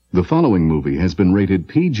The following movie has been rated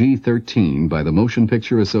PG-13 by the Motion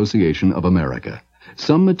Picture Association of America.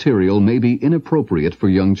 Some material may be inappropriate for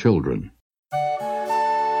young children.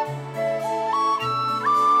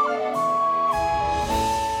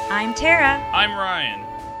 I'm Tara. I'm Ryan.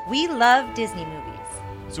 We love Disney movies.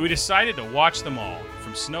 So we decided to watch them all,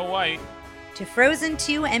 from Snow White to Frozen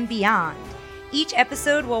 2 and beyond. Each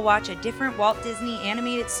episode will watch a different Walt Disney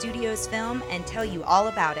Animated Studios film and tell you all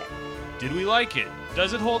about it. Did we like it?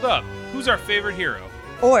 Does it hold up? Who's our favorite hero?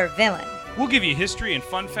 Or villain. We'll give you history and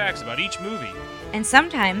fun facts about each movie. And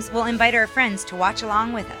sometimes we'll invite our friends to watch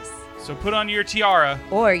along with us. So put on your tiara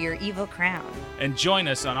or your evil crown and join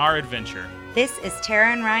us on our adventure. This is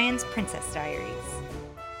Tara and Ryan's Princess Diaries.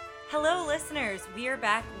 Hello, listeners. We are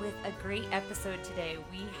back with a great episode today.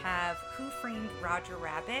 We have Who Framed Roger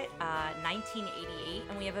Rabbit, 1988,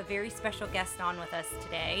 and we have a very special guest on with us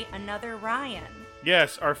today, another Ryan.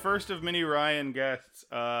 Yes, our first of many Ryan guests.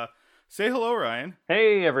 Say hello, Ryan.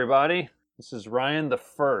 Hey, everybody. This is Ryan the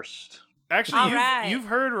First. Actually, you've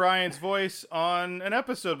heard Ryan's voice on an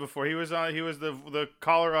episode before. He was the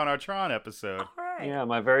caller on our Tron episode. All right. Yeah,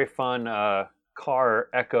 my very fun car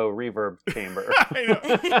echo reverb chamber.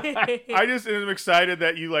 I just am excited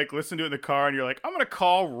that you listen to it in the car and you're like, I'm gonna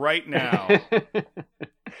call right now.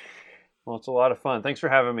 Well, it's a lot of fun. Thanks for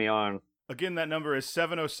having me on. Again, that number is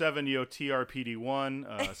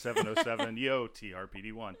 707-YO-TRPD1,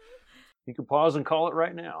 707-YO-TRPD1. You can pause and call it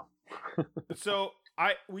right now. So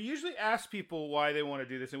we usually ask people why they want to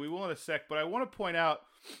do this, and we will in a sec. But I want to point out.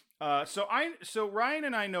 So Ryan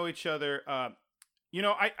and I know each other. I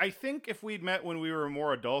think if we'd met when we were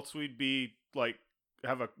more adults, we'd be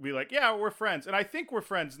yeah, we're friends, and I think we're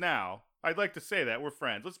friends now. I'd like to say that we're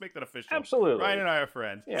friends. Let's make that official. Absolutely, Ryan and I are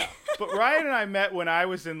friends. Yeah, but Ryan and I met when I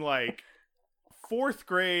was in 4th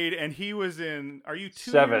grade, and he was in. Are you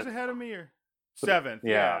 2 years ahead of me or 7th?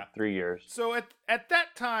 Yeah, 3 years. So at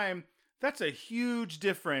that time, that's a huge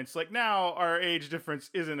difference. Now our age difference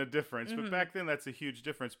isn't a difference, but back then that's a huge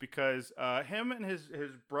difference because him and his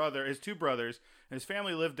brother, his two brothers, and his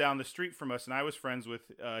family lived down the street from us, and I was friends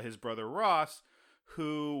with his brother Ross,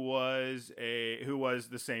 who was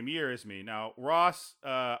the same year as me. Now Ross,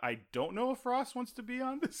 I don't know if Ross wants to be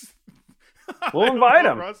on this. We'll invite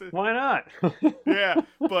him. Why not? Yeah,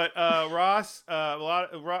 but Ross,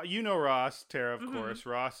 Ross, Tara, of course.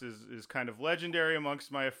 Ross is kind of legendary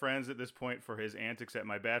amongst my friends at this point for his antics at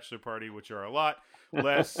my bachelor party, which are a lot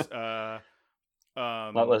less, a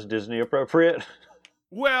lot less Disney appropriate.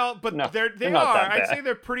 Well, but no, they are. I'd say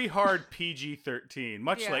they're pretty hard PG-13,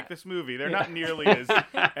 much like this movie. They're not nearly as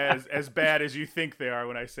bad as you think they are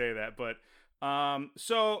when I say that. But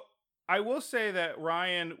so I will say that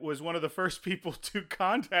Ryan was one of the first people to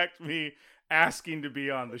contact me asking to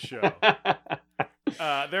be on the show.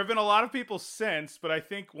 There have been a lot of people since, but I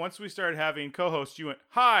think once we started having co-hosts, you went,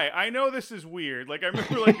 "Hi, I know this is weird." I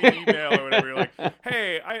remember an email or whatever. You're like,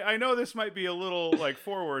 "Hey, I know this might be a little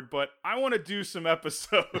forward, but I want to do some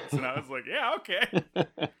episodes." And I was like, "Yeah, okay."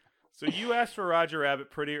 So you asked for Roger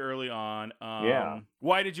Rabbit pretty early on. Yeah.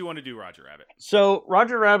 Why did you want to do Roger Rabbit? So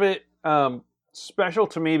Roger Rabbit, special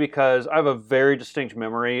to me because I have a very distinct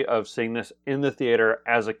memory of seeing this in the theater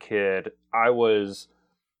as a kid. I was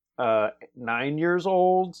 9 years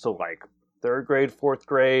old, so 3rd grade, 4th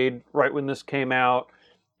grade, right when this came out.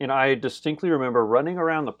 And I distinctly remember running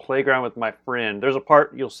around the playground with my friend. There's a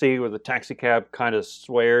part you'll see where the taxi cab kind of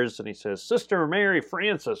swears and he says, "Sister Mary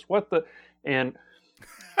Frances, what the..." And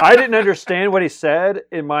I didn't understand what he said.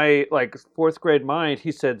 In my 4th grade mind,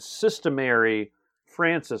 he said, "Sister Mary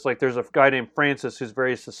Frances." There's a guy named Francis who's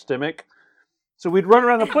very systemic. So we'd run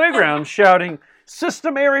around the playground shouting,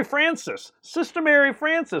 "Sister Mary Frances! Sister Mary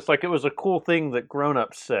Frances!" It was a cool thing that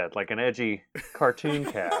grown-ups said, an edgy cartoon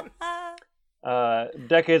cab.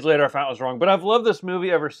 Decades later, I found I was wrong. But I've loved this movie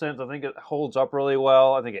ever since. I think it holds up really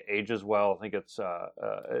well. I think it ages well. I think it's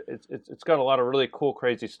got a lot of really cool,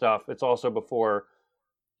 crazy stuff. It's also before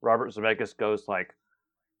Robert Zemeckis goes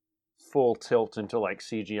full tilt into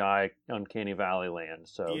CGI Uncanny Valley land.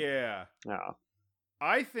 So yeah.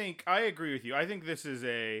 I agree with you. I think this is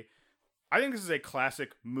a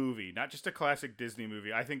classic movie, not just a classic Disney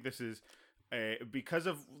movie. I think this is because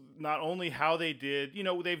of not only how they did,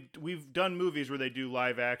 we've done movies where they do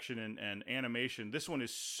live action and animation. This one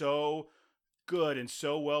is so good and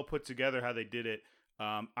so well put together how they did it.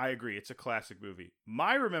 I agree. It's a classic movie.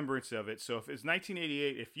 My remembrance of it, so if it's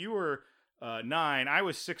 1988, if you were 9, I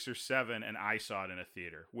was 6 or 7 and I saw it in a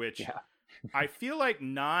theater, which... Yeah. I feel like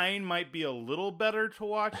 9 might be a little better to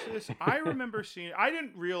watch this. I remember seeing... I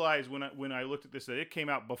didn't realize when I looked at this that it came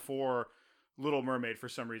out before Little Mermaid for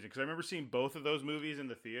some reason, because I remember seeing both of those movies in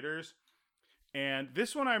the theaters. And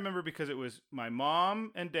this one I remember because it was my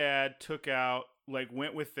mom and dad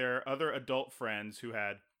went with their other adult friends who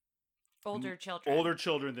had older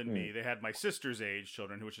children than me. They had my sister's age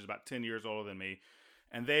children, which is about 10 years older than me.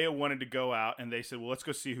 And they wanted to go out, and they said, well, let's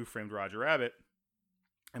go see Who Framed Roger Rabbit.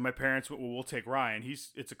 And my parents went, well, we'll take Ryan.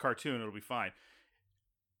 It's a cartoon. It'll be fine.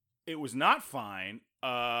 It was not fine.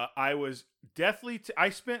 I was deathly... I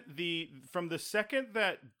spent from the second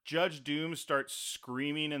that Judge Doom starts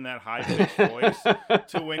screaming in that high-pitched voice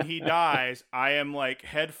to when he dies, I am like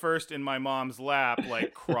head first in my mom's lap,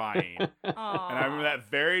 like crying. Aww. And I remember that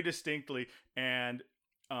very distinctly. And,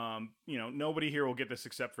 nobody here will get this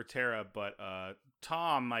except for Tara, but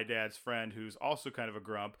Tom, my dad's friend, who's also kind of a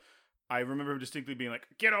grump, I remember him distinctly being like,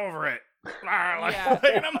 get over it. And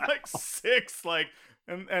I'm like 6, like...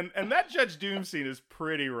 And that Judge Doom scene is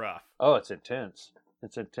pretty rough. Oh, it's intense.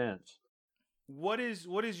 It's intense. What is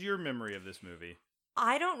your memory of this movie?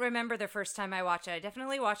 I don't remember the first time I watched it. I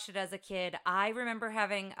definitely watched it as a kid. I remember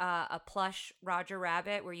having a plush Roger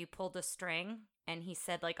Rabbit where you pulled a string and he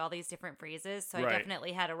said like all these different phrases. So Right. I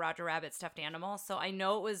definitely had a Roger Rabbit stuffed animal. So I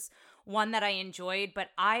know it was one that I enjoyed, but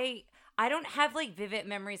I don't have like vivid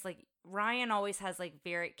memories. Like Ryan always has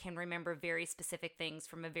can remember very specific things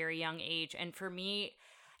from a very young age. And for me,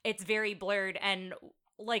 it's very blurred. And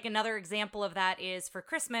like another example of that is for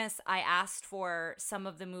Christmas, I asked for some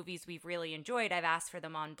of the movies we've really enjoyed. I've asked for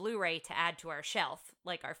them on Blu-ray to add to our shelf,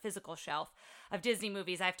 like our physical shelf of Disney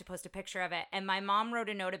movies. I have to post a picture of it. And my mom wrote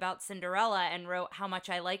a note about Cinderella and wrote how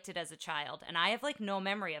much I liked it as a child. And I have like no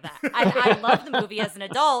memory of that. I love the movie as an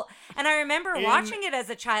adult. And I remember watching it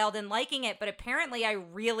as a child and liking it, but apparently I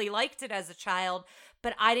really liked it as a child.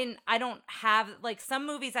 But I don't have, like, some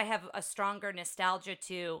movies I have a stronger nostalgia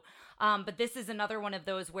to. But this is another one of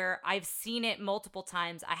those where I've seen it multiple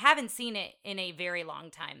times. I haven't seen it in a very long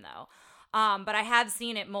time, though. But I have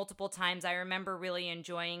seen it multiple times. I remember really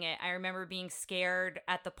enjoying it. I remember being scared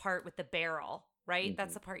at the part with the barrel, right? Mm-hmm.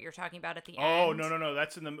 That's the part you're talking about at the end. Oh, no.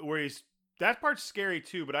 That's where that part's scary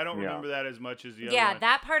too, but I don't remember that as much as the other one. Yeah,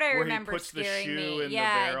 that part I where remember he puts scaring the shoe me. in the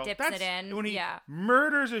barrel. Dips it in. When he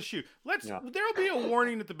murders a shoe. There'll be a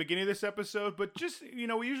warning at the beginning of this episode, but just,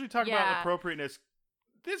 we usually talk about appropriateness.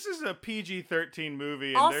 This is a PG-13 movie,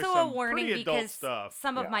 and also there's some a warning pretty adult because stuff.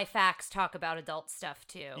 Some of my facts talk about adult stuff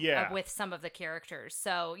too. Yeah. With some of the characters.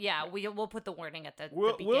 So we'll put the warning at the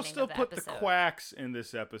beginning. We'll still of the put episode. the quacks in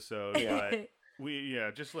this episode, but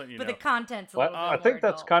just letting you know. But the content's a little bit I think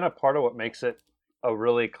that's kind of part of what makes it a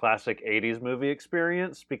really classic 80s movie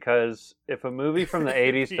experience, because if a movie from the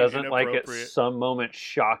 80s doesn't like at some moment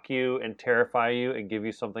shock you and terrify you and give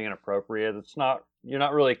you something inappropriate, you're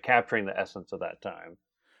not really capturing the essence of that time.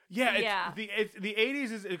 Yeah, the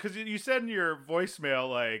 80s is, because you said in your voicemail,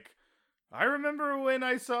 like, I remember when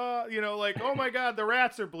I saw, oh my God, the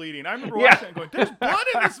rats are bleeding. I remember watching it and going, there's blood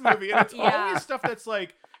in this movie. And it's always stuff that's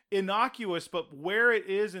like innocuous, but where it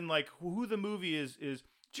is and like who the movie is.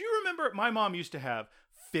 Do you remember, my mom used to have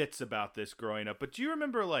fits about this growing up, but do you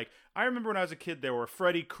remember, I remember when I was a kid, there were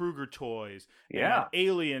Freddy Krueger toys, and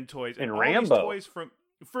Alien toys, and all Rambo. these toys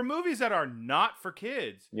for movies that are not for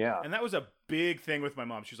kids. Yeah. And that was a big thing with my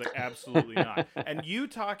mom. She was like, absolutely not. And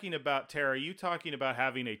Tara, you talking about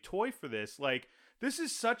having a toy for this, this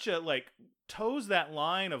is such a, toes that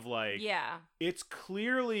line of, it's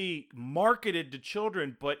clearly marketed to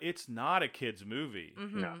children, but it's not a kid's movie.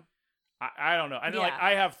 Mm-hmm. No. I don't know. I know,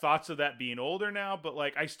 I have thoughts of that being older now, but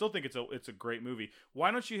I still think it's a great movie.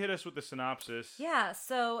 Why don't you hit us with the synopsis? Yeah,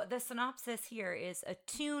 so the synopsis here is: a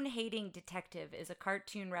tune-hating detective is a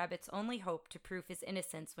cartoon rabbit's only hope to prove his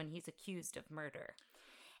innocence when he's accused of murder.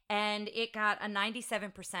 And it got a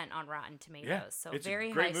 97% on Rotten Tomatoes, so it's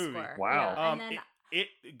very a great high movie. score. Wow. Yeah. And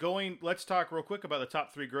then Let's talk real quick about the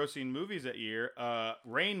top 3 grossing movies that year.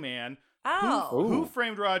 Rain Man. Oh. Who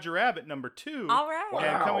Framed Roger Rabbit, number 2. All right.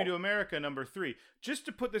 And Coming to America, number 3. Just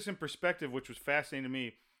to put this in perspective, which was fascinating to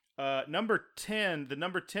me, number 10, the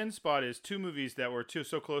number 10 spot is 2 movies that were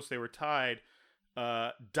so close they were tied.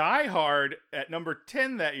 Die Hard at number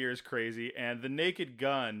 10 that year is crazy, and The Naked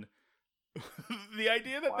Gun. The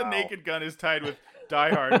idea that The Naked Gun is tied with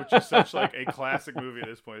Die Hard, which is such a classic movie at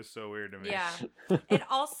this point, is so weird to me. Yeah. It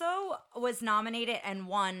also was nominated and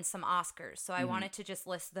won some Oscars, so I wanted to just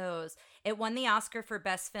list those. It won the Oscar for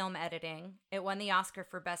Best Film Editing. It won the Oscar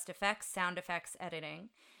for Best Effects, Sound Effects Editing.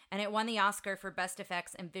 And it won the Oscar for Best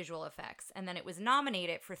Effects and Visual Effects. And then it was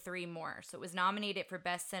nominated for 3 more. So it was nominated for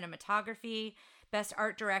Best Cinematography, Best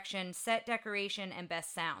Art Direction, Set Decoration, and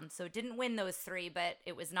Best Sound. So it didn't win those 3, but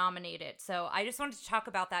it was nominated. So I just wanted to talk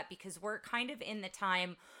about that because we're kind of in the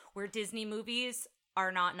time where Disney movies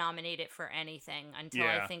are not nominated for anything until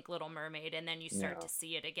Yeah. I think Little Mermaid, and then you start Yeah. to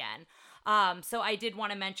see it again. So I did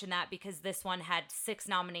want to mention that because this one had 6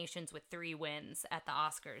 nominations with 3 wins at the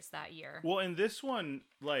Oscars that year. Well, in this one,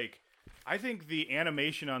 like, I think the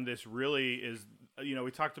animation on this really is, you know,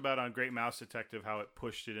 we talked about on Great Mouse Detective how it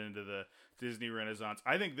pushed it into the Disney Renaissance.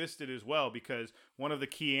 I think this did as well because one of the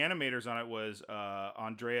key animators on it was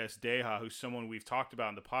Andreas Deha, who's someone we've talked about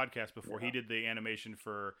in the podcast before. He did the animation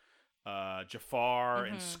for Jafar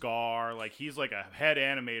and Scar. Like, he's like a head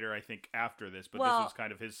animator, I think, after this, but this was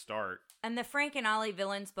kind of his start. And the Frank and Ollie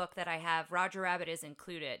Villains book that I have, Roger Rabbit is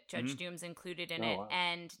included. Judge Doom's included in it. Wow.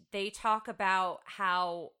 And they talk about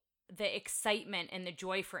how the excitement and the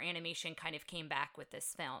joy for animation kind of came back with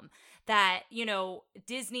this film. That, you know,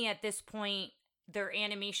 Disney at this point, their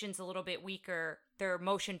animation's a little bit weaker. Their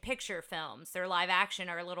motion picture films, their live action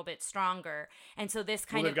are a little bit stronger. And so this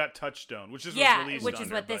kind They've of... got Touchstone, which is yeah, what's released which is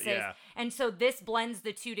under, what this but is. yeah. And so this blends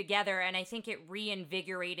the two together, and I think it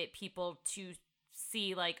reinvigorated people to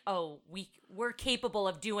see, like, oh, we're capable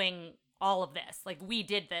of doing all of this. Like, we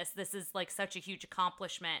did this. This is like such a huge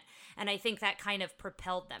accomplishment. And I think that kind of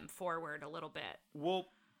propelled them forward a little bit. Well,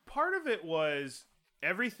 part of it was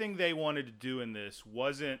everything they wanted to do in this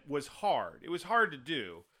was hard. It was hard to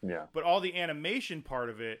do. Yeah. But all the animation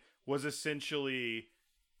part of it was essentially,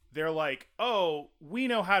 they're like, oh, we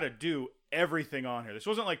know how to do everything on here. This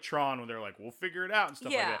wasn't like Tron when they're like, we'll figure it out and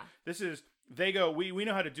stuff like Yeah. that. This is, they go, we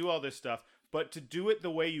know how to do all this stuff, but to do it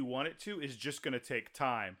the way you want it to is just going to take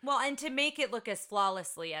time. Well, and to make it look as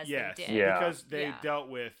flawlessly as Yes, they did. Yeah. because they Yeah. dealt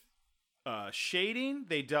with shading.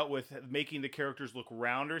 They dealt with making the characters look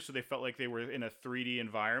rounder, so they felt like they were in a 3D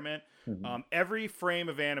environment. Every frame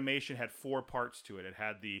of animation had 4 parts to it. It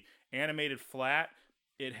had the animated flat.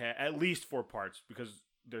 It had at least 4 parts because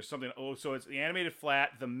there's something. Oh, so it's the animated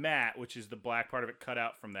flat, the matte, which is the black part of it cut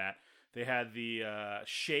out from that. They had the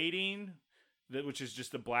shading, which is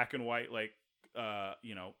just the black and white, like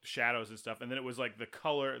shadows and stuff. And then it was like the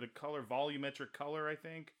color volumetric color, I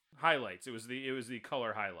think. Highlights. It was the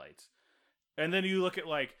color highlights. And then you look at,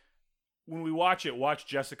 like, when we watch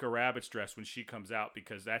Jessica Rabbit's dress when she comes out,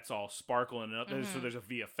 because that's all sparkle and so there's a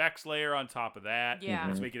VFX layer on top of that. Yeah.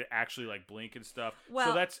 That's making it actually like blink and stuff. Well-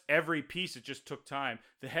 so that's every piece. It just took time.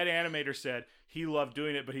 The head animator said he loved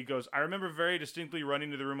doing it, but he goes, I remember very distinctly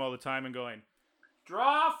running to the room all the time and going,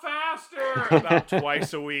 draw faster, about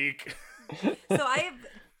twice a week. So I have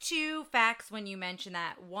 2 facts when you mention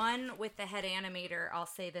that. One with the head animator, I'll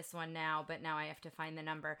say this one now, but now I have to find the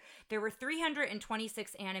number. There were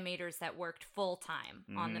 326 animators that worked full-time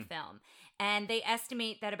on the film, and they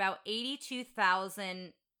estimate that about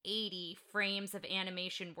 82,080 frames of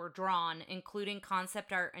animation were drawn, including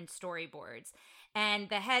concept art and storyboards. And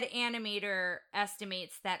the head animator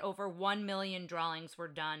estimates that over 1 million drawings were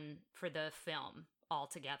done for the film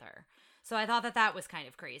altogether. So I thought that was kind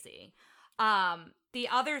of crazy. The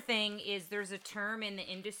other thing is there's a term in the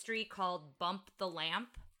industry called bump the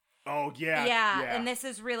lamp. Oh, yeah. Yeah, and this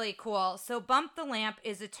is really cool. So bump the lamp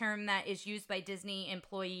is a term that is used by Disney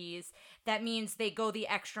employees. That means they go the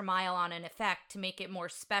extra mile on an effect to make it more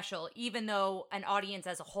special, even though an audience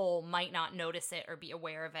as a whole might not notice it or be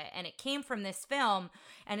aware of it. And it came from this film,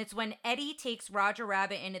 and it's when Eddie takes Roger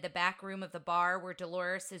Rabbit into the back room of the bar where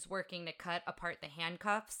Dolores is working to cut apart the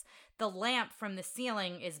handcuffs. The lamp from the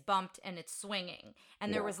ceiling is bumped and it's swinging.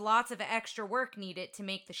 And there was lots of extra work needed to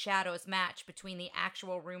make the shadows match between the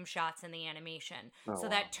actual room shots and the animation. So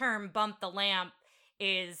that term, bump the lamp,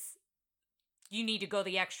 is you need to go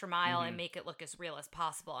the extra mile and make it look as real as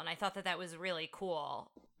possible. And I thought that was really cool.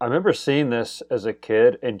 I remember seeing this as a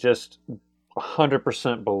kid and just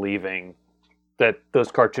 100% believing that those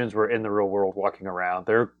cartoons were in the real world walking around.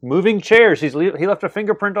 They're moving chairs. He left a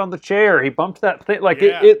fingerprint on the chair. He bumped that thing. Like,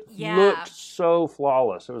 it looked so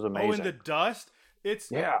flawless. It was amazing. Oh, and the dust.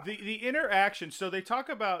 It's Yeah. the interaction. So they talk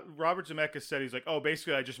about, Robert Zemeckis said, he's like, oh,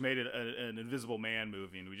 basically I just made it an Invisible Man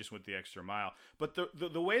movie and we just went the extra mile. But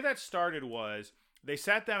the way that started was they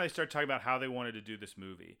sat down and they started talking about how they wanted to do this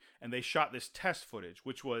movie. And they shot this test footage,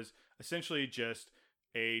 which was essentially just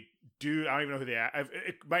a dude, I don't even know who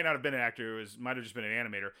it might not have been an actor, might have just been an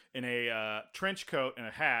animator, in a trench coat and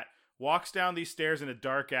a hat, walks down these stairs in a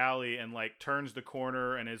dark alley and like turns the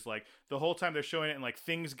corner and is like, the whole time they're showing it and like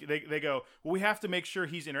things, they go, well, we have to make sure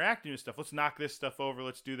he's interacting with stuff. Let's knock this stuff over.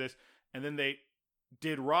 Let's do this. And then they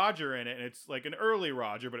did Roger in it, and it's like an early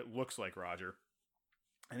Roger, but it looks like Roger.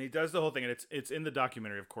 And he does the whole thing, and it's in the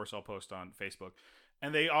documentary, of course, I'll post on Facebook.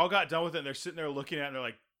 And they all got done with it, and they're sitting there looking at it, and they're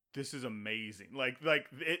like, this is amazing.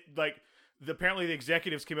 Apparently the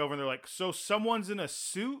executives came over and they're like, so someone's in a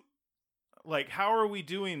suit? Like, how are we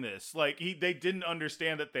doing this? Like, they didn't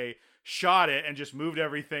understand that they shot it and just moved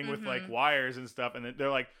everything with like wires and stuff, and they're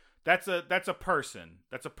like, that's a person.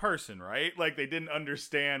 That's a person, right? Like, they didn't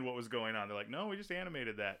understand what was going on. They're like, no, we just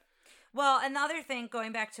animated that. Well, another thing,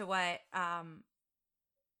 going back to what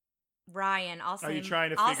Ryan, I'll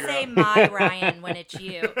say my Ryan when it's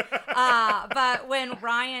you. But when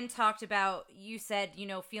Ryan talked about, you said,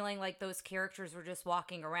 feeling like those characters were just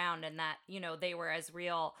walking around and that, they were as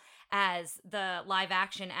real as the live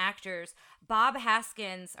action actors. Bob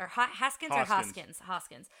Hoskins. Bob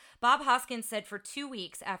Hoskins said for 2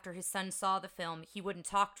 weeks after his son saw the film, he wouldn't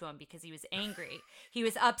talk to him because he was angry. He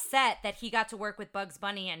was upset that he got to work with Bugs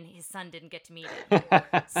Bunny and his son didn't get to meet him.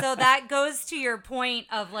 So that goes to your point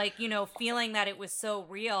of like, feeling that it was so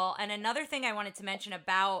real. And another thing I wanted to mention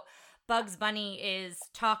about Bugs Bunny is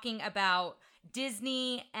talking about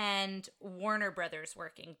Disney and Warner Brothers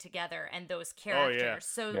working together and those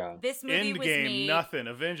characters. Oh, yeah. So this movie was made... nothing.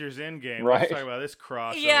 Avengers Endgame. Right. Let's talk about this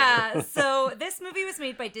crossover. Yeah, so this movie was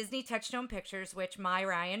made by Disney Touchstone Pictures, which my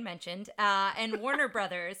Ryan mentioned, and Warner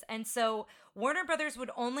Brothers. And so Warner Brothers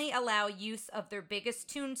would only allow use of their biggest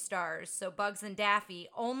Toon stars, so Bugs and Daffy,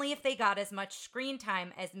 only if they got as much screen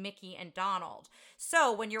time as Mickey and Donald.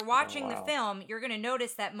 So when you're watching the film, you're going to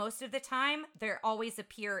notice that most of the time, they always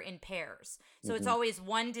appear in pairs. So it's always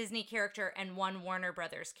one Disney character and one Warner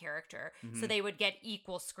Brothers character. So they would get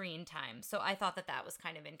equal screen time. So I thought that was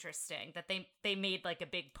kind of interesting, that they made like a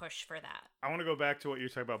big push for that. I want to go back to what you were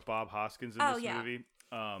talking about Bob Hoskins in this movie.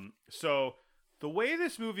 So the way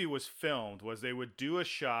this movie was filmed was they would do a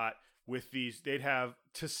shot with they'd have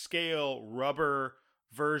to scale rubber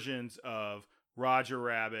versions of Roger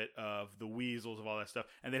Rabbit, of the Weasels, of all that stuff,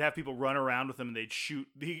 and they'd have people run around with them and they'd shoot.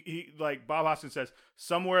 He like Bob Hoskins says,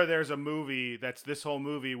 somewhere there's a movie that's this whole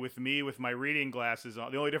movie with me with my reading glasses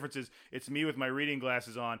on. The only difference is it's me with my reading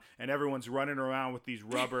glasses on and everyone's running around with these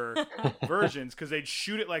rubber versions, because they'd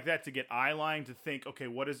shoot it like that to get eye line to think, okay,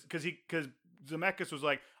 what is, because Zemeckis was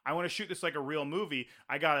like, I want to shoot this like a real movie.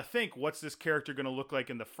 I got to think, what's this character going to look like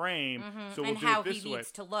in the frame? So we'll do it this way. And how he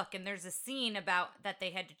needs to look. And there's a scene about that they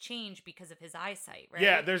had to change because of his eyesight, right?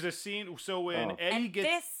 Yeah, there's a scene. So when Eddie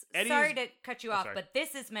gets... sorry to cut you off, but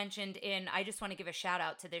this is mentioned in, I just want to give a shout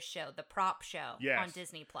out to this show, The Prop Show on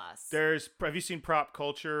Disney+. Have you seen Prop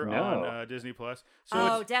Culture on Disney+?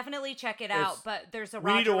 So definitely check it out, but there's a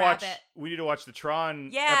Roger Rabbit... We need to watch the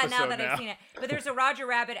Tron episode now that I've seen it. But there's a Roger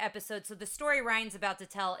Rabbit episode, so the story Ryan's about to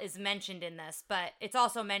tell is mentioned in this, but it's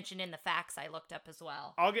also mentioned in the facts I looked up as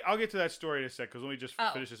well. I'll get to that story in a sec, because let me just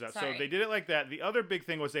finish this out. Sorry. So they did it like that. The other big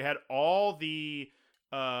thing was they had all the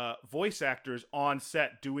voice actors on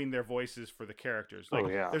set doing their voices for the characters. Like,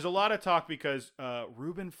 there's a lot of talk because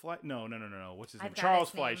Ruben Fleischer... No. What's his name? Charles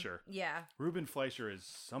Fleischer. Yeah. Ruben Fleischer is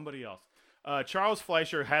somebody else. Charles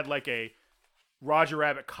Fleischer had like a Roger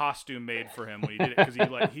Rabbit costume made for him when he did it, because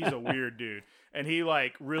he's a weird dude. And he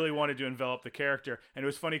like really wanted to envelop the character. And it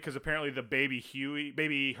was funny because apparently the baby Herman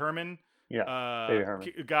Baby Herman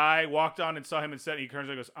guy walked on and saw him and said, he turns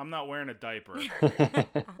and goes, I'm not wearing a diaper.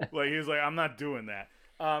 Like, he was like, I'm not doing that.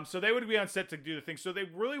 So they would be on set to do the thing. So they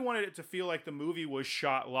really wanted it to feel like the movie was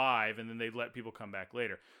shot live, and then they'd let people come back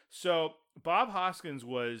later. So Bob Hoskins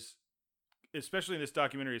was, especially in this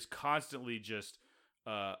documentary, is constantly just,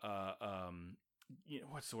 what's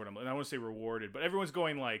the word? I don't want to say rewarded, but everyone's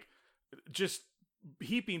going like, just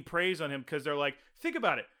heaping praise on him, because they're like, think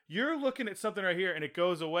about it. You're looking at something right here and it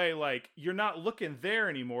goes away. Like, you're not looking there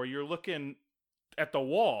anymore. You're looking at the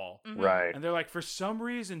wall. Right. And they're like, for some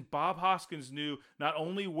reason, Bob Hoskins knew not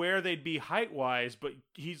only where they'd be height wise, but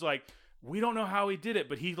he's like, we don't know how he did it,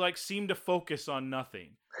 but he like seemed to focus on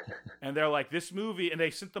nothing. And they're like, this movie, and they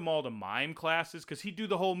sent them all to mime classes, because he'd do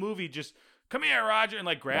the whole movie just, come here, Roger, and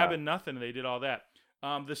like grabbing nothing. And they did all that.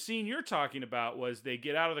 The scene you're talking about was they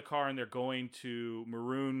get out of the car and they're going to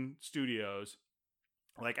Maroon Studios,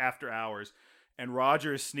 like after hours, and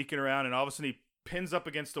Roger is sneaking around, and all of a sudden he pins up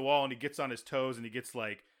against the wall and he gets on his toes, and he gets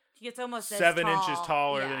almost 7 inches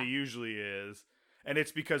taller than he usually is. And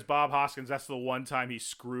it's because Bob Hoskins, that's the one time he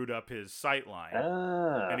screwed up his sight line.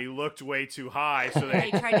 And he looked way too high, so they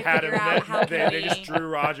tried to figure out how they just drew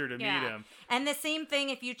Roger to meet him. And the same thing,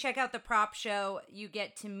 if you check out the Prop Show, you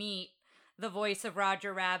get to meet the voice of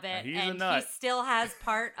Roger Rabbit, and he still has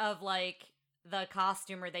part of like the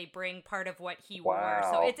costume, or they bring part of what he wore.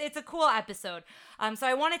 So it's a cool episode. So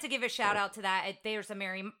I wanted to give a shout out to that. There's a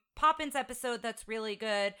Mary Poppins episode that's really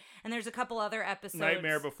good, and there's a couple other episodes.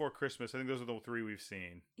 Nightmare Before Christmas. I think those are the 3 we've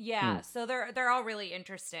seen. Yeah, so they're all really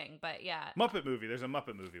interesting. But yeah, Muppet Movie. There's a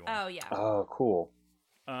Muppet Movie one. Oh yeah. Oh, cool.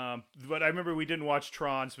 But I remember we didn't watch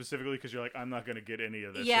Tron specifically because you're like, I'm not going to get any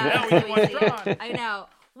of this. Yeah, so now we watch Tron. I know.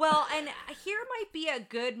 Well, and here might be a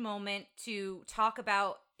good moment to talk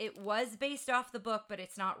about it was based off the book, but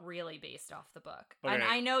it's not really based off the book. Okay. And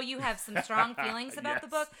I know you have some strong feelings about the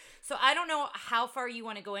book, so I don't know how far you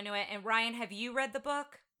want to go into it. And Ryan, have you read the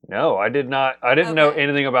book? No, I did not. I didn't know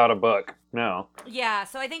anything about a book. No. Yeah,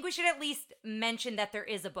 so I think we should at least mention that there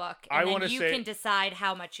is a book, I and wanna then you say- can decide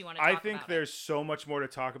how much you want to talk I about think it. there's so much more to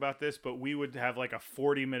talk about this, but we would have like a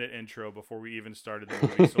 40-minute intro before we even started the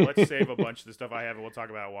movie. So let's save a bunch of the stuff I have, and we'll talk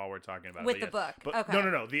about it while we're talking about With it. the book. But Okay.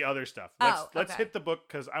 no, the other stuff. Let's hit the book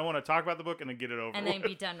because I want to talk about the book and then get it over And with. then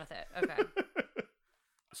be done with it. Okay.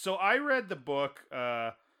 So I read the book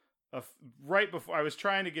right before I was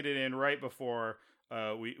trying to get it in right before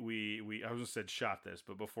we I was said shot this,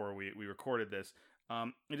 but before we recorded this.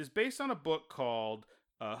 It is based on a book called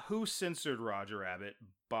Who Censored Roger Rabbit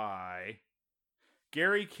by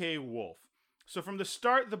Gary K. Wolfe. So from the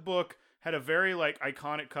start, the book had a very like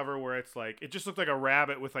iconic cover where it's like it just looked like a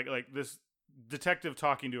rabbit with like this detective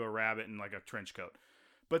talking to a rabbit in like a trench coat.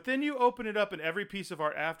 But then you open it up and every piece of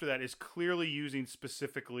art after that is clearly using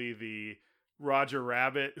specifically the Roger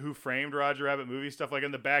Rabbit, Who Framed Roger Rabbit movie stuff. Like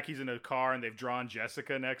in the back, he's in a car and they've drawn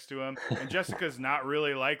Jessica next to him. And Jessica's not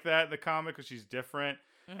really like that in the comic because she's different.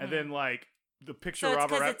 And then like the picture So of it's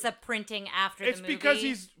Robert because Rabbit. it's a printing after the movie.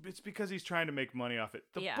 It's because he's trying to make money off it.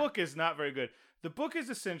 The Yeah. book is not very good. The book is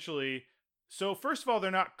essentially so first of all,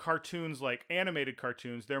 they're not cartoons like animated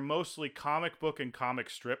cartoons. They're mostly comic book and comic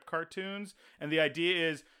strip cartoons. And the idea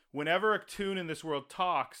is whenever a toon in this world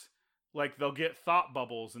talks, like they'll get thought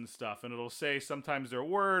bubbles and stuff, and it'll say sometimes their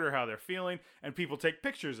word or how they're feeling, and people take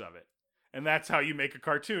pictures of it. And that's how you make a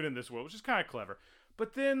cartoon in this world, which is kind of clever.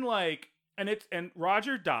 But then like and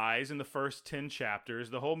Roger dies in the first 10 chapters.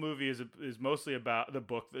 The whole movie is mostly about the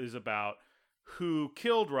book is about who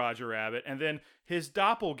killed Roger Rabbit, and then his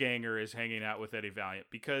doppelganger is hanging out with Eddie Valiant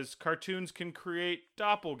because cartoons can create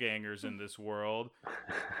doppelgangers in this world,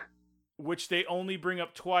 which they only bring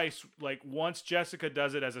up twice. Like once Jessica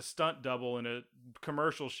does it as a stunt double in a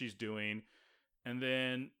commercial she's doing, and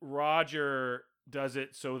then Roger does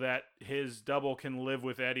it so that his double can live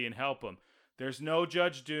with Eddie and help him. There's no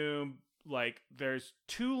Judge Doom. Like there's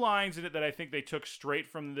 2 lines in it that I think they took straight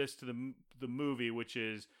from this to the movie, which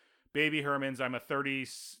is Baby Herman's I'm a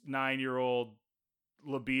 39-year-old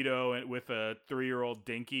libido and with a 3-year-old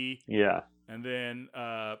dinky. Yeah. And then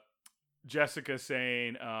Jessica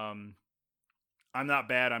saying I'm not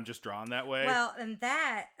bad, I'm just drawn that way. Well, and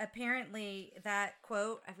that apparently, that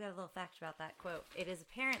quote, I've got a little fact about that quote. It is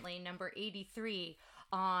apparently number 83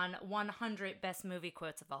 on 100 best movie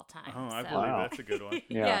quotes of all time. Oh, I So- believe Wow. that's a good one.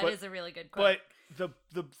 Yeah, But- it is a really good quote. But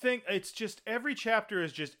the thing, it's just every chapter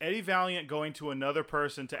is just Eddie Valiant going to another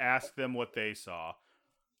person to ask them what they saw,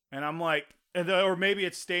 and I'm like, or maybe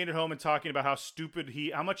it's staying at home and talking about how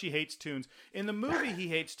much he hates toons. In the movie, he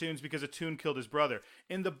hates toons because a toon killed his brother.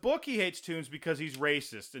 In the book, he hates toons because he's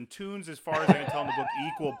racist. And toons, as far as I can tell in the book,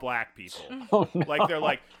 equal black people. Oh, no. Like they're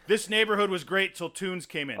like, this neighborhood was great till toons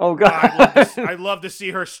came in. Oh, God. I'd love to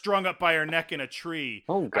see her strung up by her neck in a tree.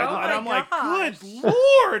 Oh, God. And I'm my like, gosh. good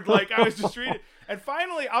Lord! Like I was just reading. And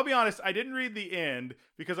finally, I'll be honest, I didn't read the end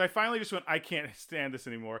because I finally just went, I can't stand this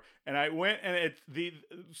anymore. And I went and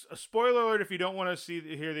a spoiler alert if you don't want to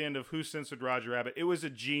hear the end of Who Censored Roger Rabbit, it was a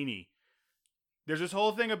genie. There's this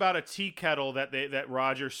whole thing about a tea kettle that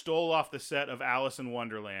Roger stole off the set of Alice in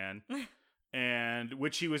Wonderland, and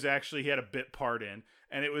which he had a bit part in.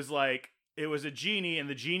 And it was a genie, and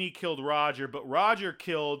the genie killed Roger, but Roger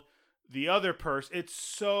killed the other person.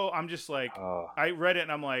 I'm just like, I read it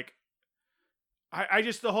and I'm like, I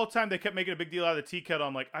just, the whole time they kept making a big deal out of the tea kettle,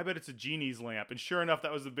 I'm like, I bet it's a genie's lamp. And sure enough,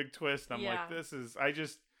 that was the big twist. And I'm like,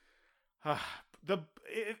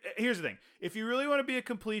 here's the thing. If you really want to be a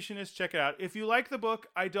completionist, check it out. If you like the book,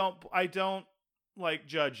 I don't like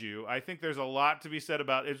judge you. I think there's a lot to be said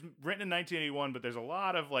about it's written in 1981, but there's a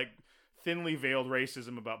lot of like thinly veiled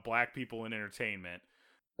racism about black people in entertainment.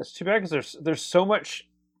 It's too bad because there's so much.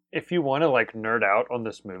 If you want to like nerd out on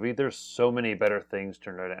this movie, there's so many better things to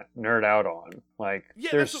nerd out on. Like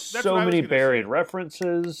there's that's so what I was many gonna buried say.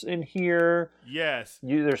 references in here. Yes.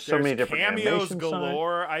 There's so many different cameos animations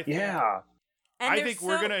galore. on it. Yeah. And I they're think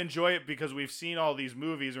we're gonna enjoy it because we've seen all these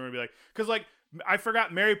movies and we're gonna be like, because like I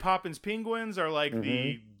forgot Mary Poppins Penguins are like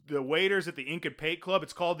the waiters at the Ink and Paint Club.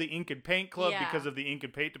 It's called the Ink and Paint Club because of the Ink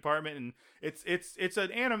and Paint department, and it's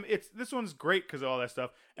this one's great because of all that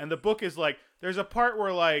stuff. And the book is like there's a part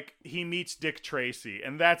where like he meets Dick Tracy,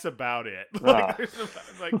 and that's about it. Like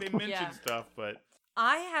they mention stuff, but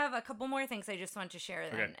I have a couple more things I just want to share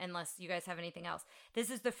then, Okay. unless you guys have anything else. This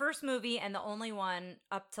is the first movie and the only one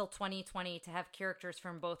up till 2020 to have characters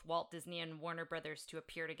from both Walt Disney and Warner Brothers to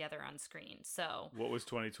appear together on screen. So, What was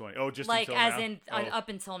 2020? Oh, just like, until as now? in Oh. up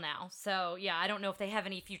until now. So, yeah, I don't know if they have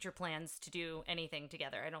any future plans to do anything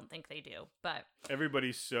together. I don't think they do, but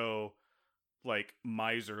Everybody's so like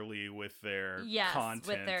miserly with their Yes, content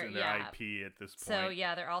with their- and their yeah. IP at this point. so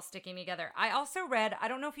yeah, they're all sticking together. I also read, I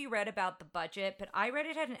don't know if you read about the budget, but I read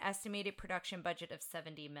it had an estimated production budget of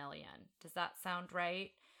 70 million. Does that sound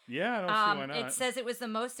right? Yeah, I don't see why not. It says it was the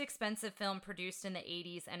most expensive film produced in the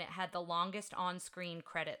 80s, and it had the longest on-screen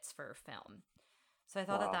credits for a film. So I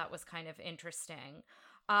thought that was kind of interesting.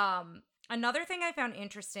 Another thing I found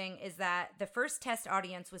interesting is that the first test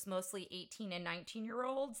audience was mostly 18 and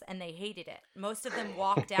 19-year-olds, and they hated it. Most of them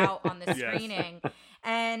walked out on the Yes. screening.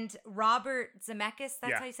 And Robert Zemeckis,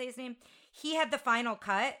 that's Yeah. how you say his name, he had the final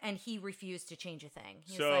cut, and he refused to change a thing.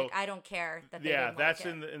 He was So- like, I don't care that they Yeah, didn't that's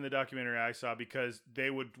like it. in the documentary I saw, because they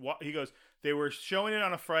would he goes, they were showing it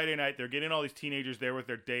on a Friday night, they're getting all these teenagers there with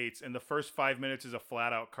their dates, and the first 5 minutes is a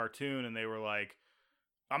flat out cartoon, and they were like,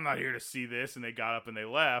 I'm not here to see this, and they got up and they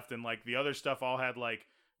left, and like the other stuff all had like,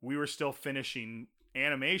 we were still finishing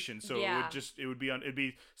animation, so Yeah. it'd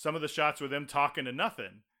be some of the shots with them talking to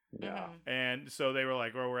nothing. Yeah. Mhm. And so they were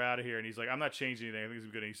like, "Well, we're out of here." And he's like, "I'm not changing anything. I think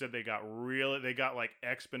it's good." And he said they got like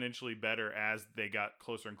exponentially better as they got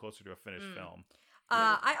closer and closer to a finished film.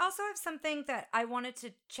 I also have something that I wanted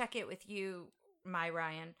to check it with you, my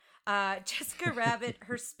Ryan. Jessica Rabbit,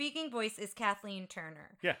 her speaking voice is Kathleen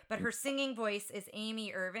Turner. Yeah. But her singing voice is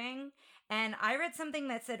Amy Irving. And I read something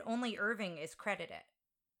that said only Irving is credited.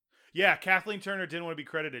 Yeah, Kathleen Turner didn't want to be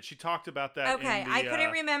credited. She talked about that. Okay, in the, I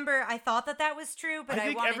couldn't remember. I thought that was true, but I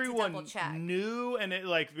think wanted everyone to double check. knew, and it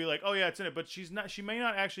like be like, "Oh yeah, it's in it," but she's not. She may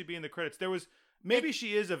not actually be in the credits. There was. Maybe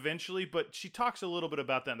she is eventually, but she talks a little bit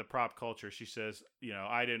about that in the prop culture. She says,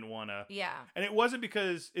 I didn't want to. Yeah. And it wasn't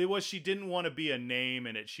because she didn't want to be a name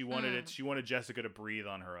in it. She wanted she wanted Jessica to breathe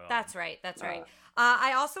on her own. That's right. That's right.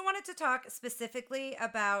 I also wanted to talk specifically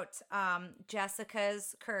about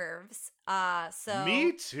Jessica's curves. So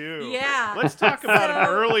Me too. Yeah. Let's talk about an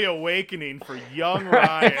So- early awakening for young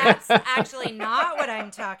Ryan. That's actually not what I'm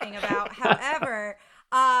talking about. However,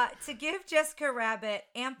 to give Jessica Rabbit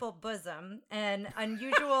ample bosom and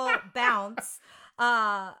unusual bounce,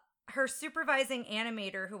 her supervising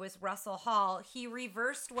animator, who was Russell Hall, he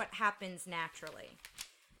reversed what happens naturally.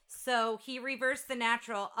 So he reversed the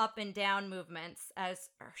natural up and down movements as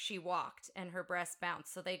she walked and her breasts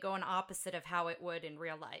bounced. So they go in opposite of how it would in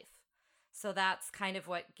real life. So that's kind of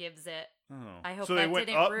what gives it. Oh. I hope So they that went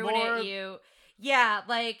didn't up ruin more? it you. Yeah,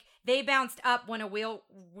 like they bounced up when a real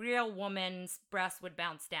woman's breast would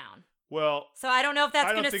bounce down. Well, So I don't know if that's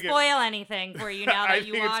I don't going to think it- spoil anything for you now I that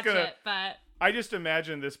you think it's watch gonna- it, but I just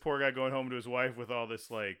imagine this poor guy going home to his wife with all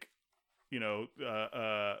this like,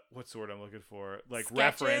 what's the word I'm looking for? Like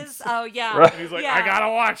sketches. reference. Oh yeah. Right. And he's like, Yeah. I gotta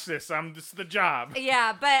watch this. This is the job.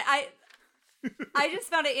 Yeah, but I just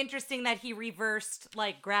found it interesting that he reversed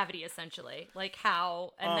like gravity essentially, like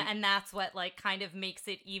how, and that's what like kind of makes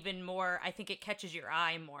it even more. I think it catches your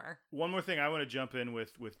eye more. One more thing I want to jump in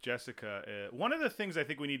with Jessica. One of the things I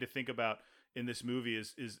think we need to think about in this movie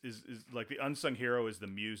is like the unsung hero is the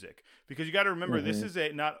music, because you got to remember this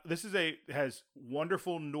is has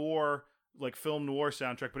wonderful noir, like film noir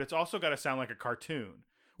soundtrack, but it's also got to sound like a cartoon,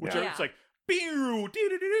 which Yeah. it's like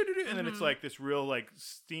and then it's like this real like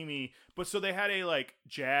steamy. But so they had a like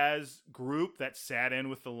jazz group that sat in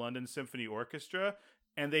with the London Symphony Orchestra,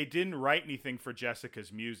 and they didn't write anything for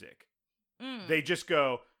Jessica's music. They just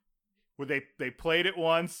go. Well, they played it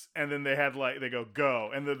once, and then they had like they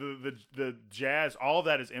go, and the jazz, all of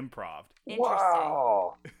that is improv. Interesting.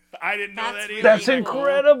 Wow. I didn't know That's that either. really That's cool.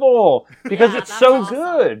 incredible because Yeah, it's that's so awesome.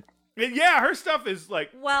 good. Yeah, her stuff is like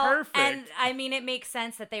Well, perfect. and I mean, it makes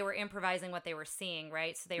sense that they were improvising what they were seeing,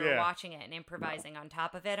 right? So they were Yeah. watching it and improvising on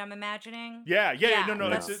top of it. I'm imagining. yeah, Yeah, no,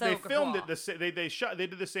 that's it's, so they filmed cool. it. They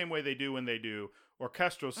did the same way they do when they do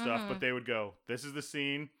orchestral stuff, but they would go, "This is the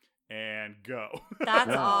scene," and go. That's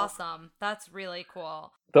Yeah. awesome. That's really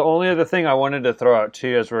cool. The only other thing I wanted to throw out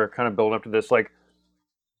too, as we're kind of building up to this, like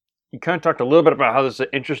you kind of talked a little bit about how this is an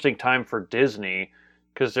interesting time for Disney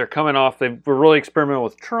because they're coming off. They were really experimental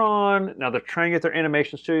with Tron. Now they're trying to get their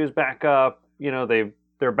animation studios back up.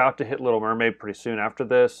 They're about to hit Little Mermaid pretty soon after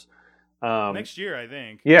this. Next year, I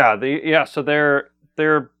think. Yeah, so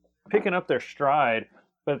they're picking up their stride,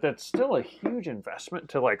 but that's still a huge investment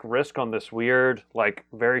to like risk on this weird, like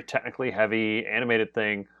very technically heavy animated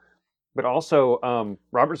thing. But also,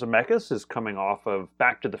 Robert Zemeckis is coming off of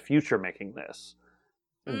Back to the Future making this,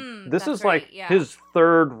 This that's is right, like yeah. his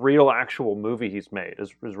third real actual movie he's made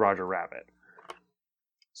is Roger Rabbit.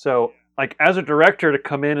 So, like, as a director to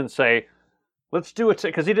come in and say, let's do it,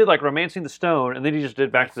 because he did like Romancing the Stone, and then he just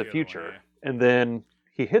did Back That's to the the other Future, one, and then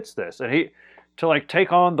he hits this, and he to like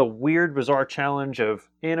take on the weird, bizarre challenge of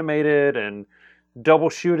animated and double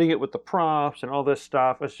shooting it with the props and all this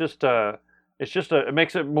stuff. It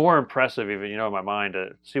makes it more impressive, even in my mind,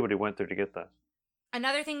 to see what he went through to get this.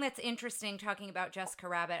 Another thing that's interesting talking about Jessica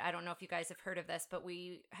Rabbit, I don't know if you guys have heard of this, but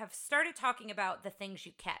we have started talking about the things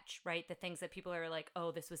you catch, right? The things that people are like,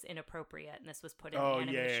 oh, this was inappropriate and this was put in the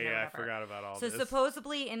animation or I whatever. forgot about all So this.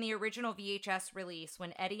 supposedly in the original VHS release,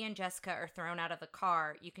 when Eddie and Jessica are thrown out of the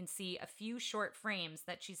car, you can see a few short frames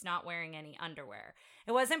that she's not wearing any underwear.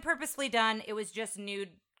 It wasn't purposefully done. It was just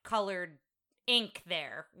nude colored ink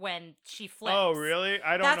there when she flips. Oh, really?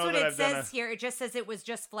 I don't That's know what that it I've done says here. It just says it was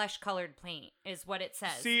just flesh-colored paint, is what it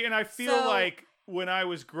says. See, and I feel So- like when I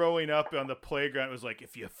was growing up on the playground, it was like,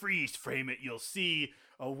 if you freeze frame it, you'll see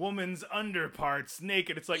a woman's underparts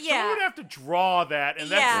naked. It's like, Yeah. someone would have to draw that, and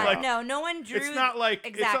that's yeah, like, no one drew. it's not like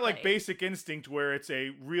exactly. Basic Instinct where it's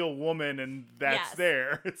a real woman and that's Yes.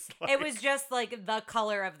 there. It's like, It was just like the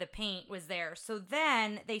color of the paint was there. So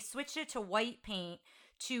then they switched it to white paint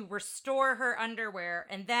to restore her underwear,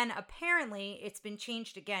 and then apparently it's been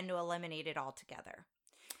changed again to eliminate it altogether.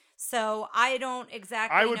 So I don't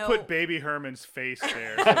exactly I would know. put Baby Herman's face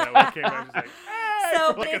there. So that when it came out, I was like, "Hey," So,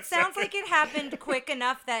 for but like a it sounds second. like it happened quick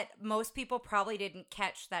enough that most people probably didn't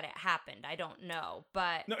catch that it happened. I don't know,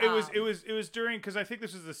 but No, it was during, because I think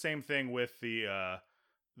this is the same thing with the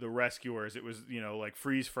Rescuers. It was like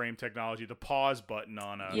freeze frame technology, the pause button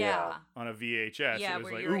on a on a VHS. Yeah, it was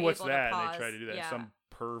where like, you were ooh, what's able to that? And pause. they tried to do that. Yeah. Some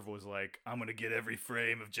perv was like, I'm gonna get every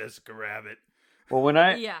frame of Jessica Rabbit. Well,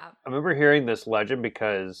 I yeah. remember hearing this legend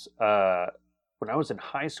because when I was in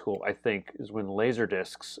high school, I think is when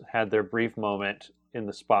Laserdiscs had their brief moment in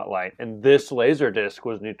the spotlight, and this Laserdisc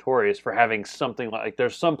was notorious for having something like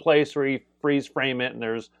there's some place where you freeze frame it, and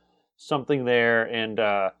there's something there, and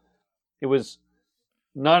it was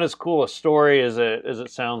not as cool a story as it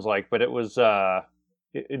sounds like, but it was.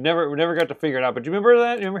 We never got to figure it out. But do you remember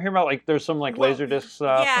that? You remember hearing about like there's some like Well, Laserdisc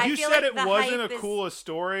stuff? yeah. I You feel said like it the wasn't hype a is- cool a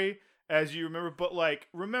story as you remember, but like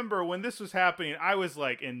remember when this was happening, I was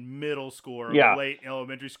like in middle school or Yeah. late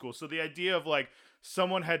elementary school. So the idea of like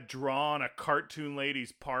someone had drawn a cartoon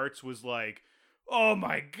lady's parts was like, oh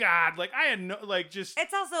my god! Like I had no just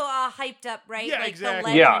It's also hyped up, right? Yeah, like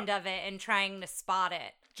exactly. the Yeah. legend of it and trying to spot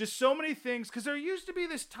it. just so many things, because there used to be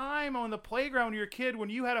this time on the playground when you were a kid when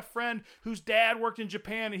you had a friend whose dad worked in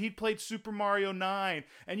Japan and he'd played Super Mario 9,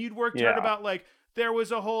 and you'd heard Yeah. about like there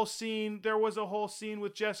was a whole scene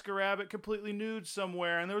with Jessica Rabbit completely nude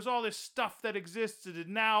somewhere, and there was all this stuff that existed, and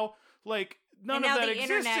now like none And of now that the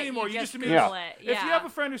exists internet, anymore. you You just just Google immediately it. if you Yeah. have a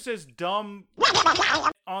friend who says dumb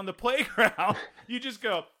on the playground, you just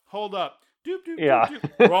go, hold up. Doop, doop, Yeah.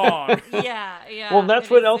 doop, doop. Wrong. Yeah. Well, that's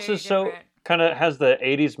it what else very is so different. kind of has the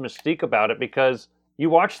 80s mystique about it, because you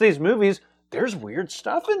watch these movies, there's weird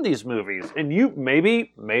stuff in these movies, and you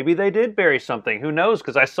maybe they did bury something. Who knows?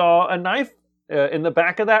 Because I saw a knife in the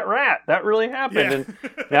back of that rat. That really happened, and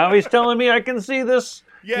now he's telling me I can see this.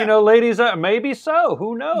 Yeah. Ladies, maybe so.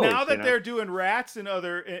 Who knows? Now that you know? they're doing rats and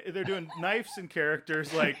they're doing knives and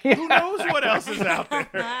characters, like Yeah. who knows what else is out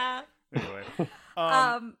there? Anyway,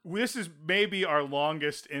 this is maybe our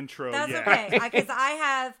longest intro That's yet. okay, because I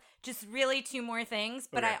have just really two more things,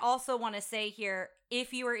 but Okay. I also want to say here,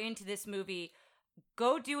 if you are into this movie,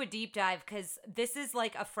 go do a deep dive, because this is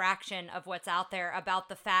like a fraction of what's out there about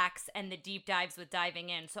the facts and the deep dives with diving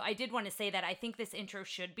in. So I did want to say that I think this intro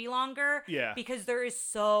should be longer, Yeah. because there is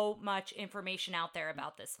so much information out there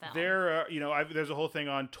about this film. There, there's a whole thing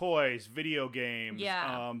on toys, video games,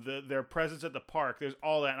 Yeah. their presence at the park. There's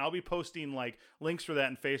all that, and I'll be posting like links for that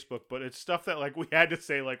in Facebook. But it's stuff that like we had to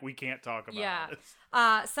say like we can't talk about. Yeah. This.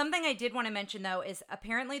 Something I did want to mention, though, is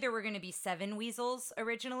apparently there were going to be 7 weasels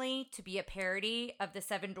originally to be a parody of the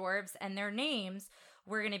 7 dwarves, and their names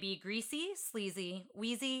were going to be Greasy, Sleazy,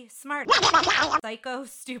 Wheezy, Smart, Psycho,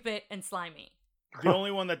 Stupid, and Slimy. The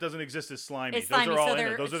only one that doesn't exist is Slimy. It's Slimy, Those are all so in there-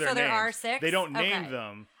 there. Those are their so there names. are 6? They don't name Okay.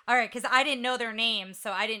 them. All right, because I didn't know their names,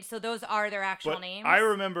 so I didn't. So those are their actual But names. I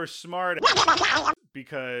remember Smart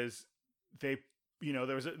because they,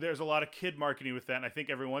 there's a lot of kid marketing with that, and I think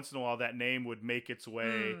every once in a while that name would make its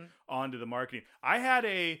way onto the marketing. I had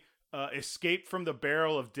a Escape from the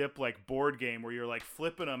Barrel of Dip like board game where you're like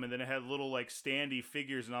flipping them, and then it had little like standy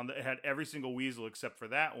figures, and it had every single weasel except for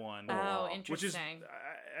that one. Oh, Which is, interesting.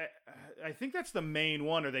 I think that's the main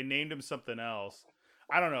one, or they named him something else.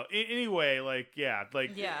 I don't know. Anyway, Yeah.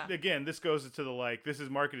 again, this goes to the this is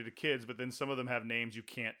marketed to kids, but then some of them have names you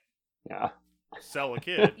can't Yeah. sell a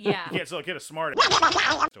kid. Yeah. You can't sell a kid a smart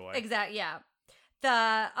toy. Exactly. Yeah.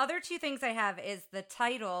 The other two things I have is the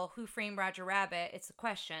title, Who Framed Roger Rabbit? It's a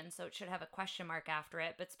question, so it should have a question mark after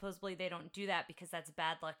it, but supposedly they don't do that because that's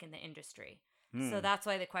bad luck in the industry. So that's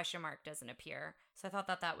why the question mark doesn't appear. So I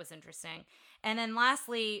thought that was interesting. And then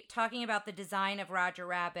lastly, talking about the design of Roger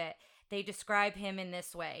Rabbit, they describe him in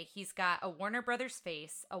this way. He's got a Warner Brothers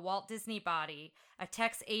face, a Walt Disney body, a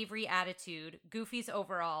Tex Avery attitude, Goofy's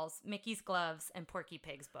overalls, Mickey's gloves, and Porky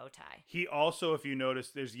Pig's bow tie. He also, if you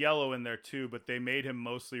notice, there's yellow in there too, but they made him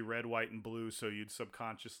mostly red, white, and blue, so you'd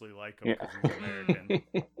subconsciously like him because he's American.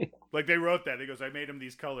 Like they wrote that. They goes, I made him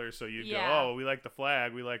these colors, so you'd go, oh, we like the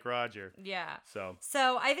flag, we like Roger. Yeah. So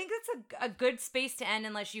I think that's a good space to end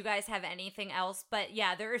unless you guys have anything else. But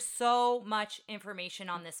yeah, there is so much information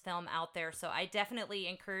on this film out there. So I definitely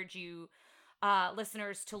encourage you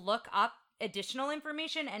listeners to look up additional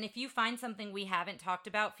information. And if you find something we haven't talked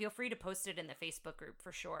about, feel free to post it in the Facebook group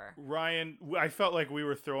for sure. Ryan, I felt like we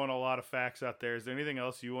were throwing a lot of facts out there. Is there anything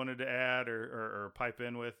else you wanted to add or pipe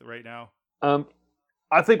in with right now?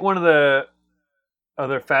 I think one of the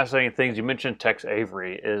other fascinating things you mentioned, Tex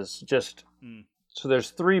Avery, is just so there's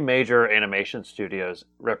 3 major animation studios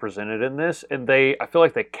represented in this, and I feel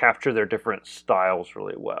like they capture their different styles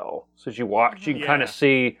really well. So as you watch, you can kind of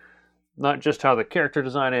see not just how the character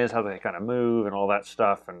design is, how they kind of move, and all that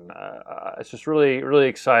stuff, and it's just really, really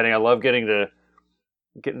exciting. I love getting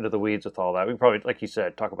into the weeds with all that. We can probably, like you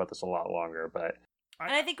said, talk about this a lot longer, but.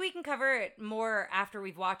 And I think we can cover it more after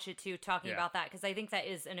we've watched it too, talking about that, because I think that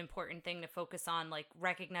is an important thing to focus on, like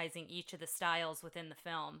recognizing each of the styles within the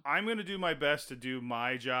film. I'm going to do my best to do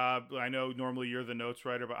my job. I know normally you're the notes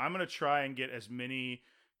writer, but I'm going to try and get as many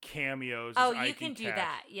cameos as I can. Oh, you can do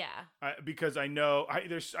that, yeah. Because I know I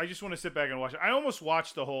just want to sit back and watch it. I almost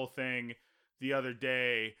watched the whole thing the other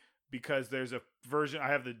day because there's a version. I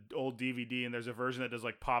have the old DVD, and there's a version that does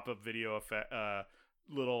like pop-up video effect,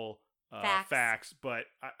 little. Facts, but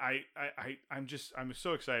I'm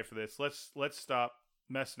so excited for this. Let's stop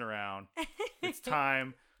messing around. It's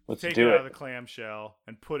time to take it out of the clamshell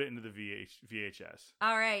and put it into the VHS.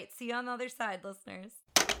 All right, see you on the other side, listeners.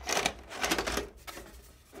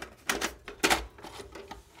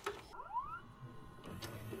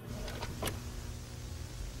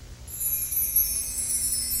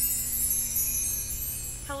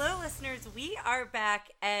 Hello, listeners. We are back,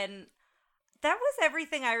 and that was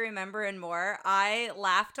everything I remember and more. I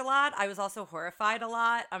laughed a lot. I was also horrified a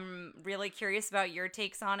lot. I'm really curious about your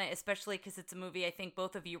takes on it, especially because it's a movie I think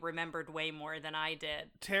both of you remembered way more than I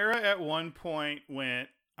did. Tara at one point went,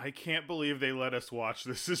 I can't believe they let us watch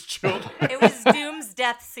this as children. It was Doom's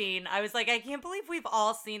death scene. I was like, I can't believe we've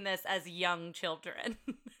all seen this as young children.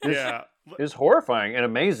 Yeah. It was horrifying and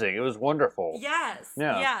amazing. It was wonderful. Yes.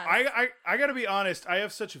 Yeah. Yes. I got to be honest. I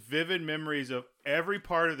have such vivid memories of every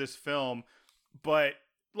part of this film. But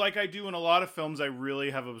like I do in a lot of films, I really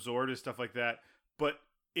have absorbed and stuff like that. But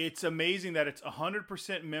it's amazing that it's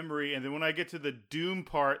 100% memory, and then when I get to the Doom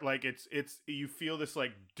part, like it's you feel this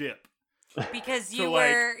like dip because you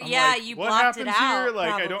you blocked it out. Here? Like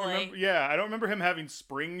probably. I don't remember. Yeah, I don't remember him having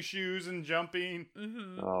spring shoes and jumping.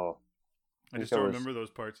 Mm-hmm. Oh, I just don't remember those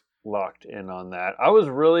parts. Locked in on that. I was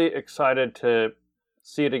really excited to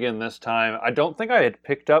see it again this time. I don't think I had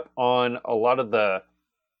picked up on a lot of the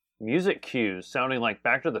music cues sounding like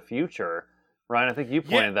Back to the Future. Ryan, I think you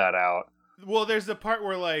pointed that out. Well, there's the part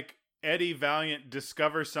where like Eddie Valiant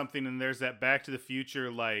discovers something, and there's that Back to the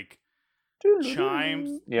Future like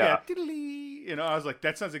chimes. Yeah. You know, I was like,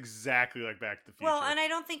 that sounds exactly like Back to the Future. Well, and I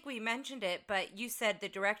don't think we mentioned it, but you said the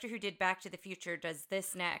director who did Back to the Future does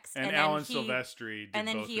this next. And Alan Silvestri did and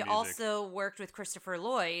then both he the music. also worked with Christopher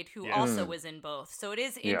Lloyd, who also was in both. So it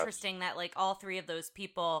is interesting that like all 3 of those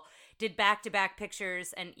people did back-to-back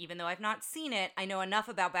pictures, and even though I've not seen it, I know enough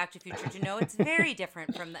about Back to the Future to know it's very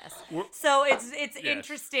different from this. So it's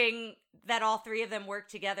interesting that all 3 of them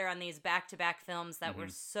worked together on these back-to-back films that were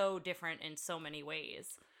so different in so many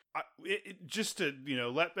ways. Just to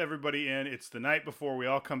let everybody in, it's the night before we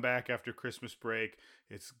all come back after Christmas break.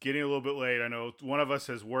 It's getting a little bit late. I know one of us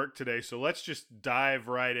has work today, so let's just dive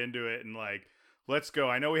right into it and let's go.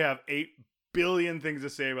 I know we have 8 billion things to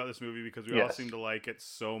say about this movie because we all Yes. seem to like it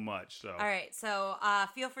so much. So. All right, so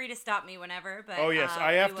feel free to stop me whenever. But Oh yes,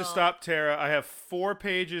 I we have to will- stop Tara. I have 4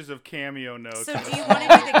 pages of cameo notes. So do you want to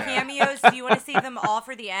do the cameos? Do you want to save them all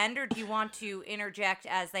for the end, or do you want to interject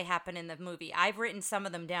as they happen in the movie? I've written some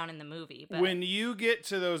of them down in the movie. But... When you get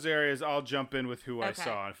to those areas, I'll jump in with who I Okay.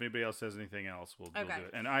 saw. And if anybody else says anything else, we'll do Okay.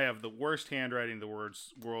 it. And I have the worst handwriting in the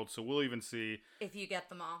world, so we'll even see. if you get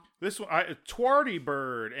them all. This one, Twardy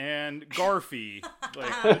Bird and Garfy,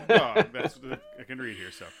 like the dog. That's I can read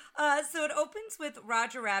here. So it opens with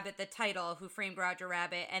Roger Rabbit, the title, Who Framed Roger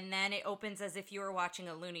Rabbit, and then it opens as if you were watching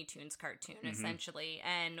a Looney Tunes cartoon, essentially.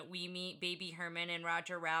 And we meet Baby Herman and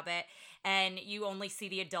Roger Rabbit, and you only see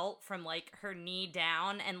the adult from like her knee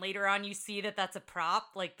down, and later on you see that that's a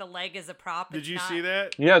prop, like the leg is a prop. Did It's you not... see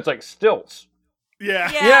that? Yeah, it's like stilts.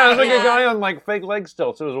 Yeah. Yeah, it's like yeah. a guy on like fake leg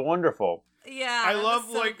stilts. It was wonderful. Yeah, I that love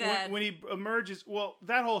was so like good. when he emerges. Well,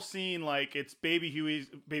 that whole scene, like it's Baby Huey's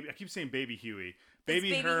baby. I keep saying Baby Huey.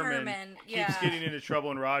 Baby Herman yeah. keeps getting into trouble,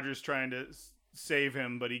 and Roger's trying to save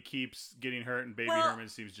him, but he keeps getting hurt, and Baby Well, Herman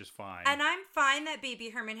seems just fine. And I'm fine that Baby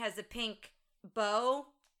Herman has a pink bow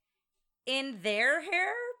in their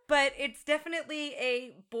hair, but it's definitely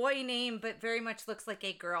a boy name, but very much looks like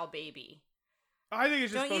a girl baby. I think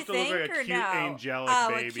it's just Don't you supposed to think, look like or a cute no? angelic Oh,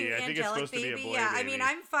 baby. a cute I think it's angelic supposed to be a boy Yeah, baby. I mean,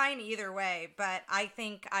 I'm fine either way, but I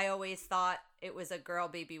think I always thought it was a girl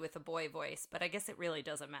baby with a boy voice, but I guess it really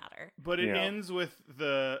doesn't matter. But it Yeah. ends with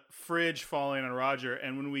the fridge falling on Roger,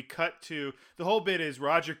 and when we cut to the whole bit is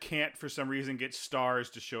Roger can't for some reason get stars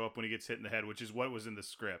to show up when he gets hit in the head, which is what was in the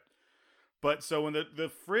script. But so when the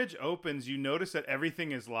fridge opens, you notice that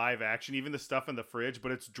everything is live action, even the stuff in the fridge,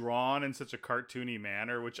 but it's drawn in such a cartoony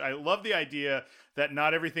manner, which I love the idea that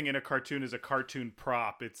not everything in a cartoon is a cartoon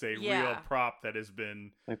prop. It's a real prop that has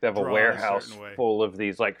been Like they have a drawn warehouse certain way. full of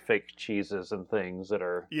these like fake cheeses and things that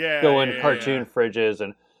are Yeah, go in yeah, cartoon fridges.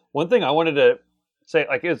 And one thing I wanted to say,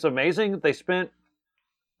 like, it's amazing they spent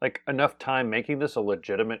like enough time making this a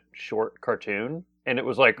legitimate short cartoon, and it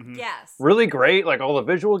was like Mhm. Yes. really great. Like all the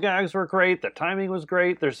visual gags were great, the timing was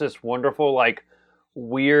great. There's this wonderful like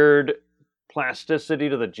weird plasticity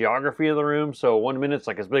to the geography of the room. So 1 minute it's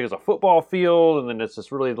like as big as a football field, and then it's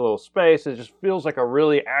this really little space. It just feels like a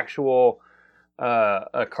really actual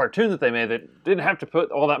a cartoon that they made that didn't have to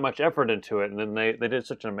put all that much effort into it, and then they did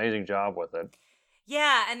such an amazing job with it.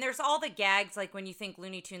 Yeah, and there's all the gags, like when you think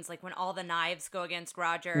Looney Tunes, like when all the knives go against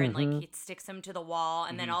Roger and like he sticks him to the wall,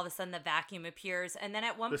 and then all of a sudden the vacuum appears, and then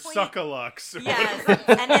at one The point, Suckalux. yes,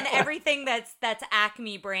 and then everything that's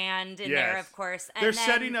Acme brand in there, Yes. of course. And They're then,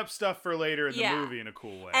 setting up stuff for later in the Yeah. movie in a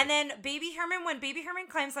cool way. And then Baby Herman, when Baby Herman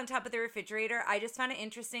climbs on top of the refrigerator, I just found it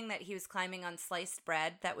interesting that he was climbing on sliced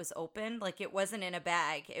bread that was open, like it wasn't in a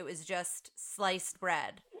bag; it was just sliced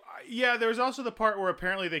bread. Yeah, there's also the part where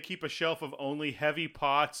apparently they keep a shelf of only heavy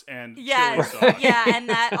pots and Yes, chili sauce. yeah, and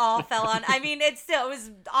that all fell on. I mean, it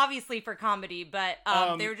was obviously for comedy, but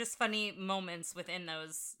they were just funny moments within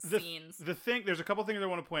those scenes. The thing, there's a couple things I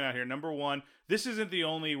want to point out here. Number one, this isn't the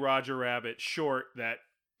only Roger Rabbit short that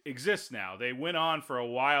exists now. They went on for a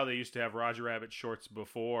while. They used to have Roger Rabbit shorts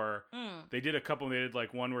before. They did a couple. They did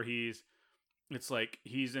like one where it's like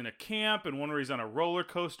he's in a camp, and one where he's on a roller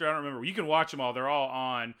coaster. I don't remember. You can watch them all. They're all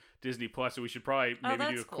on Disney Plus, so we should probably maybe do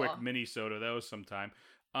a that's quick cool. mini-sode of those sometime.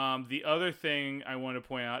 The other thing I want to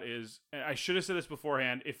point out is, and I should have said this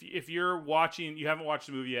beforehand, if you're watching, you haven't watched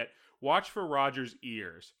the movie yet, watch for Roger's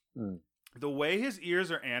ears. The way his ears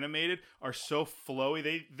are animated are so flowy.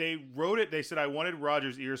 They wrote it, they said, I wanted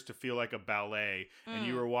Roger's ears to feel like a ballet, and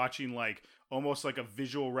you were watching like almost like a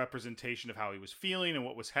visual representation of how he was feeling and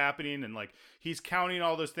what was happening, and like he's counting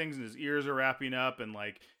all those things and his ears are wrapping up, and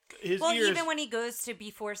like his ears. Even when he goes to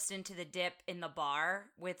be forced into the dip in the bar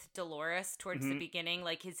with Dolores towards the beginning,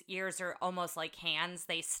 like his ears are almost like hands.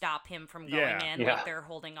 They stop him from going in, Yeah. like they're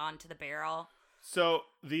holding on to the barrel. So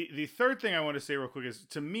the third thing I want to say real quick is,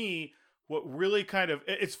 to me, what really kind of,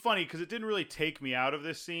 it's funny because it didn't really take me out of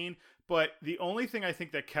this scene, but the only thing I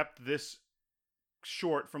think that kept this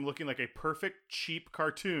short from looking like a perfect cheap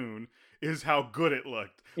cartoon is how good it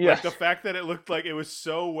looked. Yes. Like the fact that it looked like it was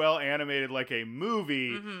so well animated like a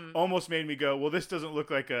movie almost made me go, well, this doesn't look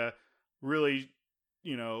like a really,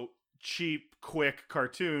 cheap, quick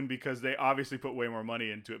cartoon, because they obviously put way more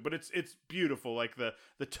money into it. But it's beautiful. Like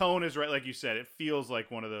the tone is right, like you said. It feels like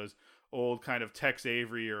one of those old kind of Tex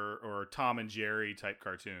Avery or Tom and Jerry type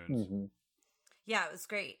cartoons. Yeah, it was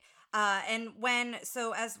great.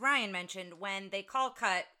 So as Ryan mentioned, when they call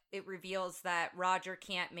cut, it reveals that Roger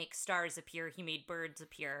can't make stars appear. He made birds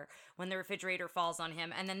appear when the refrigerator falls on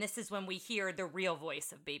him. And then this is when we hear the real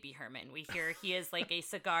voice of Baby Herman. We hear he is like a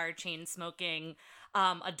cigar chain smoking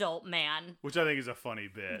adult man. Which I think is a funny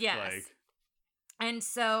bit. Yes. Like, and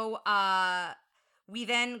so we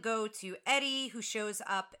then go to Eddie, who shows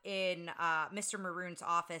up in Mr. Maroon's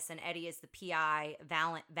office, and Eddie is the PI,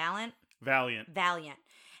 Valiant.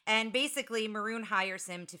 And basically, Maroon hires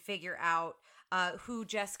him to figure out who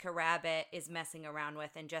Jessica Rabbit is messing around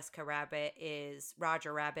with, and Jessica Rabbit is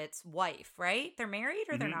Roger Rabbit's wife, right? They're married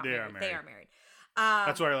or they're not they married? are married. They are married.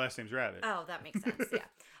 That's why her last name's Rabbit. Oh, that makes sense, yeah.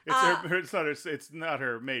 It's not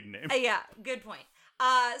her maiden name. Yeah, good point.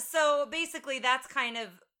 So basically, that's kind of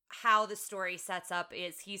how the story sets up.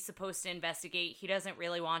 Is he's supposed to investigate. He doesn't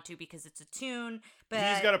really want to because it's a tune, but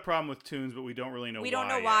He's got a problem with tunes, but we don't really know why. We don't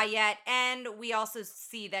know why yet. And we also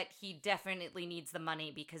see that he definitely needs the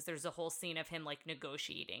money because there's a whole scene of him like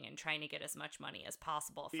negotiating and trying to get as much money as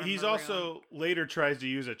possible from He's Maroon. also later tries to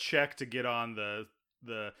use a check to get on the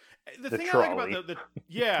thing trolley. I like about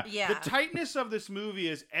the tightness of this movie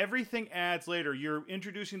is everything adds later. You're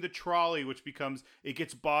introducing the trolley, which it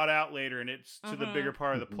gets bought out later, and it's to the bigger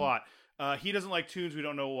part of the plot. He doesn't like tunes. We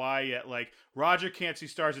don't know why yet. Like, Roger can't see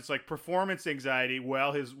stars. It's like performance anxiety.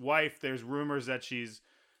 Well, his wife, there's rumors that she's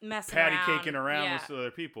patty caking around with other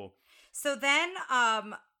people. So then,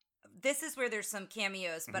 this is where there's some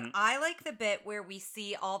cameos, but I like the bit where we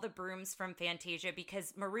see all the brooms from Fantasia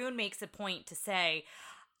because Maroon makes a point to say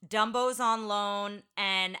Dumbo's on loan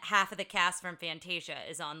and half of the cast from Fantasia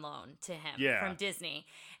is on loan to him from Disney.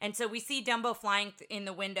 And so we see Dumbo flying in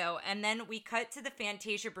the window, and then we cut to the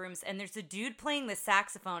Fantasia brooms, and there's a dude playing the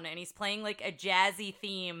saxophone, and he's playing like a jazzy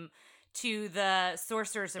theme to the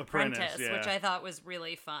Sorcerer's Apprentice, which I thought was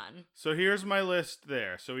really fun. So here's my list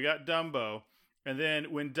there. So we got Dumbo, and then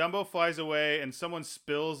when Dumbo flies away and someone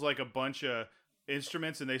spills like a bunch of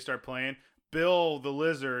instruments and they start playing, Bill the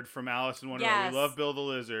Lizard from Alice in Wonderland. Yes. We love Bill the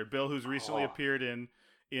Lizard. Bill, who's recently appeared in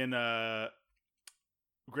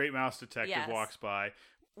Great Mouse Detective, walks by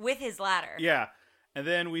with his ladder. Yeah. And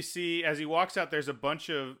then we see, as he walks out, there's a bunch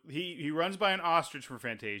of... He runs by an ostrich from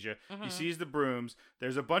Fantasia. He sees the brooms.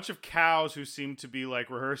 There's a bunch of cows who seem to be, like,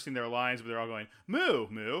 rehearsing their lines, but they're all going, moo,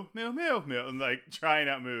 moo, moo, moo, moo, and, like, trying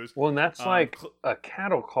out moos. Well, and that's like a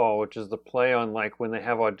cattle call, which is the play on, like, when they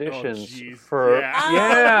have auditions for...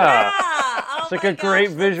 Yeah. Oh, it's like a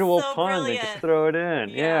great visual pun. Brilliant. They just throw it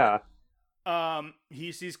in. Yeah.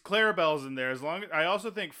 He sees Clarabelle's in there. I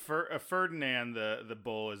also think Ferdinand the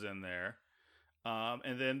bull is in there.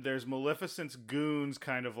 And then there's Maleficent's goons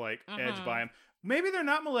kind of like edge by him. Maybe they're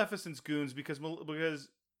not Maleficent's goons because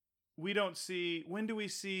we don't see... When do we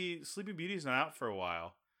see... Sleeping Beauty's not out for a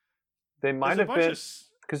while. They might have been...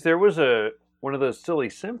 Because there was one of those silly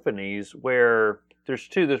symphonies where there's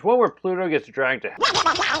two. There's one where Pluto gets dragged to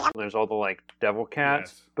hell. And there's all the like devil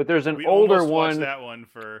cats. Yes. But there's an older one that one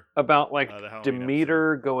for about like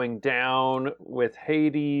Demeter episode. Going down with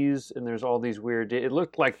Hades, and there's all these weird. It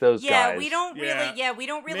looked like those guys. We don't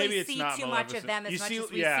really see too much of them as much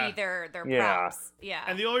as we see their props. Yeah.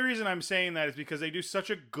 And the only reason I'm saying that is because they do such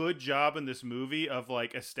a good job in this movie of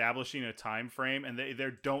like establishing a time frame, and they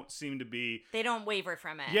don't seem to be. They don't waver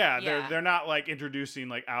from it. Yeah. They're not like introducing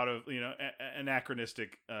like out of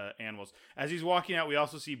anachronistic animals. As he's walking out, we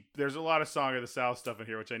also see there's a lot of Song of the South stuff in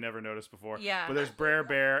here, which I never noticed before. Yeah. But there's Brer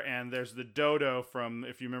Bear, and there's the Dodo from,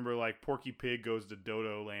 if you remember, like Porky Pig Goes to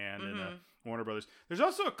Dodo Land and Warner Brothers. There's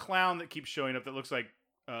also a clown that keeps showing up that looks like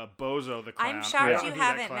Bozo the clown. I'm shocked you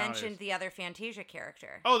haven't mentioned the other Fantasia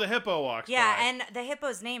character. Oh, the hippo walks by. And the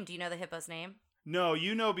hippo's name. Do you know the hippo's name? No,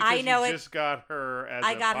 you know because you just got her as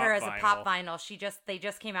I got her as a pop vinyl. They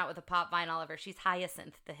just came out with a pop vinyl of her. She's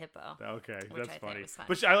Hyacinth the hippo. Okay, which that's I funny. was fun.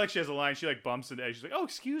 But I like she has a line. She like bumps into Eddie. She's like, "Oh,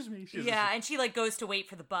 excuse me." And she like goes to wait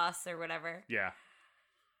for the bus or whatever. Yeah.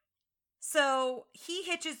 So he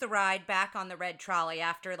hitches the ride back on the red trolley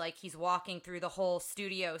after like he's walking through the whole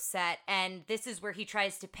studio set, and this is where he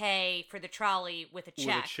tries to pay for the trolley with a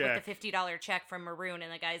check. With the $50 check from Maroon,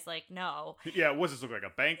 and the guy's like, no. Yeah, what does this look like,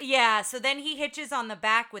 a bank? Yeah, so then he hitches on the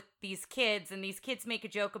back with these kids, and these kids make a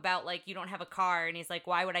joke about like, you don't have a car, and he's like,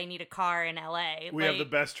 why would I need a car in LA? We have the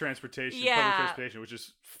best transportation, public transportation, which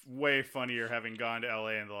is way funnier having gone to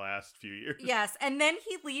LA in the last few years. Yes, and then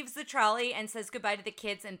he leaves the trolley and says goodbye to the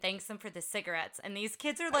kids and thanks them for the cigarettes. And these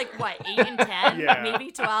kids are like, what, 8 and 10?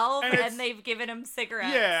 Maybe 12? And they've given him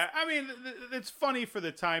cigarettes. Yeah, I mean, it's funny for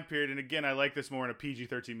the time period. And again, I like this more in a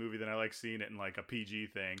PG-13 movie than I like seeing it in like a PG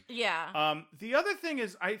thing. Yeah. The other thing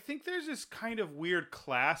is, I think there's this kind of weird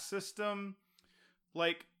class system,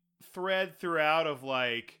 like, thread throughout of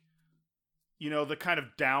like, the kind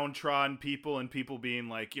of downtrodden people and people being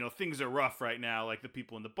like, things are rough right now, like the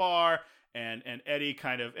people in the bar and Eddie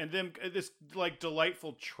kind of, and then this like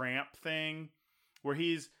delightful tramp thing where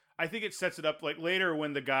he's, I think it sets it up like later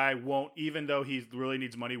when the guy won't, even though he really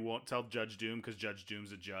needs money, won't tell Judge Doom because Judge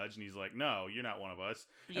Doom's a judge, and he's like, "No, you're not one of us."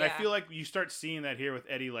 And I feel like you start seeing that here with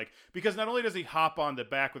Eddie, like because not only does he hop on the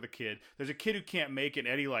back with a kid, there's a kid who can't make it, and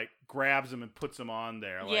Eddie like grabs him and puts him on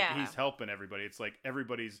there, like he's helping everybody. It's like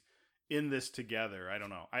everybody's in this together. I don't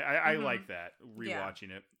know. I like that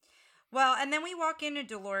rewatching it. Well, and then we walk into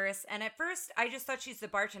Dolores, and at first I just thought she's the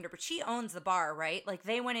bartender, but she owns the bar, right? Like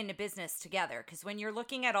they went into business together. Because when you're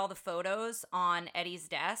looking at all the photos on Eddie's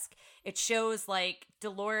desk, it shows like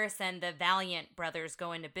Dolores and the Valiant brothers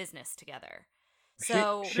go into business together.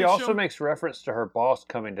 So she also makes reference to her boss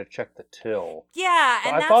coming to check the till. Yeah,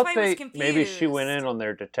 and that's why I was confused. Maybe she went in on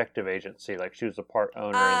their detective agency, like she was a part owner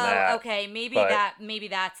in that. Okay, maybe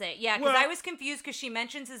that's it. Yeah, because I was confused because she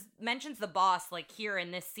mentions the boss like here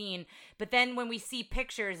in this scene, but then when we see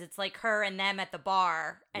pictures, it's like her and them at the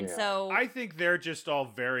bar, and so I think they're just all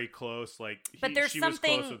very close. Like, but there's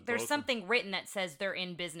something written that says they're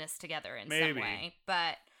in business together in some way,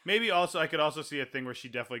 but. Maybe also I could also see a thing where she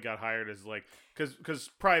definitely got hired as like because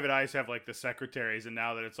private eyes have like the secretaries, and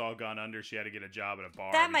now that it's all gone under, she had to get a job at a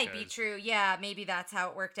bar. That might be true. Yeah, maybe that's how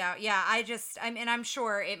it worked out. Yeah, I'm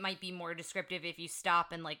sure it might be more descriptive if you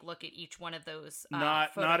stop and like look at each one of those. Not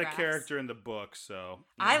a character in the book, so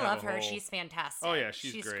I love her. She's fantastic. Oh yeah,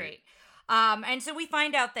 she's great. And so we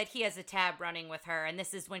find out that he has a tab running with her, and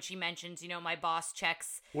this is when she mentions, my boss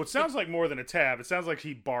checks. Well, it sounds like more than a tab. It sounds like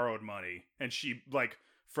he borrowed money, and she like.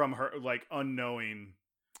 From her, like, unknowing.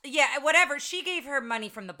 Yeah, whatever. She gave her money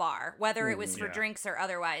from the bar, whether it was for drinks or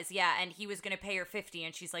otherwise. Yeah, and he was going to pay her $50,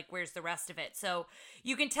 and she's like, where's the rest of it? So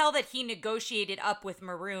you can tell that he negotiated up with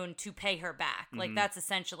Maroon to pay her back. Like, that's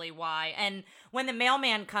essentially why. And when the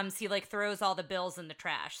mailman comes, he, like, throws all the bills in the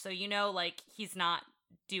trash. So, like, he's not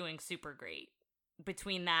doing super great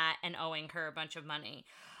between that and owing her a bunch of money.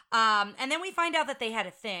 And then we find out that they had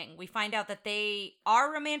a thing. We find out that they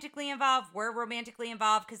were romantically involved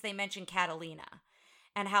because they mentioned Catalina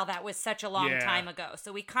and how that was such a long time ago.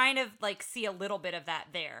 So we kind of like see a little bit of that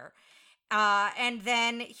there. And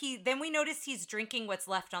then we notice he's drinking what's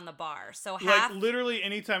left on the bar. So like literally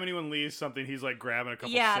anytime anyone leaves something, he's like grabbing a couple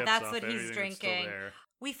sips. Yeah, that's what he's drinking.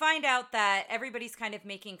 We find out that everybody's kind of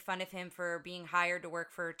making fun of him for being hired to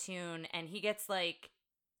work for a tune, and he gets like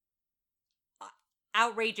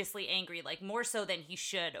outrageously angry, like more so than he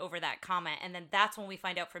should over that comment. And then that's when we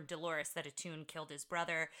find out from Dolores that Attune killed his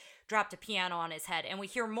brother, dropped a piano on his head, and we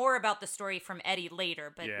hear more about the story from Eddie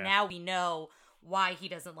later, but now we know why he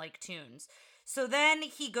doesn't like tunes. So then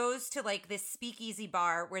he goes to like this speakeasy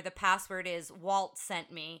bar where the password is Walt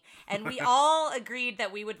sent me. And we all agreed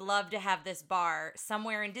that we would love to have this bar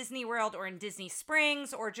somewhere in Disney World or in Disney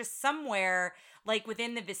Springs or just somewhere like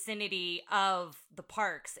within the vicinity of the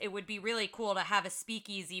parks. It would be really cool to have a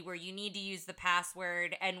speakeasy where you need to use the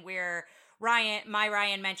password and where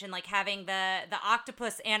Ryan mentioned like having the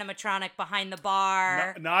octopus animatronic behind the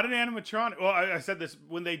bar. Not an animatronic. Well, I said this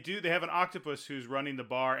when they have an octopus who's running the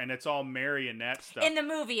bar, and it's all marionette stuff. In the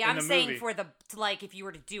movie, I'm saying for like if you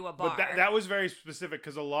were to do a bar. But that was very specific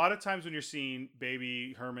because a lot of times when you're seeing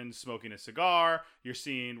Baby Herman smoking a cigar, you're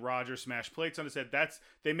seeing Roger smash plates on his head.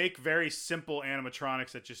 They make very simple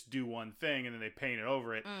animatronics that just do one thing and then they paint it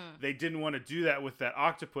over it. They didn't want to do that with that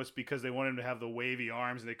octopus because they wanted him to have the wavy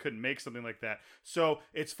arms and they couldn't make something like that. So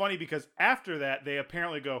it's funny because after that they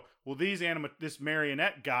apparently go, well, this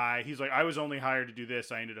marionette guy, he's like, I was only hired to do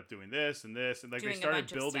this. I ended up doing this and this, and like they started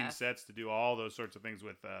building sets to do all those sorts of things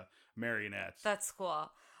with marionettes. That's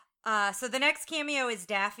cool. So the next cameo is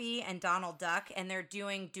Daffy and Donald Duck, and they're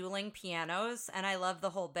doing dueling pianos, and I love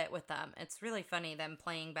the whole bit with them. It's really funny, them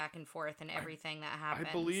playing back and forth and everything that happens.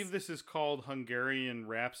 I believe this is called Hungarian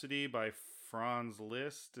Rhapsody by Franz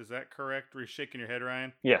Liszt. Is that correct? Were you shaking your head,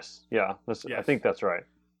 Ryan? Yes. Yeah. Yes. I think that's right.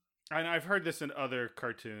 And I've heard this in other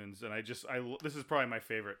cartoons, and this is probably my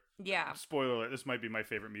favorite. Yeah. Spoiler alert, this might be my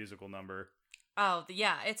favorite musical number. Oh,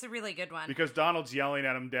 yeah, it's a really good one. Because Donald's yelling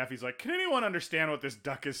at him, Daffy's like, can anyone understand what this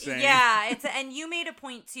duck is saying? Yeah, and you made a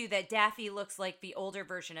point, too, that Daffy looks like the older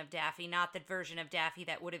version of Daffy, not the version of Daffy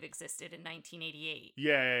that would have existed in 1988.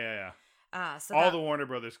 Yeah. All the Warner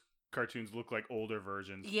Brothers cartoons look like older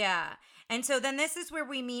versions. Yeah. And so then this is where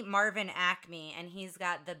we meet Marvin Acme, and he's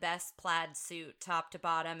got the best plaid suit top to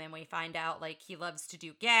bottom, and we find out like he loves to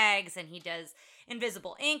do gags and he does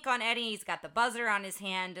invisible ink on Eddie. He's got the buzzer on his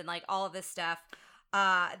hand and like all of this stuff.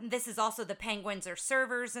 This is also the penguins are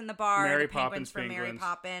servers in the bar. Mary the Poppins penguins for Mary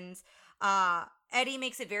penguins. Poppins. Eddie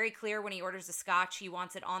makes it very clear when he orders a scotch, he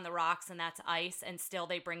wants it on the rocks, and that's ice, and still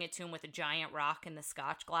they bring it to him with a giant rock in the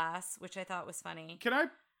scotch glass, which I thought was funny.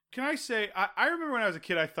 Can I say, I remember when I was a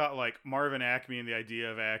kid, I thought like Marvin Acme and the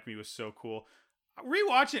idea of Acme was so cool.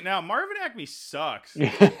 Rewatch it now. Marvin Acme sucks.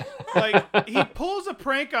 Like, he pulls a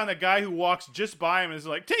prank on the guy who walks just by him and is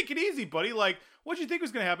like, take it easy, buddy. Like, what'd you think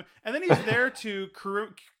was going to happen? And then he's there to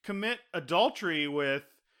commit adultery with,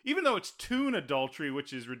 even though it's toon adultery,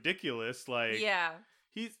 which is ridiculous. Like, Yeah.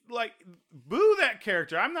 he's like, boo that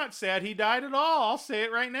character. I'm not sad he died at all. I'll say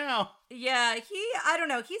it right now. Yeah, I don't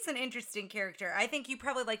know. He's an interesting character. I think you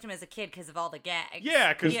probably liked him as a kid because of all the gags.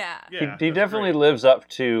 Yeah, because he definitely lives up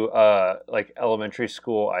to like elementary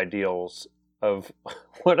school ideals of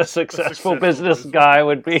what a successful business guy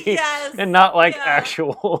would be. Yes, and not like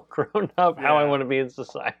actual grown up how I Yeah. want to be in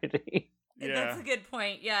society. Yeah. That's a good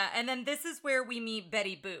point. Yeah. And then this is where we meet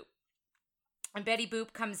Betty Boop. And Betty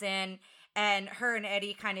Boop comes in and her and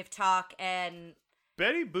Eddie kind of talk, and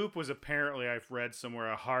Betty Boop was apparently, I've read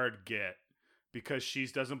somewhere, a hard get because she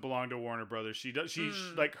doesn't belong to Warner Brothers. She does.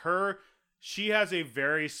 She has a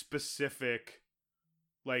very specific,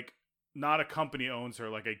 like, not a company owns her,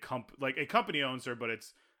 like a company owns her, but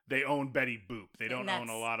they own Betty Boop. They don't own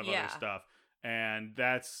a lot of other stuff. And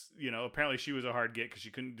that's, apparently she was a hard get because she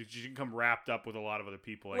didn't come wrapped up with a lot of other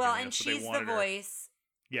people. well, and she's the voice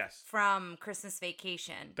Yes. from Christmas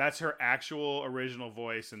Vacation. That's her actual original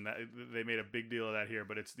voice, and that they made a big deal of that here.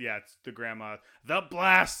 But it's the grandma, the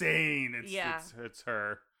blasting. It's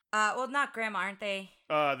her. Well, not grandma, aren't they?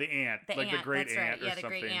 The aunt, The like aunt, the great that's aunt, right. or Yeah, the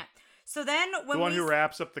something. great aunt. So then when The one who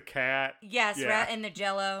wraps up the cat. yes, Yeah. and the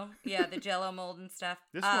Jello, the Jello mold and stuff.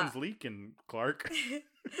 This one's leaking, Clark.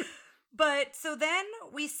 But so then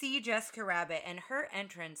we see Jessica Rabbit, and her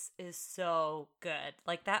entrance is so good.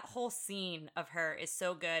 Like, that whole scene of her is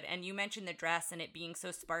so good. And you mentioned the dress and it being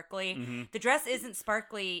so sparkly. Mm-hmm. The dress isn't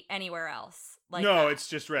sparkly anywhere else. Like No, that. it's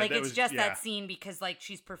just red. Like, That it's was- just yeah. that scene because, like,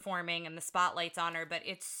 she's performing and the spotlight's on her, but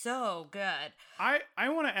it's so good. I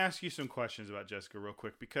want to ask you some questions about Jessica real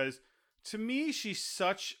quick, because to me she's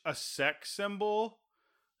such a sex symbol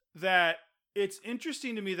that it's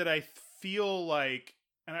interesting to me that I feel like,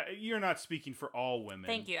 and you're not speaking for all women.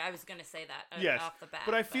 Thank you. I was going to say that Yes, off the bat.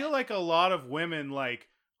 but I feel like a lot of women like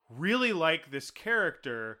really like this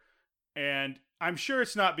character, and I'm sure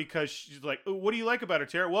it's not because she's like, oh, what do you like about her,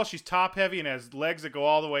 Tara? Well, she's top heavy and has legs that go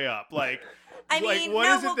all the way up. Like, I like, mean, what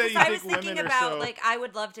no, is it well, that because you I think was thinking women are about, so... like, I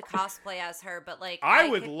would love to cosplay as her, but, like... I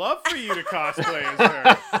would love for you to cosplay as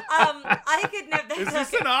her. I could never... Is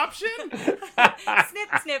this an option?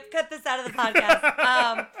 snip, cut this out of the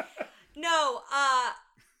podcast. No,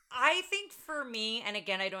 I think for me, and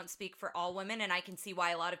again, I don't speak for all women, and I can see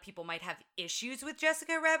why a lot of people might have issues with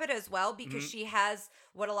Jessica Rabbit as well, because she has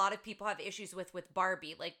what a lot of people have issues with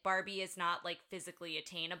Barbie. Like, Barbie is not, like, physically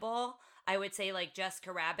attainable. I would say, like,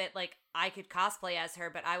 Jessica Rabbit, like, I could cosplay as her,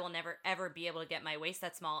 but I will never, ever be able to get my waist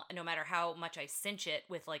that small, no matter how much I cinch it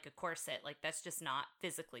with, like, a corset. Like, that's just not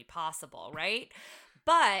physically possible, right?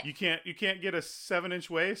 But You can't get a 7-inch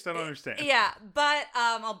waist? I don't understand. yeah, but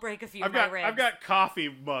I'll break a few of my ribs. I've got coffee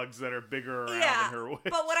mugs that are bigger around than her waist.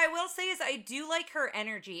 But what I will say is I do like her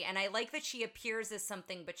energy, and I like that she appears as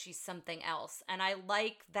something, but she's something else. And I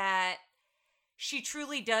like that she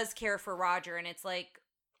truly does care for Roger, and it's like,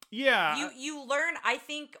 yeah. you learn, I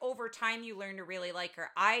think over time you learn to really like her.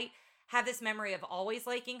 I have this memory of always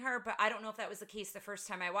liking her, but I don't know if that was the case the first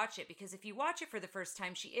time I watched it, because if you watch it for the first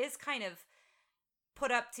time, she is kind of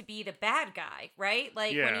put up to be the bad guy, right?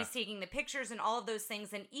 Like, when he's taking the pictures and all of those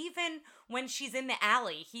things, and even when she's in the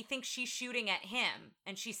alley, he thinks she's shooting at him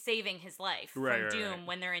and she's saving his life from Doom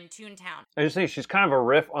when they're in Toontown. I just think she's kind of a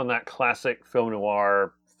riff on that classic film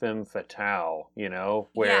noir femme fatale,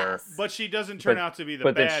 where Yes. But she doesn't turn out to be the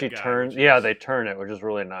but bad then she guy. turns. which Yeah, is- they turn it, which is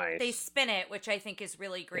really nice. They spin it, which I think is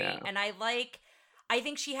really great. Yeah. And I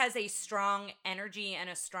think she has a strong energy and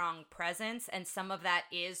a strong presence, and some of that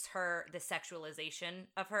is the sexualization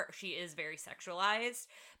of her. She is very sexualized,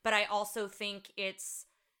 but I also think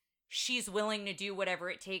she's willing to do whatever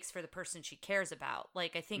it takes for the person she cares about.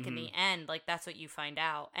 Like, I think in the end, like, that's what you find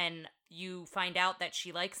out. And you find out that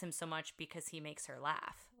she likes him so much because he makes her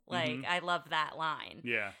laugh. Like, I love that line.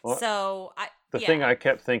 Yeah. Well, So, the thing I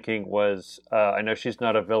kept thinking was, I know she's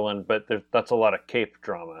not a villain, but that's a lot of cape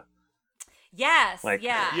drama. Yes, Like,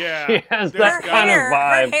 yeah. Yeah. She has There's that kind of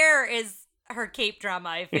vibe. Her hair is her cape drama,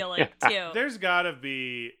 I feel like, too. There's gotta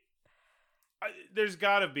be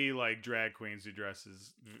like drag queens who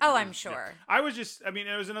dresses. Oh, I'm sure. I was just,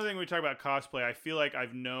 it was another thing when we talk about cosplay. I feel like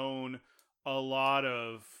I've known a lot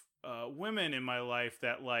of women in my life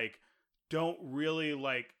that like don't really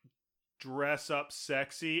like dress up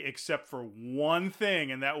sexy except for one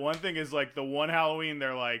thing, and that one thing is like the one Halloween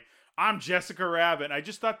they're like, I'm Jessica Rabbit. And I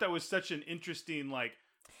just thought that was such an interesting like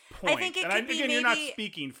point. I think it and could be again, maybe, you're not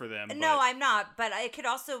speaking for them. No, but, I'm not. But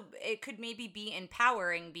it could maybe be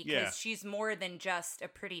empowering because she's more than just a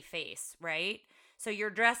pretty face, right? So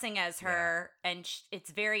you're dressing as her, and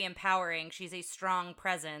it's very empowering. She's a strong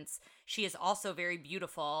presence. She is also very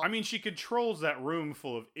beautiful. I mean, she controls that room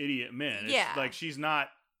full of idiot men. It's like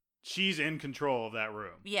she's in control of that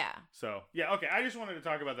room. Yeah. So, yeah, okay. I just wanted to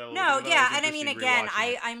talk about that a little bit. No, yeah, and I mean, again,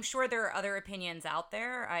 I'm sure there are other opinions out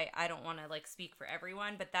there. I don't want to, like, speak for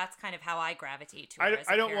everyone, but that's kind of how I gravitate to her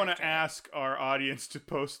I don't want to ask our audience to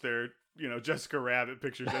post their, Jessica Rabbit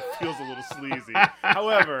pictures. That feels a little sleazy.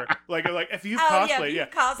 However, like if you've cosplayed,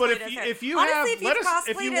 but if you honestly, have, let us,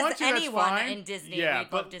 if you want to, that's anyone fine. in Disney, we'd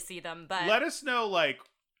love to see them. But let us know, like,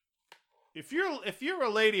 if you're a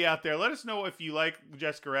lady out there, let us know if you like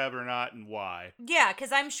Jessica Rabbit or not and why. Yeah,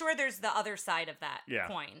 because I'm sure there's the other side of that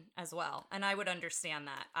coin as well, and I would understand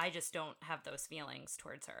that. I just don't have those feelings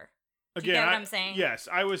towards her. Do you get what I'm saying? Yes,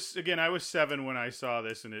 I was 7 when I saw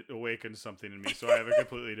this, and it awakened something in me. So I have a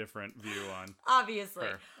completely different view on. Obviously,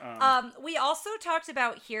 her. We also talked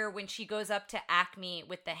about here when she goes up to Acme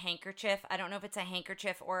with the handkerchief. I don't know if it's a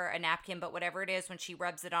handkerchief or a napkin, but whatever it is, when she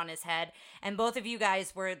rubs it on his head, and both of you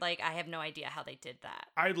guys were like, "I have no idea how they did that."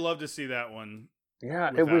 I'd love to see that one.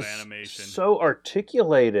 Yeah, it was animation. So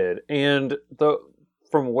articulated, and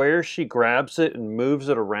from where she grabs it and moves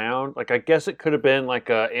it around, like I guess it could have been like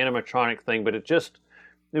a animatronic thing, but it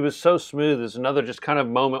was so smooth. There's another just kind of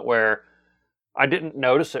moment where I didn't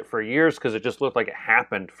notice it for years because it just looked like it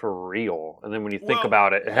happened for real. And then when you think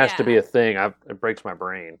about it, it has to be a thing. It breaks my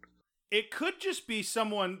brain. It could just be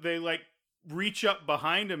someone they like reach up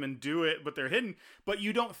behind him and do it, but they're hidden. But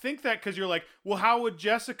you don't think that because you're like, well, how would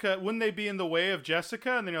Jessica? Wouldn't they be in the way of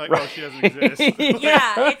Jessica? And then you're like, oh, she doesn't exist.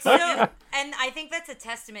 Yeah, it's so, and I think that's a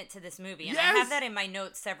testament to this movie. And yes! I have that in my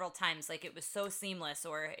notes several times. Like, it was so seamless,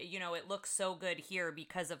 or it looks so good here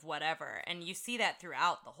because of whatever. And you see that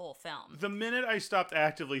throughout the whole film. The minute I stopped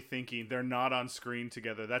actively thinking they're not on screen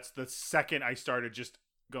together, that's the second I started just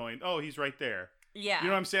going, oh, he's right there. Yeah. You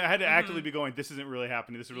know what I'm saying? I had to actively be going, this isn't really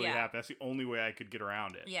happening. This is really happening. That's the only way I could get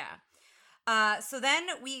around it. Yeah. So then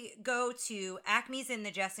we go to Acme's in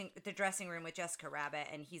the dressing room with Jessica Rabbit,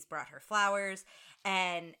 and he's brought her flowers.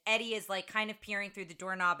 And Eddie is like kind of peering through the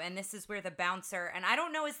doorknob, and this is where the bouncer. And I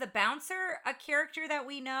don't know, is the bouncer a character that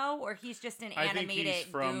we know, or he's just an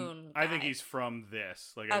animated goon guy? I think he's from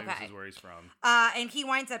this. Like, I think this is where he's from. And he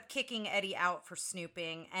winds up kicking Eddie out for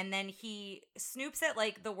snooping, and then he snoops at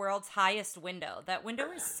like the world's highest window. That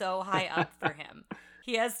window is so high up for him.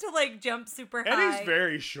 He has to, like, jump super high. Eddie's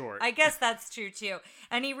very short. I guess that's true, too.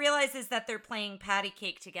 And he realizes that they're playing patty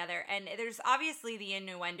cake together. And there's obviously the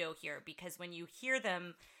innuendo here, because when you hear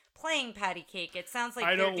them playing patty cake, it sounds like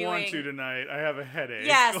I don't want to tonight. I have a headache.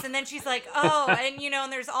 Yes, and then she's like, oh, and,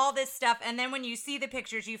 and there's all this stuff. And then when you see the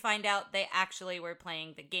pictures, you find out they actually were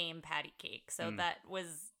playing the game patty cake. So that was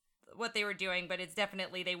what they were doing, but it's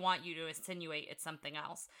definitely, they want you to insinuate it's something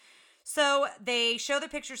else. So they show the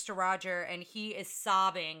pictures to Roger, and he is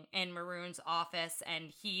sobbing in Maroon's office, and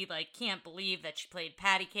he, like, can't believe that she played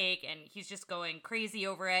patty cake, and he's just going crazy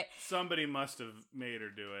over it. Somebody must have made her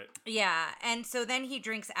do it. Yeah, and so then he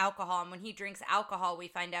drinks alcohol, and when he drinks alcohol, we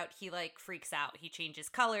find out he, like, freaks out. He changes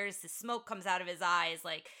colors, the smoke comes out of his eyes,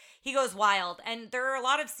 like, he goes wild. And there are a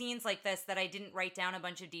lot of scenes like this that I didn't write down a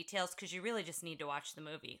bunch of details, because you really just need to watch the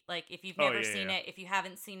movie. Like, if you've never seen it, if you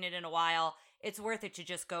haven't seen it in a while, it's worth it to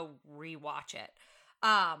just go rewatch it.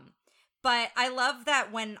 But I love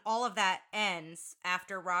that when all of that ends,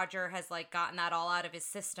 after Roger has, like, gotten that all out of his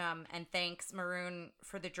system and thanks Maroon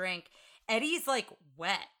for the drink, Eddie's, like,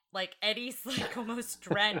 wet. Like, Eddie's, like, almost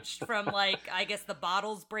drenched from, like, I guess the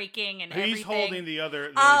bottles breaking and everything. He's holding the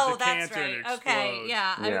other, that's decanter right. and it explodes. Okay,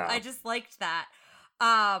 yeah. I just liked that.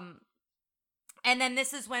 And then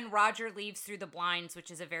this is when Roger leaves through the blinds, which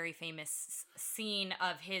is a very famous scene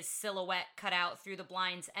of his silhouette cut out through the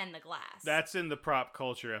blinds and the glass. That's in the prop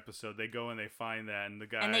culture episode. They go and they find that, and the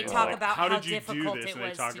guy and they talk like, about how how did you difficult do this? it And they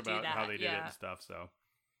was talk to about do that. how they did it and stuff. So,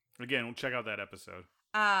 again, we'll check out that episode.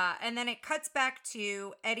 And then it cuts back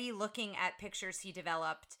to Eddie looking at pictures he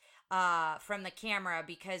developed from the camera,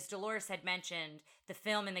 because Dolores had mentioned the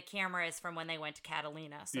film in the camera is from when they went to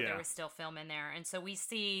Catalina. So there was still film in there. And so we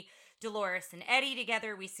see Dolores and Eddie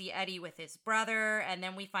together. We see Eddie with his brother. And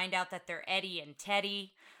then we find out that they're Eddie and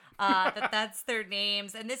Teddy. That's their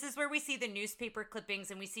names. And this is where we see the newspaper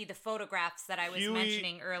clippings and we see the photographs that I was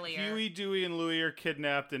mentioning earlier. Huey, Dewey, and Louie are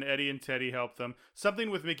kidnapped, and Eddie and Teddy help them.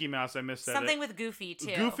 Something with Mickey Mouse, I missed that. Something with Goofy,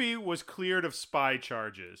 too. Goofy was cleared of spy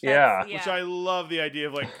charges. Yeah. Which I love the idea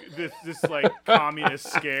of, like, this like,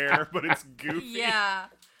 communist scare, but it's Goofy. Yeah.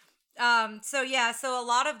 So a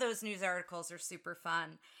lot of those news articles are super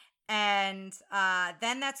fun. And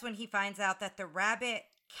then that's when he finds out that the rabbit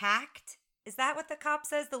cacked. Is that what the cop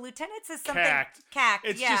says? The lieutenant says something. Cacked.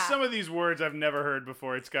 It's yeah. just some of these words I've never heard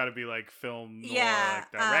before. It's got to be like film noir. Yeah,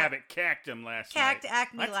 Like the rabbit cacked him last night. Cacked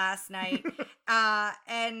Acme last night.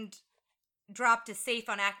 And dropped a safe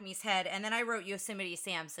on Acme's head. And then I wrote Yosemite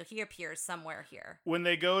Sam, so he appears somewhere here. When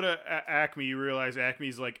they go to Acme, you realize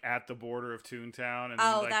Acme's like at the border of Toontown, and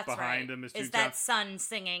then like that's behind right. him is Is Toontown. that sun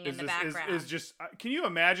singing in the background? Is just. Can you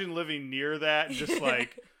imagine living near that? And just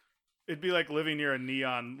like it'd be like living near a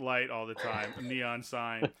neon light all the time, a neon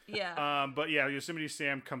sign. Yeah. But yeah, Yosemite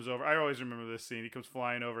Sam comes over. I always remember this scene. He comes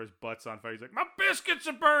flying over, his butt's on fire. He's like, "My biscuits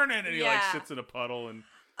are burning," and he like sits in a puddle and.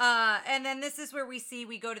 And then this is where we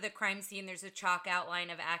go to the crime scene. There's a chalk outline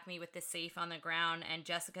of Acme with the safe on the ground, and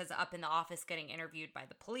Jessica's up in the office getting interviewed by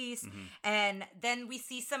the police. Mm-hmm. And then we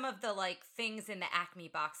see some of the like things in the Acme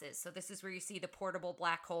boxes. So this is where you see the portable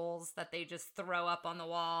black holes that they just throw up on the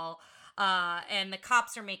wall. And the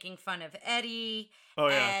cops are making fun of Eddie. Oh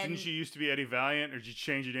yeah, didn't you used to be Eddie Valiant, or did you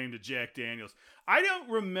change your name to Jack Daniels? I don't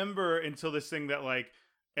remember until this thing that like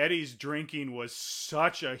Eddie's drinking was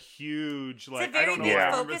such a huge like. It's a very I don't know big why I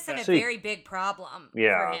remember focus that. and a very big problem for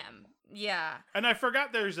him. Yeah. And I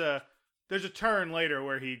forgot there's a turn later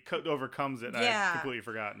where he overcomes it. And I've completely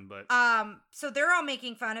forgotten, but so they're all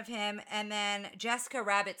making fun of him, and then Jessica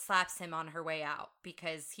Rabbit slaps him on her way out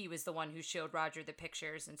because he was the one who showed Roger the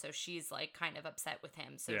pictures, and so she's like kind of upset with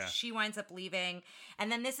him. So she winds up leaving,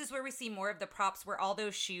 and then this is where we see more of the props where all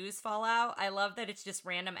those shoes fall out. I love that it's just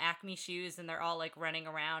random Acme shoes, and they're all like running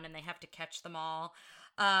around, and they have to catch them all.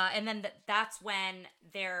 And then that's when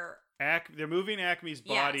they're moving Acme's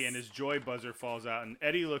body, and his joy buzzer falls out, and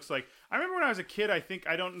Eddie looks like. I remember when I was a kid. I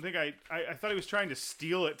thought he was trying to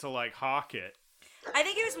steal it to like hawk it. I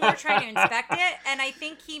think he was more trying to inspect it, and I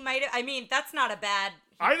think he might have. I mean, that's not a bad.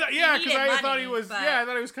 I thought he was. Yeah, I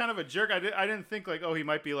thought he was kind of a jerk. I didn't think like, oh, he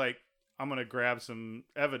might be like, I'm gonna grab some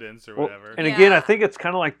evidence or whatever. And again, I think it's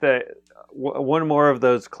kind of like one more of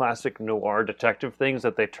those classic noir detective things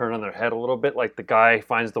that they turn on their head a little bit. Like the guy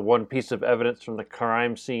finds the one piece of evidence from the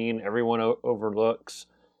crime scene everyone overlooks,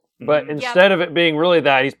 but instead of it being really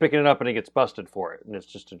that, he's picking it up and he gets busted for it, and it's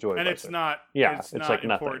just a joy. And it's not. Yeah, it's not like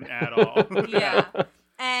important at all. Yeah.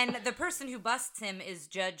 And the person who busts him is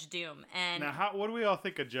Judge Doom. And now, what do we all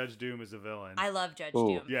think of Judge Doom as a villain? I love Judge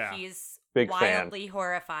Doom. Yeah. He's Big wildly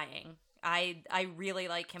horrifying. I really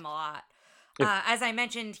like him a lot. As I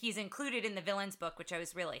mentioned, he's included in the villains book, which I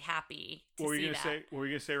was really happy to see. What were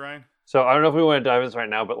you gonna say, Ryan? So I don't know if we want to dive into this right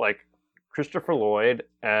now, but like Christopher Lloyd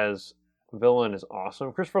as villain is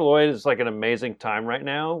awesome. Christopher Lloyd is like an amazing time right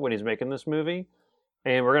now when he's making this movie,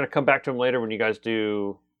 and we're gonna come back to him later when you guys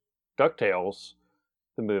do DuckTales,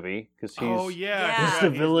 the movie, because he's the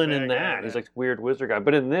villain in that. He's like weird wizard guy,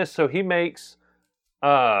 but in this, so he makes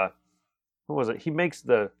what was it? He makes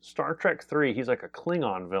the Star Trek 3. He's like a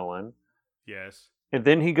Klingon villain. Yes. And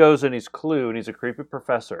then he goes and he's Clue, and he's a creepy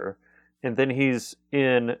professor. And then he's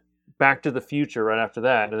in Back to the Future right after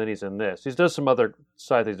that, and then he's in this. He does some other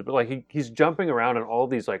side things, but like he's jumping around in all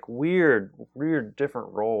these like weird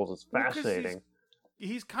different roles. It's fascinating.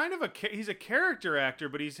 He's kind of he's a character actor,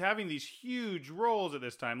 but he's having these huge roles at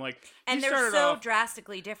this time. Like, and they're so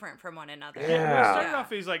drastically different from one another. Yeah. He started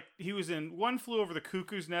off, he was in One Flew Over the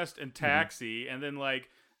Cuckoo's Nest and Taxi, and then like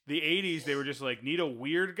the 80s, they were just like, need a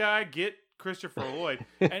weird guy, get Christopher Lloyd.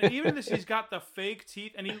 And even this, he's got the fake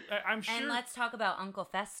teeth, and I'm sure. And let's talk about Uncle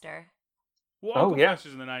Fester. Well, Uncle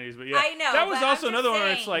Fester's in the 90s, but yeah. I know. That was also another one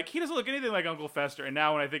where it's like, he doesn't look anything like Uncle Fester, and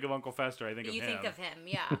now when I think of Uncle Fester, I think of him. You think of him,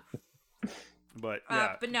 yeah. But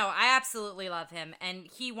yeah. But no, I absolutely love him, and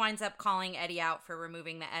he winds up calling Eddie out for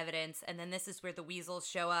removing the evidence, and then this is where the weasels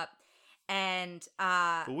show up, and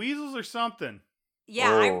the weasels are something.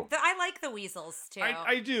 Yeah, I like the weasels too.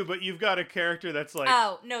 I do, but you've got a character that's like,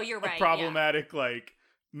 oh no, you're right, a problematic like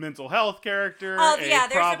mental health character. Oh yeah,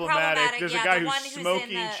 there's a problematic. There's a guy who's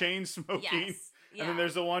smoking, chain smoking, and then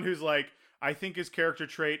there's the one who's like, I think his character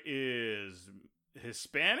trait is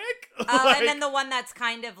Hispanic. And then the one that's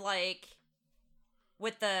kind of like.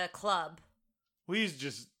 With the club. Well, he's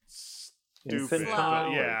just stupid.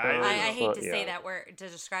 I hate to say that word to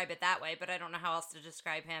describe it that way, but I don't know how else to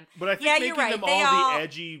describe him. But I think making them all the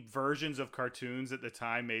edgy versions of cartoons at the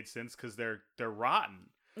time made sense because they're rotten.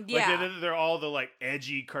 Yeah, like they're all the like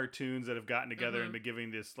edgy cartoons that have gotten together and been giving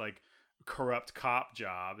this like corrupt cop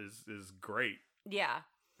job is great. Yeah,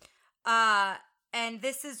 and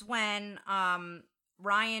this is when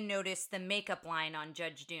Ryan noticed the makeup line on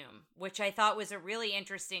Judge Doom, which I thought was a really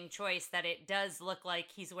interesting choice, that it does look like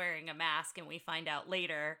he's wearing a mask, and we find out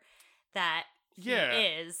later that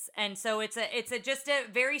is. And so it's just a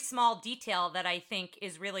very small detail that I think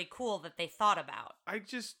is really cool that they thought about. I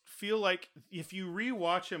just feel like if you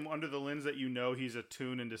rewatch him under the lens that he's a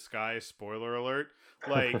Toon in disguise, spoiler alert,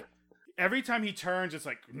 like every time he turns, it's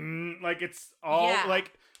like it's all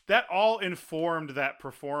like that all informed that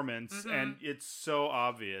performance, and it's so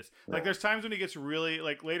obvious. Like there's times when he gets really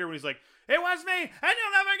like later when he's like, "It was me, and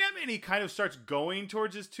you'll never get me," and he kind of starts going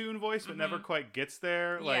towards his Toon voice, but never quite gets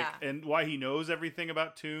there. Like, and why he knows everything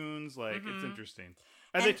about Toons, like it's interesting.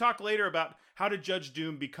 And they talk later about how did Judge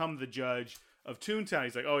Doom become the judge of Toontown.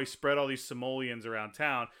 He's like, oh, he spread all these simoleons around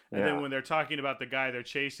town, and then when they're talking about the guy they're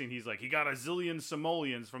chasing, he's like, he got a zillion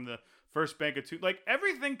simoleons from the first bank of Toon. Like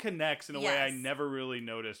everything connects in a way I never really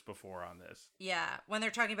noticed before on this. Yeah, when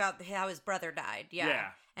they're talking about how his brother died,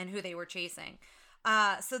 and who they were chasing.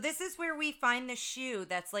 So this is where we find the shoe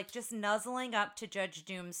that's like just nuzzling up to Judge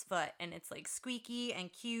Doom's foot, and it's like squeaky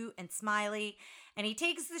and cute and smiley. And he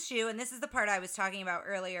takes the shoe, and this is the part I was talking about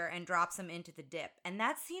earlier, and drops him into the dip. And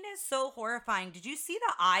that scene is so horrifying. Did you see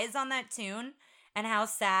the eyes on that Toon and how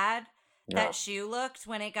sad that shoe looked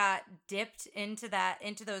when it got dipped into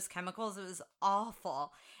those chemicals? It was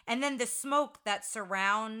awful. And then the smoke that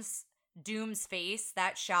surrounds Doom's face,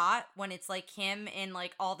 that shot when it's like him in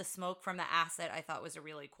like all the smoke from the acid, I thought was a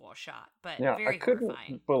really cool shot, but very I couldn't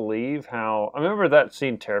horrifying. believe how, I remember that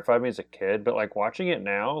scene terrified me as a kid, but like watching it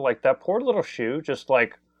now, like that poor little shoe just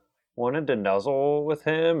like wanted to nuzzle with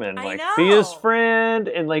him and like be his friend,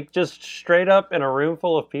 and like just straight up in a room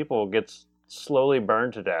full of people gets slowly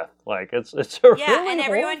burned to death. Like it's a really and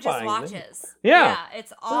everyone just horrifying watches. thing. Yeah,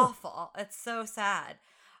 it's awful. It's so sad.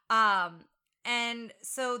 And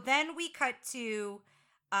so then we cut to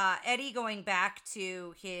Eddie going back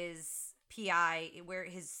to his PI, where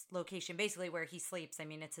his location, basically where he sleeps. I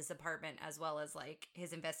mean, it's his apartment as well as like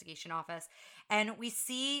his investigation office. And we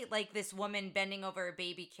see like this woman bending over a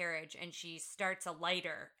baby carriage, and she starts a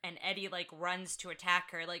lighter, and Eddie like runs to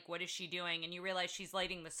attack her. Like, what is she doing? And you realize she's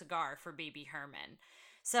lighting the cigar for baby Herman.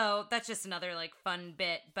 So that's just another like fun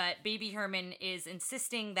bit. But baby Herman is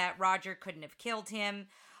insisting that Roger couldn't have killed him.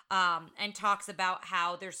 And talks about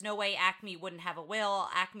how there's no way Acme wouldn't have a will.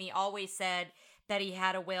 Acme always said that he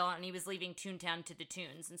had a will and he was leaving Toontown to the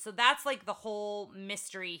Toons. And so that's like the whole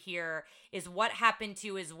mystery here, is what happened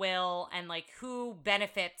to his will and like who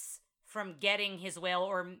benefits from getting his will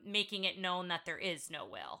or making it known that there is no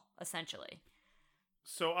will, essentially.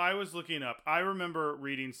 So I was looking up. I remember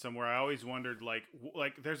reading somewhere. I always wondered like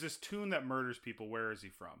there's this Toon that murders people. Where is he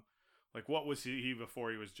from? Like, what was he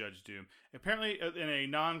before he was Judge Doom? Apparently, in a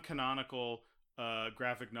non-canonical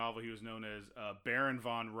graphic novel, he was known as Baron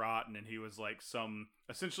von Rotten, and he was like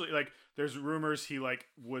essentially, like, there's rumors he like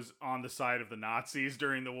was on the side of the Nazis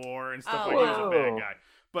during the war and stuff. He was a bad guy.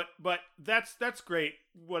 But that's great.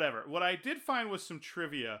 Whatever. What I did find was some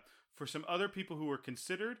trivia for some other people who were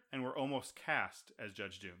considered and were almost cast as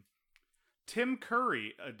Judge Doom. Tim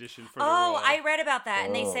Curry auditioned for the role. I read about that,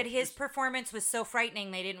 and they said his performance was so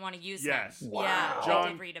frightening they didn't want to use him. Wow. Yeah, I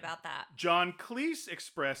did read about that. John Cleese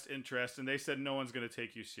expressed interest, and they said no one's going to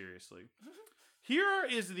take you seriously. Here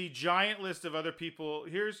is the giant list of other people.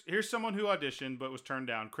 Here's someone who auditioned but was turned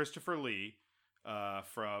down. Christopher Lee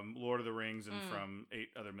from Lord of the Rings and from 8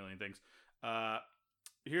 other million things.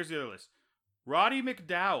 Here's the other list. Roddy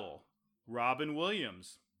McDowall, Robin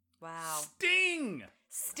Williams. Wow. Sting!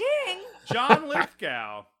 John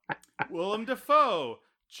Lithgow, Willem Dafoe,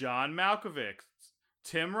 John Malkovich,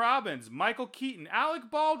 Tim Robbins, Michael Keaton,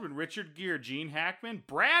 Alec Baldwin, Richard Gere, Gene Hackman,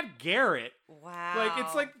 Brad Garrett. Wow. Like,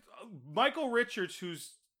 it's like Michael Richards,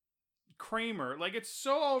 who's Kramer. Like, it's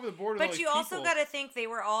so all over the board. But you also got to think they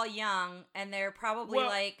were all young, and they're probably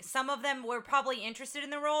like, some of them were probably interested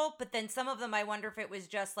in the role, but then some of them, I wonder if it was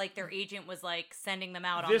just like their agent was like sending them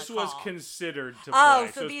out on the call. This was considered to play. Oh,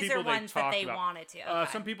 so these are ones that they wanted to.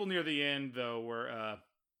 Okay. Some people near the end, though, were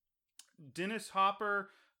Dennis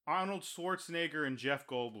Hopper, Arnold Schwarzenegger, and Jeff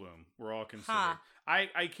Goldblum were all considered.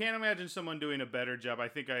 I can't imagine someone doing a better job. I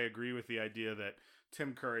think I agree with the idea that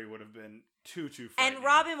Tim Curry would have been too frightening. And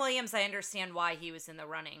Robin Williams, I understand why he was in the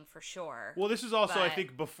running for sure. Well, this is also, I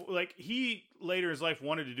think, before, like, he later in his life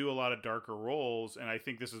wanted to do a lot of darker roles, and I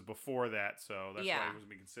think this is before that, so that's why he wasn't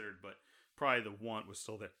being considered. But probably the want was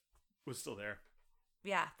still there.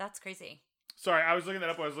 Yeah, that's crazy. Sorry, I was looking that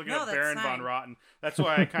up. I was looking at Baron von Rotten. That's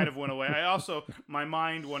why I kind of went away. I also, my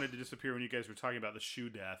mind wanted to disappear when you guys were talking about the shoe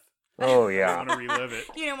death. Oh I yeah. don't want to relive it.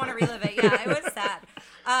 You don't want to relive it. Yeah, it was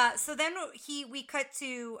sad. So then we cut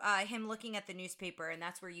to him looking at the newspaper, and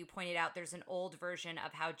that's where you pointed out there's an old version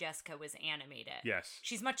of how Jessica was animated. Yes.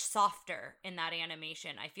 She's much softer in that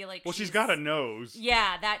animation. I feel like Well, she's got a nose.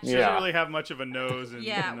 Yeah, She doesn't really have much of a nose in the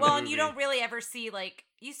well, movie. and you don't really ever see, like,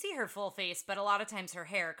 you see her full face, but a lot of times her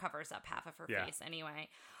hair covers up half of her face anyway.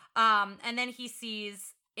 And then he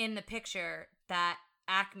sees in the picture that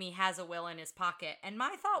Acme has a will in his pocket, and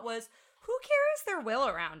my thought was, who carries their will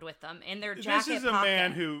around with them in their jacket This is a pocket?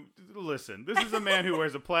 man who, listen, this is a man who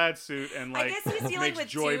wears a plaid suit and, like, I guess he's dealing makes with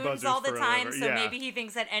joy tombs buzzers all the for a time, living. so Yeah. maybe he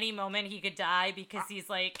thinks at any moment he could die because he's,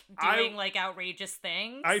 like, doing, like, outrageous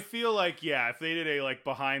things. I feel like, yeah, if they did a, like,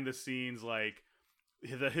 behind the scenes, like,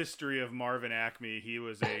 the history of Marvin Acme, he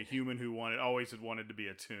was a human who always had wanted to be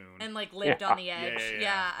a toon. And, like, lived on the edge.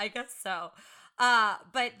 Yeah, I guess so.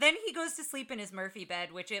 But then he goes to sleep in his Murphy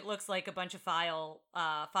bed, which it looks like a bunch of file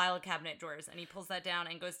cabinet drawers, and he pulls that down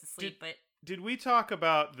and goes to sleep. Did we talk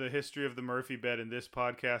about the history of the Murphy bed in this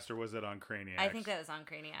podcast, or was it on Craniacs? I think that was on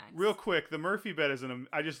Craniacs. Real quick, the Murphy bed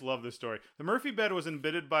I just love this story. The Murphy bed was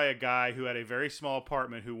invented by a guy who had a very small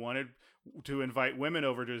apartment who wanted to invite women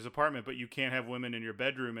over to his apartment, but you can't have women in your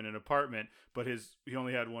bedroom in an apartment, but he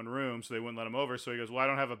only had one room, so they wouldn't let him over. So he goes, well, I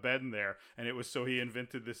don't have a bed in there. And it was so he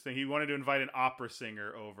invented this thing. He wanted to invite an opera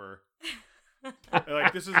singer over.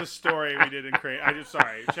 Like, this is a story we did in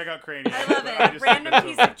sorry, check out Cranium. I love it. Random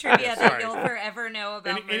piece of trivia that you'll forever know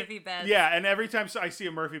about Murphy beds. Yeah, and every time I see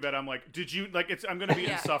a Murphy bed, I'm like, did you, like, I'm going to be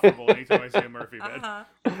insufferable anytime I see a Murphy bed.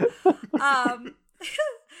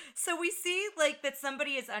 So we see, like, that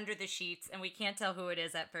somebody is under the sheets, and we can't tell who it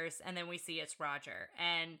is at first, and then we see it's Roger.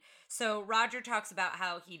 And so Roger talks about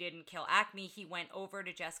how he didn't kill Acme. He went over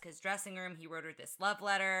to Jessica's dressing room. He wrote her this love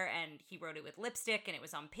letter, and he wrote it with lipstick, and it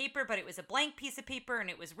was on paper, but it was a blank piece of paper, and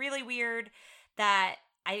it was really weird that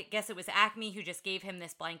I guess it was Acme who just gave him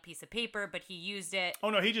this blank piece of paper, but he used it. Oh,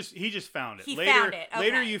 no, he just found it. He found it. Okay.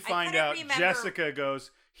 Later you find out remember. Jessica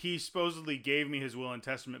goes, he supposedly gave me his will and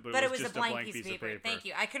testament, but it was just a blank piece of paper. Thank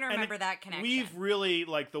you. I couldn't remember that connection. We've really,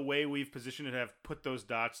 like, the way we've positioned it, have put those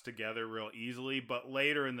dots together real easily, but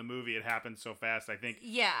later in the movie it happens so fast, I think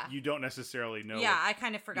you don't necessarily know. Yeah, I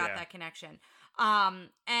kind of forgot that connection.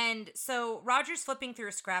 And so Roger's flipping through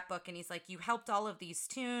a scrapbook, and he's like, you helped all of these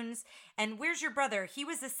tunes, and where's your brother? He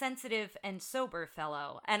was a sensitive and sober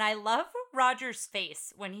fellow. And I love Roger's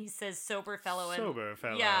face when he says sober fellow. Sober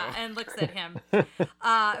fellow. Yeah, and looks at him. It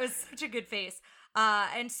was such a good face.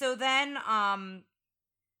 And so then,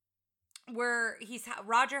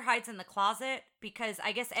 Roger hides in the closet because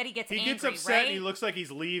I guess Eddie gets angry, gets upset, right? and he looks like he's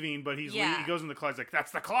leaving, but he goes in the closet like,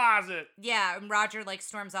 that's the closet. Yeah, and Roger, like,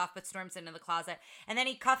 storms off, but storms into the closet, and then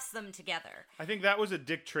he cuffs them together. I think that was a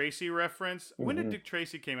Dick Tracy reference. When did Dick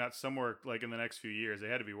Tracy came out? Somewhere, like, in the next few years. They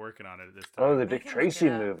had to be working on it at this time. Oh, the Dick Tracy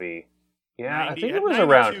movie. Yeah, 90, I think it was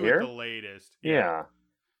around here. The latest. Yeah.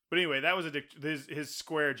 But anyway, that was his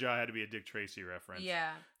square jaw had to be a Dick Tracy reference.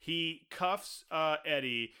 Yeah. He cuffs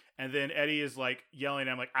Eddie, and then Eddie is, like, yelling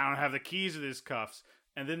at him, like, I don't have the keys to this cuffs.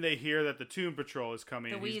 And then they hear that the Toon Patrol is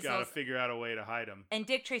coming, and he's got to figure out a way to hide him. And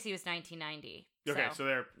Dick Tracy was 1990. Okay, so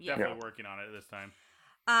they're definitely working on it at this time.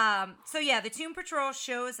 So yeah, the Toon Patrol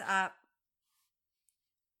shows up.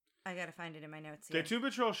 I gotta find it in my notes here. The Toon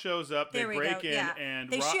Patrol shows up. They break in,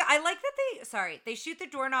 and I like that they shoot the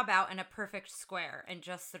doorknob out in a perfect square, and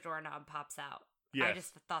just the doorknob pops out. Yes. I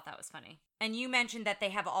just thought that was funny. And you mentioned that they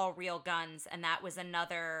have all real guns, and that was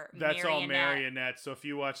another That's all marionettes. So if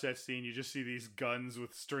you watch that scene, you just see these guns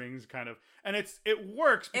with strings kind of... And it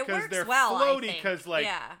works because they're floaty, because, like...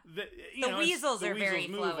 The weasels are very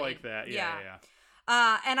move floaty. like that. Yeah.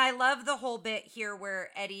 And I love the whole bit here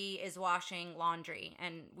where Eddie is washing laundry,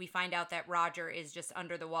 and we find out that Roger is just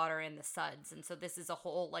under the water in the suds, and so this is a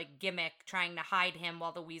whole, like, gimmick trying to hide him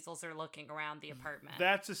while the weasels are looking around the apartment.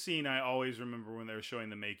 That's a scene I always remember when they were showing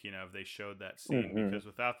the making of. They showed that scene because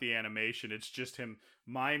without the animation, it's just him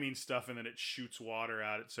miming stuff, and then it shoots water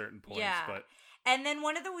out at certain points. Yeah. But and then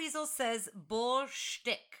one of the weasels says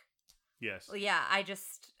 "bullshtick." Yes. Yeah,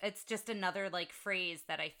 it's just another, like, phrase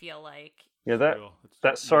that I feel like. Yeah,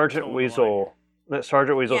 that Sergeant Weasel,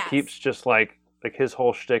 keeps just like his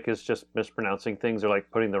whole shtick is just mispronouncing things or, like,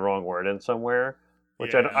 putting the wrong word in somewhere,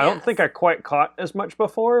 which I don't think I quite caught as much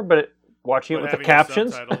before, but watching it with the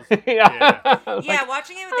captions. Watching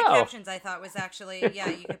it with the captions I thought was actually,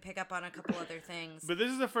 you could pick up on a couple other things. But this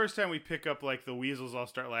is the first time we pick up, like, the weasels all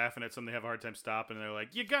start laughing at something they have a hard time stopping, and they're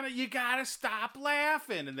like, you gotta stop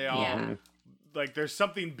laughing, and they all... Like, there's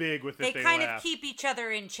something big with it. They kind of keep each other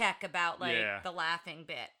in check about, like, the laughing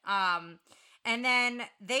bit. And then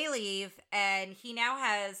they leave, and he now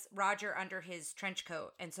has Roger under his trench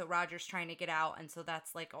coat. And so Roger's trying to get out. And so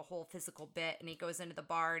that's like a whole physical bit. And he goes into the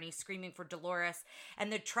bar, and he's screaming for Dolores.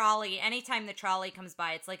 And the trolley, anytime the trolley comes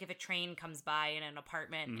by, it's like if a train comes by in an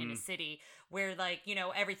apartment in a city where, like, you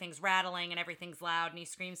know, everything's rattling and everything's loud. And he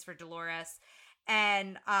screams for Dolores.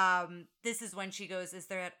 And this is when she goes, is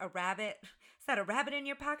there a rabbit? Is that a rabbit in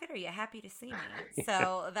your pocket? Are you happy to see me?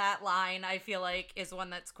 So that line, I feel like, is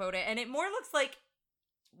one that's quoted. And it more looks like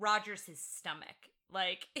Roger's his stomach.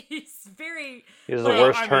 Like, he's very... He's the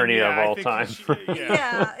worst hernia of all time.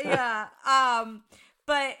 Yeah.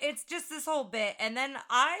 But it's just this whole bit. And then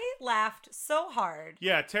I laughed so hard.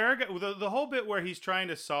 Yeah, Tara, the whole bit where he's trying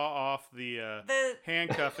to saw off the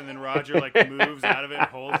handcuff, and then Roger, like, moves out of it and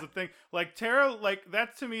holds the thing. Like, Tara, like,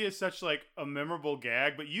 that to me is such, like, a memorable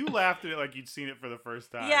gag, but you laughed at it like you'd seen it for the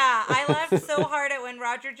first time. Yeah, I laughed so hard at when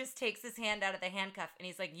Roger just takes his hand out of the handcuff, and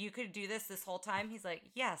he's like, you could do this whole time? He's like,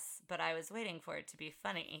 yes, but I was waiting for it to be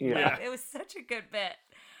funny. Yeah. Like, it was such a good bit.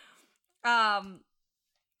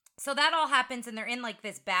 So that all happens, and they're in, like,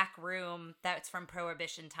 this back room that's from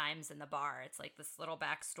Prohibition times in the bar. It's, like, this little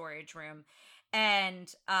back storage room.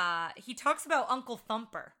 And he talks about Uncle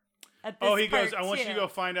Thumper. He goes, I want you to go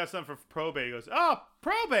find out something for probate. He goes,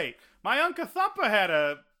 probate. My Uncle Thumper had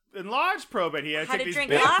a enlarged probate. He had to take these big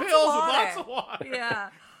pills with lots of water. Yeah.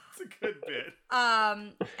 It's a good bit.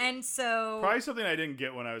 And so... Probably something I didn't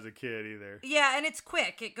get when I was a kid either. Yeah, and it's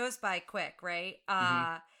quick. It goes by quick, right?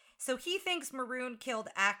 So he thinks Maroon killed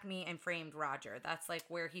Acme and framed Roger. That's like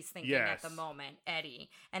where he's thinking at the moment,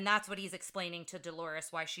 Eddie. And that's what he's explaining to Dolores,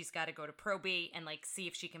 why she's got to go to probate and like see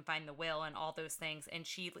if she can find the will and all those things. And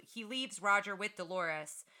he leaves Roger with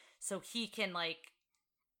Dolores so he can like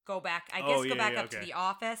go back, go back up to the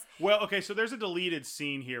office. Well, okay, so there's a deleted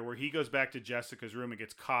scene here where he goes back to Jessica's room and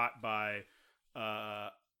gets caught by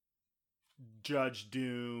Judge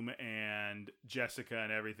Doom and Jessica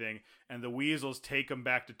and everything, and the Weasels take him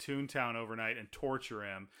back to Toontown overnight and torture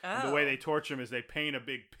him. And the way they torture him is they paint a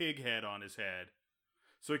big pig head on his head.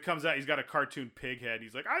 So he comes out, he's got a cartoon pig head.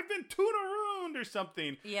 He's like, I've been tuna-rooned or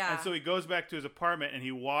something. Yeah. And so he goes back to his apartment and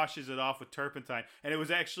he washes it off with turpentine. And it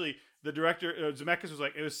was actually, the director, Zemeckis was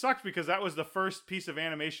like, it was sucked because that was the first piece of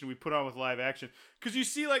animation we put on with live action. Because you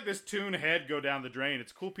see like this toon head go down the drain.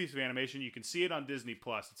 It's a cool piece of animation. You can see it on Disney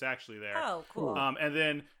Plus. It's actually there. Oh, cool.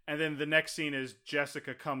 And then the next scene is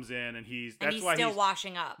Jessica comes in and he's still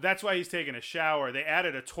washing up. That's why he's taking a shower. They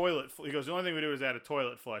added a toilet. He goes, the only thing we do is add a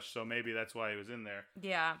toilet flush. So maybe that's why he was in there.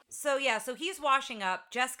 Yeah. So he's washing up.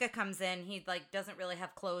 Jessica comes in. He like doesn't really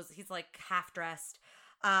have clothes. He's like half dressed.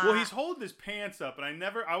 Well, he's holding his pants up, and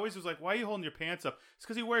I always was like, why are you holding your pants up? It's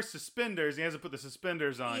because he wears suspenders. He hasn't put the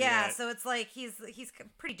suspenders on yet. So it's like he's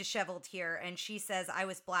pretty disheveled here, and she says, I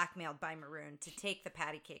was blackmailed by Maroon to take the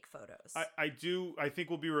patty cake photos. I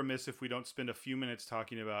think we'll be remiss if we don't spend a few minutes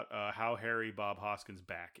talking about how hairy Bob Hoskins'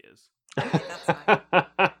 back is. Okay, that's fine.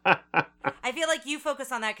 I feel like you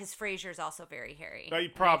focus on that because Frasier's also very hairy.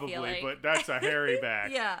 Probably, but that's a hairy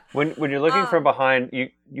back. Yeah. When you're looking from behind,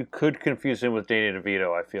 you could confuse him with Danny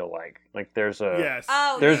DeVito. I feel like there's a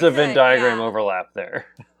there's a Venn diagram overlap there.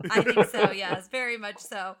 I think so. Yes, very much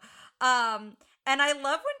so. And I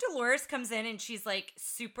love when Dolores comes in and she's like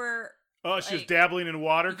super. Oh, she was dabbling in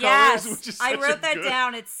watercolors. Yes, which is I wrote that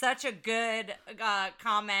down. It's such a good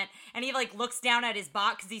comment. And he like looks down at his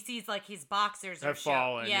box because he sees like his boxers have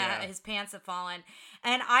fallen. Yeah, his pants have fallen.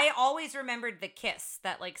 And I always remembered the kiss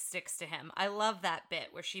that like sticks to him. I love that bit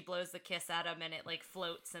where she blows the kiss at him and it like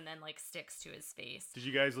floats and then like sticks to his face. Did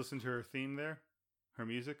you guys listen to her theme there? Her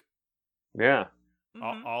music? Yeah.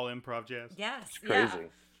 Mm-hmm. All improv jazz? Yes. It's crazy. Yeah.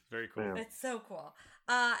 Very cool. Yeah. It's so cool.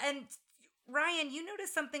 And Ryan, you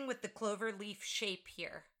noticed something with the clover leaf shape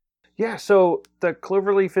here. Yeah, so the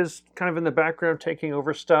cloverleaf is kind of in the background taking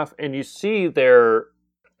over stuff, and you see their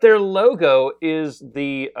logo is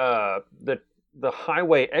the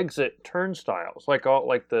highway exit turnstiles, like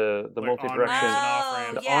the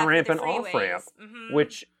multi-direction, on-ramp and off-ramp,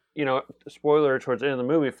 which, you know, spoiler towards the end of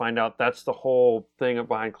the movie, find out that's the whole thing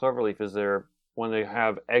behind Cloverleaf is when they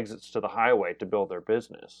have exits to the highway to build their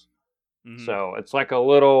business. Mm-hmm. So it's like a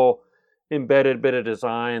little embedded bit of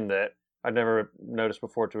design that I never noticed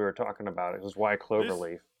before till we were talking about it. It was why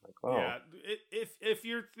Cloverleaf. Yeah, if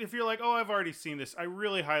you're like, oh, I've already seen this, I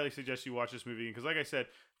really highly suggest you watch this movie because, like I said,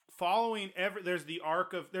 there's the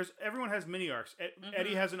arc of everyone has mini arcs.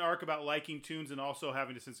 Eddie has an arc about liking tunes and also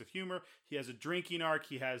having a sense of humor. He has a drinking arc.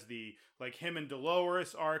 He has the like him and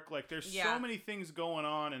Dolores arc. Like there's so many things going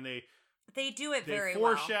on, and They do it They very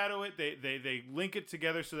well. foreshadow it. They link it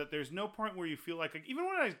together so that there's no point where you feel like even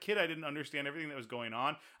when I was a kid, I didn't understand everything that was going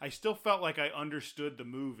on. I still felt like I understood the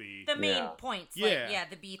movie. The main Yeah. points, Yeah. like,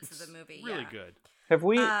 the beats of the movie. Really yeah. good. Have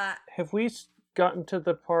we gotten to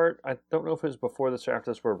the part, I don't know if it was before this or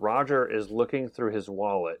after this, where Roger is looking through his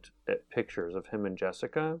wallet at pictures of him and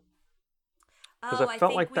Jessica? Because I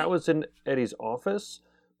felt like that was in Eddie's office.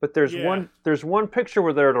 But there's one picture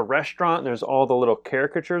where they're at a restaurant and there's all the little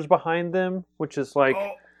caricatures behind them, which is like...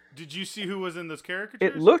 Oh, did you see who was in those caricatures?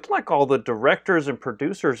 It looked like all the directors and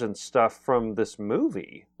producers and stuff from this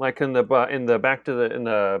movie, like in the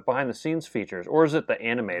behind the scenes features, or is it the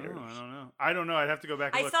animators? Oh, I don't know. I'd have to go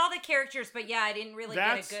back and look. I saw the characters, but I didn't really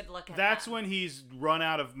get a good look at That's them. when he's run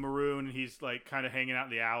out of Maroon and he's like kind of hanging out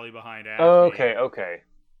in the alley behind Acme. Oh, okay.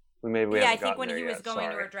 I think when he was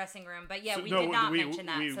going to her dressing room, but we did not mention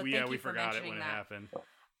that. So thank you we for forgot it mentioning when that. it happened.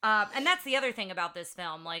 And that's the other thing about this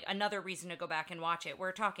film, like another reason to go back and watch it.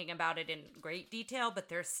 We're talking about it in great detail, but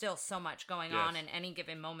there's still so much going on in any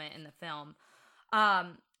given moment in the film.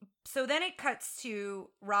 So then it cuts to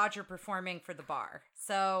Roger performing for the bar.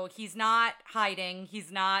 So he's not hiding.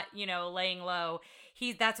 He's not, laying low.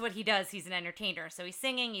 That's what he does. He's an entertainer. So he's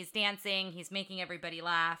singing, he's dancing, he's making everybody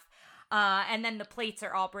laugh. And then the plates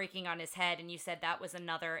are all breaking on his head, and you said that was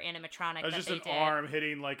another animatronic. It was that just they an did. arm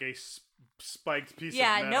hitting like a spiked piece of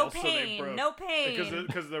Yeah, metal. no So they pain, broke. no pain.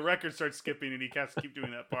 Because the record starts skipping, and he has to keep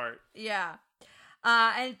doing that part. Yeah.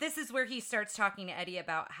 And this is where he starts talking to Eddie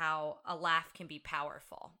about how a laugh can be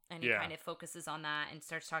powerful. And he kind of focuses on that and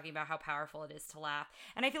starts talking about how powerful it is to laugh.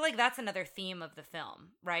 And I feel like that's another theme of the film,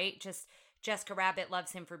 right? Just Jessica Rabbit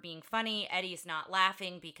loves him for being funny. Eddie's not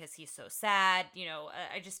laughing because he's so sad.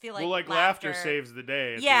 I just feel like laughter saves the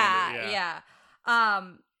day. Yeah.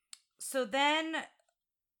 So then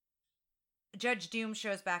Judge Doom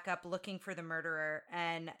shows back up looking for the murderer,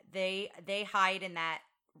 and they hide in that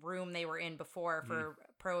room they were in before for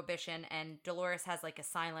Prohibition, and Dolores has like a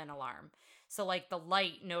silent alarm. So like the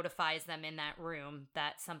light notifies them in that room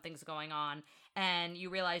that something's going on, and you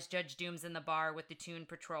realize Judge Doom's in the bar with the Toon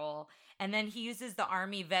Patrol, and then he uses the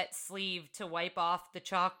army vet sleeve to wipe off the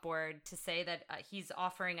chalkboard to say that he's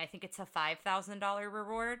offering, I think it's a $5,000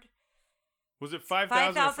 reward. Was it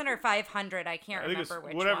 5,000? 5,000 or 500? I can't remember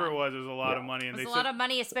which whatever one. it was. It was a lot of money, and It was they a lot of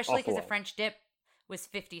money, especially because a awful. French dip was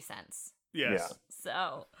 50 cents. Yes.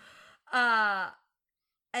 So,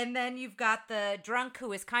 and then you've got the drunk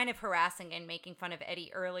who is kind of harassing and making fun of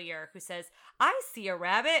Eddie earlier, who says, "I see a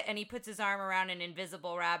rabbit," and he puts his arm around an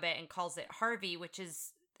invisible rabbit and calls it Harvey, which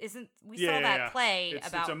isn't. We saw that play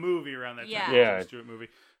about. It's a movie around that time. Yeah. Yeah. It's a Stewart movie.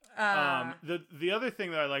 The other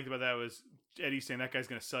thing that I liked about that was Eddie saying that guy's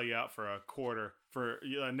going to sell you out for a quarter, for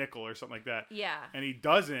a nickel or something like that. Yeah. And he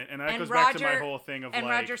doesn't, and that And goes back to my whole thing of and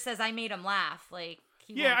like. Roger says, "I made him laugh." Like.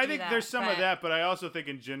 Yeah, I think there's some of that, but I also think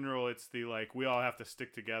in general it's the like we all have to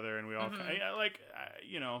stick together and we all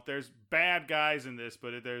there's bad guys in this,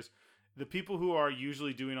 but there's the people who are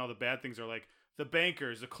usually doing all the bad things are like the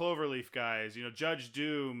bankers, the Cloverleaf guys, Judge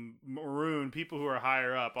Doom, Maroon, people who are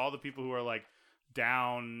higher up, all the people who are like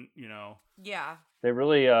down, Yeah. They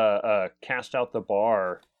really cast out the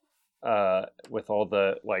bar with all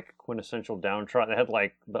the like quintessential downtrodden. They had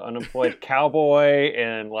like the unemployed cowboy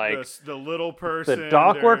and like the little person, the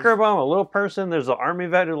dock worker bum, a little person. There's the army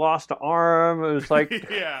vet who lost an arm. It was like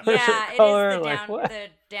yeah, the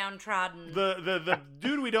downtrodden. The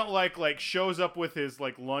dude we don't like shows up with his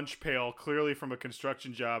like lunch pail, clearly from a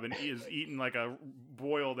construction job, and he is eating like a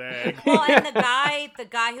boiled egg. Well, and the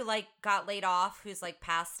guy who like got laid off, who's like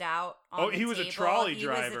passed out. He was a trolley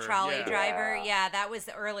driver. He was a trolley driver. Yeah, that was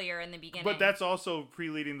earlier in the beginning. But that's also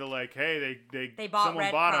pre-leading to like, hey, they bought someone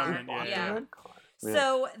Red bought Car. him. Yeah.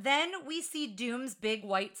 So then we see Doom's big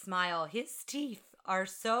white smile. His teeth are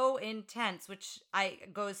so intense, which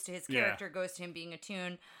goes to his character, goes to him being a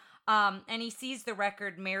Toon. And he sees the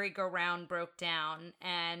record Merry-Go-Round broke down,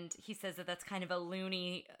 and he says that that's kind of a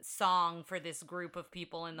loony song for this group of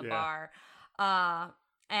people in the bar.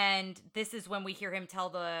 And this is when we hear him tell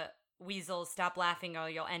the weasels, "Stop laughing or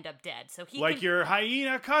you'll end up dead." So he your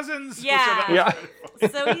hyena cousins. Yeah.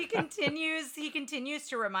 So he continues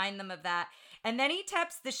to remind them of that. And then he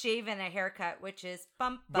taps the shave and a haircut, which is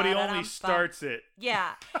bump. But he only starts it.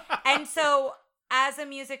 Yeah. And so as a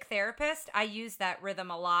music therapist, I use that rhythm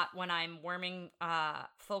a lot when I'm warming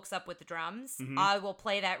folks up with the drums. Mm-hmm. I will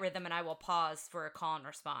play that rhythm and I will pause for a call and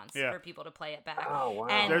response for people to play it back. Oh, wow.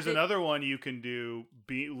 And There's another one you can do,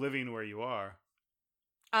 living where you are.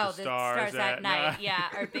 Oh, the stars at night. night. Yeah,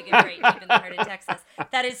 are big and bright deep in the heart of Texas.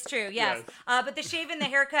 That is true, yes. Yes. But the shave and the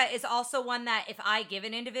haircut is also one that if I give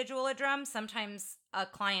an individual a drum, sometimes a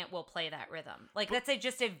client will play that rhythm. Like, that's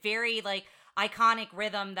just a very, like, iconic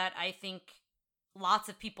rhythm that I think lots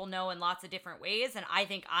of people know in lots of different ways. And I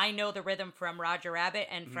think I know the rhythm from Roger Rabbit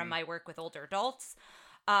and from my work with older adults.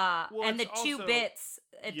 And the two bits,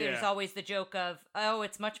 there's always the joke of, oh,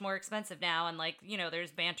 it's much more expensive now, and like, you know,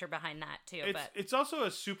 there's banter behind that too. It's also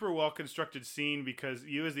a super well constructed scene because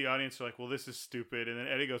you as the audience are like, well, this is stupid, and then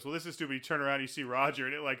Eddie goes, well, this is stupid. You turn around, you see Roger,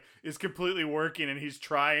 and it like is completely working, and he's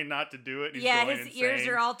trying not to do it. He's going his insane. ears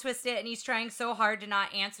are all twisted, and he's trying so hard to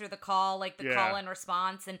not answer the call, like the call and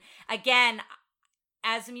response. And again,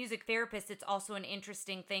 as a music therapist, it's also an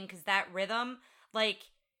interesting thing because that rhythm, like,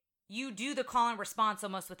 you do the call and response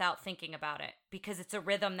almost without thinking about it because it's a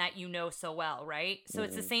rhythm that you know so well, right? So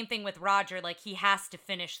it's the same thing with Roger. Like, he has to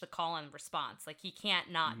finish the call and response. Like, he can't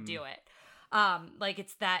not do it. Like,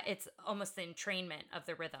 it's almost the entrainment of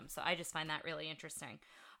the rhythm. So I just find that really interesting.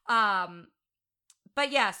 But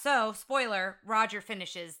yeah, so spoiler, Roger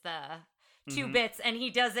finishes the two bits, and he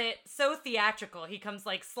does it so theatrical. He comes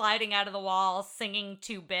like sliding out of the wall, singing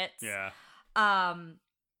two bits. Yeah.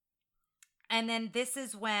 And then this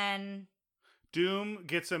is when Doom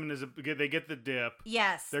gets him they get the dip.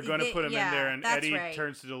 Yes. They're going to put him in there, and Eddie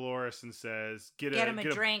turns to Dolores and says, get him a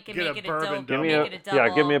drink and make it a bourbon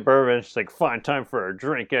double. Give me a bourbon. She's like, fine, time for a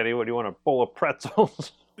drink, Eddie. What do you want, a bowl of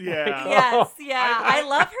pretzels? Yeah. Yes, yeah. I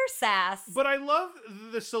love her sass. But I love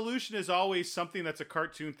the solution is always something that's a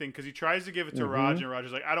cartoon thing because he tries to give it to Roger, and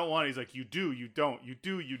Roger's like, I don't want it. He's like, you do, you don't, you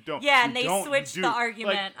do, you don't. Yeah, you and they don't, switch the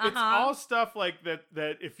argument. Like, it's all stuff like that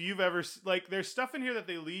if you've ever, like, there's stuff in here that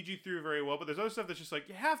they lead you through very well, but there's other stuff that's just like,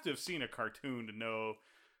 you have to have seen a cartoon to know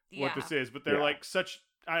what this is. But they're like such,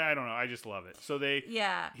 I don't know, I just love it. So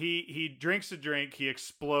he drinks a drink, he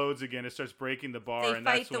explodes again, it starts breaking the bar, and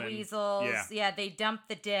that's when the weasels. Yeah, they dump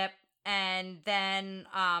the dip, and then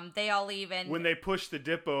they all leave. And when they push the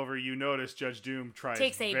dip over, you notice Judge Doom tries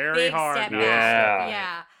a very big hard. Step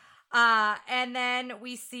back. Yeah. And then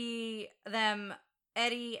we see them,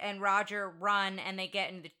 Eddie and Roger, run, and they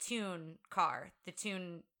get in the Toon car. The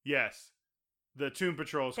Toon. Yes. The Toon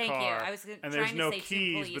Patrol's car. Thank you. I was and there's no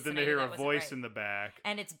keys, but then they hear a voice in the back.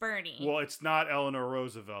 And it's Bernie. Well, it's not Eleanor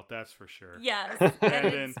Roosevelt, that's for sure. Yes. and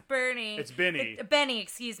it's Bernie. It's Benny. Benny,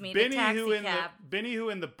 excuse me. Benny, the taxi cab. Benny, who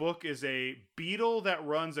in the book is a beetle that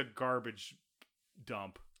runs a garbage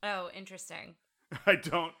dump. Oh, interesting. I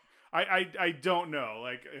don't know,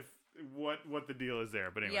 like, if what the deal is there,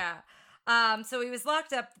 but anyway. Yeah. So he was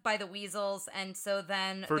locked up by the weasels, and so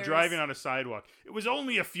then for driving on a sidewalk. It was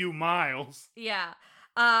only a few miles. Yeah.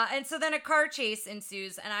 And so then a car chase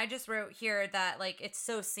ensues, and I just wrote here that, like, it's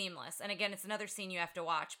so seamless. And again, it's another scene you have to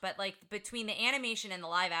watch, but like between the animation and the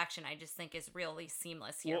live action, I just think is really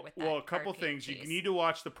seamless here with that. Well, a couple things. Chase. You need to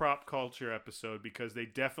watch the prop culture episode because they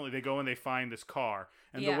go and they find this car,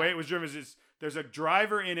 and the way it was driven is there's a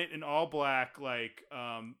driver in it in all black, like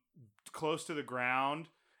close to the ground.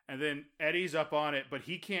 And then Eddie's up on it, but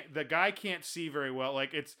the guy can't see very well.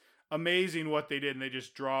 Like, it's amazing what they did, and they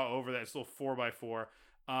just draw over that. It's a little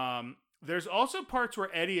 4x4. There's also parts where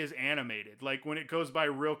Eddie is animated. Like, when it goes by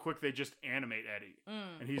real quick, they just animate Eddie.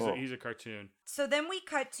 And he's a cartoon. So then we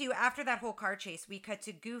cut to, after that whole car chase, we cut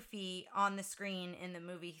to Goofy on the screen in the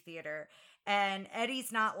movie theater. And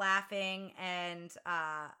Eddie's not laughing, and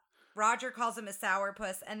Roger calls him a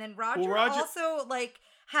sourpuss. And then Roger also, like,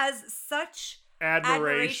 has such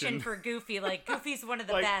admiration for Goofy. Like, Goofy's one of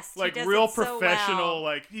the best. Like, he does real it so professional. well.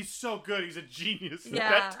 Like, he's so good. He's a genius. Yeah.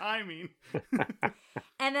 That timing.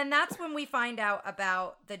 And then that's when we find out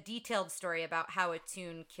about the detailed story about how a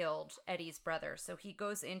Toon killed Eddie's brother. So he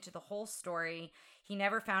goes into the whole story. He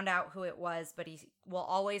never found out who it was, but he will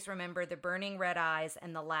always remember the burning red eyes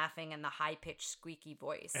and the laughing and the high-pitched squeaky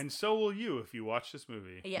voice. And so will you if you watch this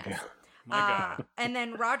movie. Yes. My God. And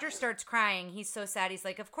then Roger starts crying. He's so sad. He's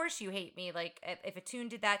like, of course you hate me. Like, if a Toon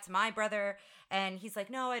did that to my brother. And he's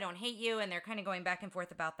like, no, I don't hate you. And they're kind of going back and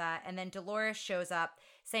forth about that. And then Dolores shows up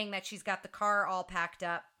saying that she's got the car all packed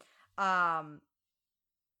up.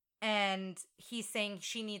 And he's saying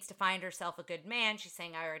she needs to find herself a good man. She's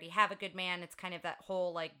saying, I already have a good man. It's kind of that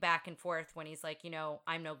whole, like, back and forth when he's like, you know,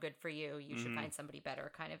 I'm no good for you. You should find somebody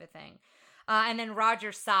better kind of a thing. And then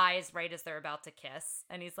Roger sighs right as they're about to kiss.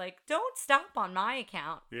 And he's like, don't stop on my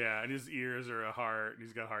account. Yeah, and his ears are a heart. And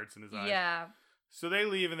he's got hearts in his eyes. Yeah. So they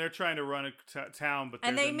leave, and they're trying to run a town, but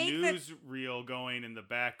there's a news reel going in the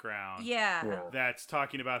background. Yeah. That's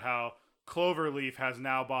talking about how Cloverleaf has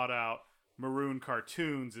now bought out Maroon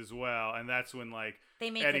Cartoons as well. And that's when, like, they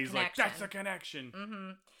make Eddie's the connection. like, that's a connection.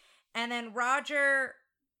 Mm-hmm. And then Roger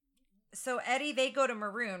So Eddie, they go to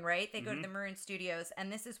Maroon, right? They go to the Maroon Studios,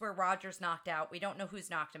 and this is where Roger's knocked out. We don't know who's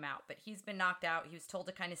knocked him out, but he's been knocked out. He was told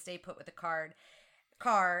to kind of stay put with the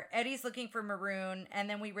car. Eddie's looking for Maroon, and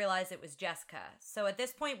then we realize it was Jessica. So at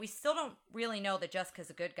this point, we still don't really know that Jessica's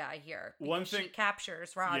a good guy here. She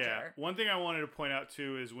captures Roger. Yeah. One thing I wanted to point out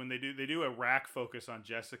too is when they do a rack focus on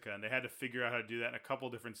Jessica, and they had to figure out how to do that in a couple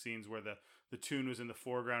different scenes where the tune was in the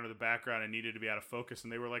foreground or the background and needed to be out of focus,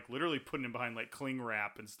 and they were like literally putting him behind like cling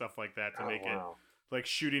wrap and stuff like that to make it like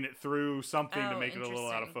shooting it through something to make it a little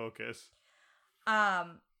out of focus.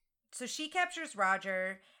 So she captures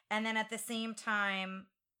Roger, and then at the same time,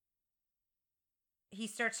 he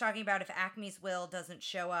starts talking about if Acme's will doesn't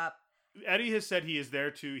show up. Eddie has said he is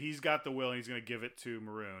there he's got the will and he's going to give it to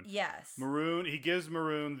Maroon. Yes. He gives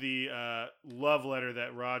Maroon the love letter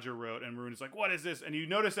that Roger wrote, and Maroon is like, what is this? And you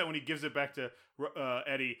notice that when he gives it back to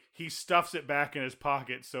Eddie, he stuffs it back in his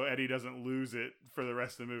pocket so Eddie doesn't lose it for the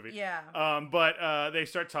rest of the movie. Yeah. But they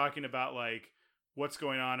start talking about like what's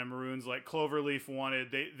going on, and Maroon's like, Cloverleaf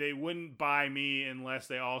wanted, they wouldn't buy me unless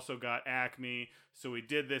they also got Acme, so we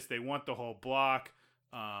did this. They want the whole block.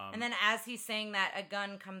 And then as he's saying that, a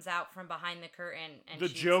gun comes out from behind the curtain and the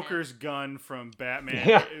shoots Joker's him. Gun from Batman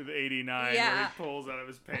 89 Yeah. where he pulls out of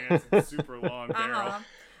his pants a super long barrel.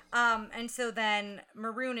 And so then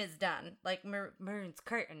Maroon is done. Like Maroon's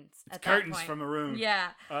curtains. It's curtains from Maroon. Yeah.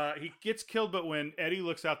 He gets killed, but when Eddie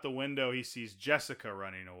looks out the window, he sees Jessica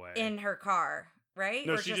running away. In her car, right?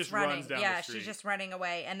 No, or she just running. runs down yeah, the street. she's just running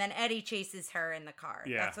away. And then Eddie chases her in the car.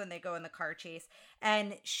 Yeah. That's when they go in the car chase.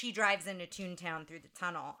 And she drives into Toontown through the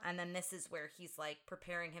tunnel. And then this is where he's like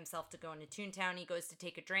preparing himself to go into Toontown. He goes to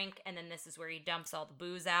take a drink. And then this is where he dumps all the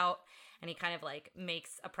booze out. And he kind of like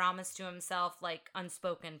makes a promise to himself, like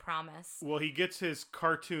unspoken promise. Well, he gets his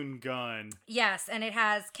cartoon gun. Yes, and it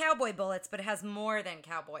has cowboy bullets, but it has more than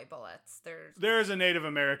cowboy bullets. There is a Native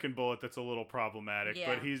American bullet that's a little problematic,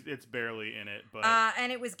 Yeah. but it's barely in it. But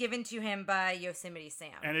and it was given to him by Yosemite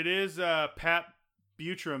Sam. and it is Pat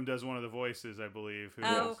Buttram does one of the voices, I believe.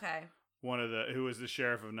 Okay. Who was the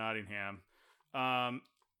sheriff of Nottingham.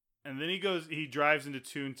 And then he drives into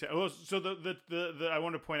Toontown. Oh, so the I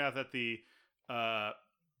want to point out that the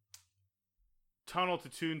tunnel to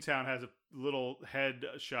Toontown has a little head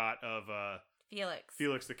shot of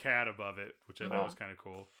Felix the cat above it, which I thought was kind of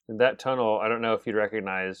cool. And that tunnel, I don't know if you'd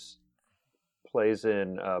recognize, plays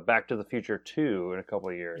in Back to the Future 2 in a couple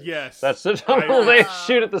of years. Yes. That's the tunnel they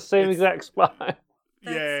shoot at the same exact spot.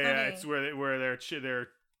 Yeah, it's where they're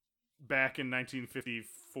back in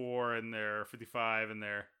 1954 and they're 55 and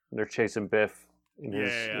they're chasing Biff.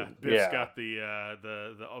 Biff's got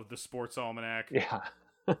the sports almanac. Yeah.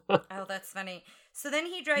 Oh, that's funny. So then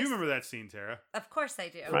he drives. You remember that scene, Tara? Of course I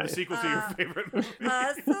do. Right. The sequel to your favorite movie.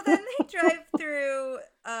 So then they drive through.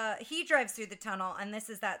 He drives through the tunnel, and this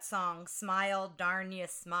is that song, "Smile, Darn Ya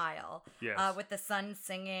Smile," yes. With the sun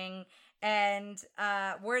singing. And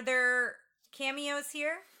were there cameos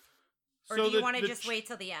here? Or do you want to just wait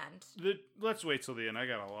till the end? Let's wait till the end. I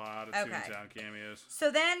got a lot of Toontown cameos. So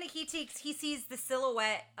then he sees the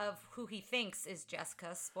silhouette of who he thinks is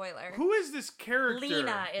Jessica. Spoiler. Who is this character?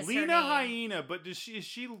 Lena is her Lena name. Hyena, but is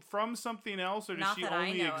she from something else, or does she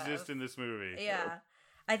only exist in this movie? Yeah.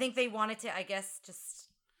 I think they wanted to, I guess, just...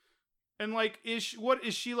 And like, is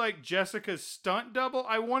she like Jessica's stunt double?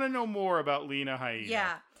 I want to know more about Lena Hyena.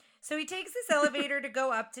 Yeah. So he takes this elevator to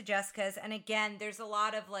go up to Jessica's, and again, there's a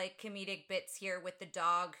lot of like comedic bits here with the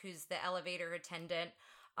dog who's the elevator attendant.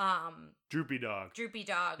 Droopy dog.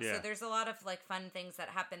 Yeah. So there's a lot of like fun things that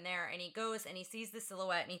happen there, and he goes and he sees the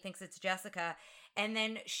silhouette and he thinks it's Jessica, and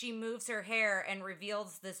then she moves her hair and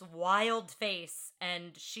reveals this wild face,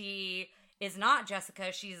 and she is not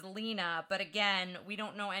Jessica, she's Lena, but again, we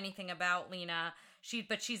don't know anything about Lena.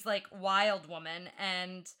 But she's like Wild Woman,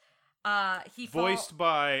 and voiced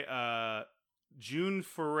by June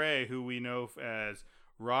Foray, who we know as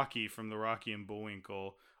Rocky from the Rocky and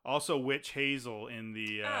Bullwinkle. Also, Witch Hazel in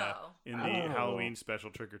the Halloween special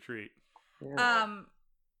Trick or Treat. Yeah.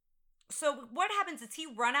 So what happens is he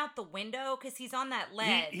run out the window because he's on that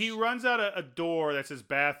ledge. He runs out a door that says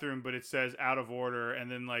bathroom, but it says out of order.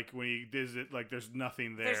 And then like when he does it, like there's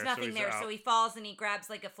nothing there. There's nothing there, so he falls and he grabs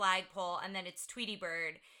like a flagpole, and then it's Tweety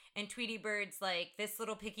Bird. And Tweety Bird's like, this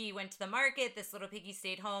little piggy went to the market, this little piggy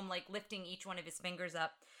stayed home, like lifting each one of his fingers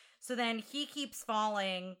up. So then he keeps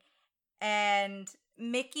falling, and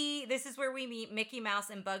Mickey, this is where we meet Mickey Mouse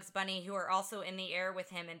and Bugs Bunny, who are also in the air with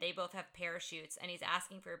him, and they both have parachutes, and he's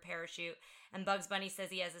asking for a parachute, and Bugs Bunny says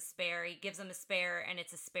he has a spare. He gives him a spare, and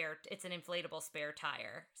it's an inflatable spare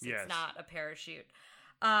tire, so It's not a parachute.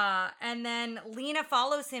 And then Lena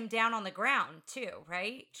follows him down on the ground too,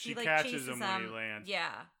 right? She catches him when he lands.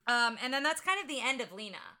 Yeah. And then that's kind of the end of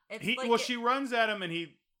Lena. She runs at him and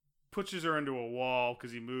he pushes her into a wall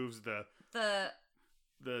because he moves the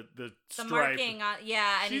stripe. Marking on,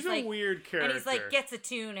 and she's he's a weird character. And he's like gets a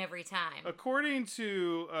tune every time. According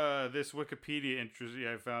to this Wikipedia entry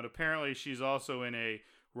I found, apparently she's also in a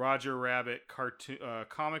Roger Rabbit cartoon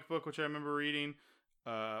comic book, which I remember reading,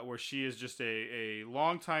 where she is just a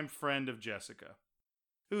longtime friend of Jessica.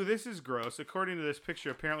 Ooh, this is gross. According to this picture,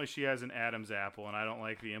 apparently she has an Adam's apple, and I don't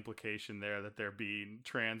like the implication there that they're being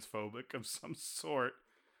transphobic of some sort.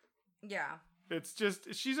 Yeah. It's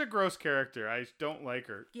just, she's a gross character. I don't like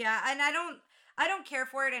her. Yeah, and I don't care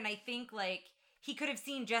for it, and I think, like, he could have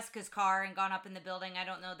seen Jessica's car and gone up in the building. I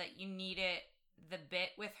don't know that you needed the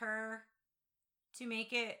bit with her to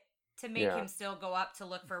make him still go up to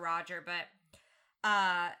look for Roger, but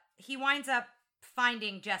he winds up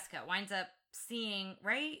finding Jessica, winds up seeing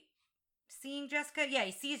Jessica? Yeah,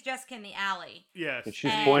 he sees Jessica in the alley. Yes. And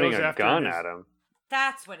she's pointing a gun at him.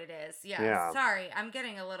 That's what it is. Yeah. Sorry, I'm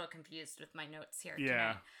getting a little confused with my notes here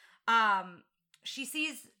tonight. He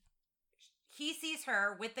sees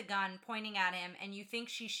her with the gun pointing at him, and you think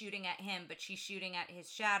she's shooting at him, but she's shooting at his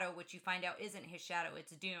shadow, which you find out isn't his shadow,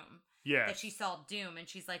 it's Doom. Yeah. That she saw Doom, and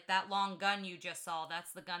she's like, that long gun you just saw,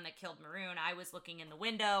 that's the gun that killed Maroon. I was looking in the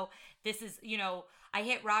window. This is, I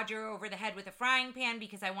hit Roger over the head with a frying pan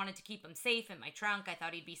because I wanted to keep him safe in my trunk. I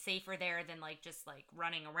thought he'd be safer there than, just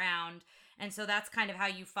running around. And so that's kind of how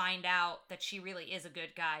you find out that she really is a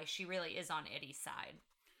good guy. She really is on Eddie's side.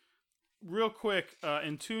 Real quick,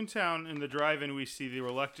 in Toontown, in the drive-in, we see the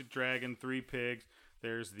Reluctant Dragon, Three Pigs.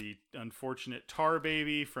 There's the unfortunate Tar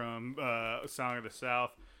Baby from Song of the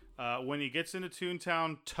South. When he gets into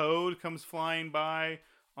Toontown, Toad comes flying by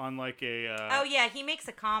on he makes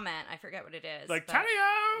a comment. I forget what it is.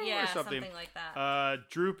 Taddeo! Or something like that.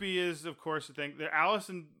 Droopy is, of course, the thing. The Alice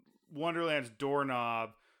in Wonderland's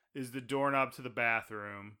doorknob is the doorknob to the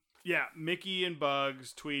bathroom. Yeah, Mickey and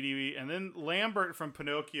Bugs, Tweety, and then Lambert from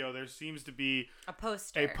Pinocchio. There seems to be a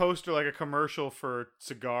poster, like a commercial for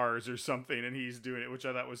cigars or something, and he's doing it, which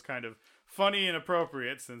I thought was kind of funny and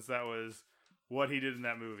appropriate since that was what he did in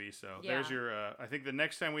that movie. So there's your. I think the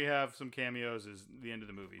next time we have some cameos is the end of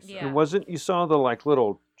the movie. So. Yeah. And wasn't you saw the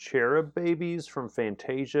little cherub babies from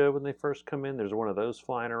Fantasia when they first come in? There's one of those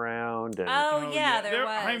flying around. And, there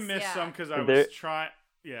was. I missed some because I was trying.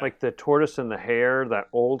 Yeah. Like the Tortoise and the Hare, that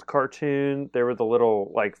old cartoon, there were the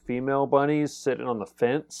little female bunnies sitting on the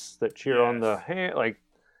fence that cheer on the hare.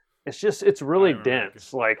 It's really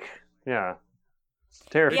dense. It's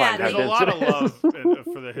terrifying. There's a lot of love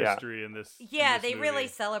for the history in this. Yeah, in this they movie. really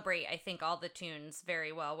celebrate, I think, all the tunes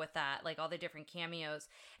very well with that, all the different cameos.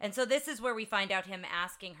 And so this is where we find out him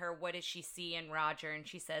asking her, what does she see in Roger? And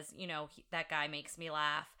she says, that guy makes me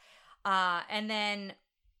laugh. And then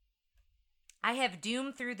I have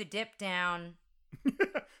Doom through the dip down.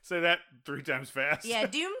 Say that 3 times fast. Yeah,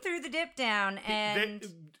 Doom through the dip down, and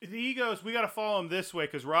he goes, we got to follow him this way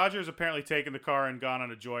because Roger's apparently taken the car and gone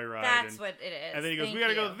on a joyride. That's what it is. And then he goes, we got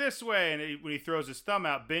to go this way. And when he throws his thumb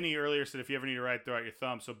out, Benny earlier said, if you ever need a ride, throw out your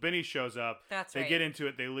thumb. So Benny shows up. That's right. They get into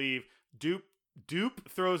it. They leave. Dupe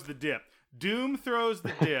throws the dip. Doom throws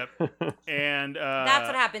the dip, and that's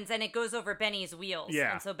what happens. And it goes over Benny's wheels.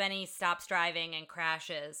 Yeah. And so Benny stops driving and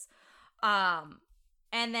crashes.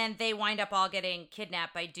 And then they wind up all getting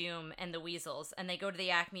kidnapped by Doom and the Weasels, and they go to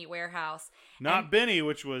the Acme warehouse. Not Benny,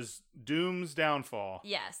 which was Doom's downfall.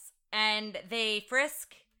 Yes. And they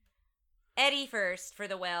frisk Eddie first for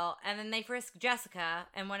the will, and then they frisk Jessica,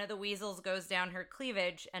 and one of the Weasels goes down her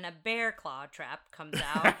cleavage, and a bear claw trap comes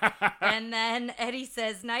out. And then Eddie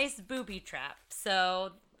says, nice booby trap.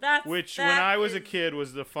 So when I was a kid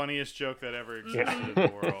was the funniest joke that ever existed in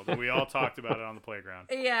the world. And we all talked about it on the playground.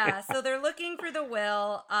 Yeah, so they're looking for the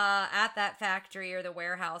will at that factory or the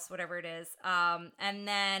warehouse, whatever it is. And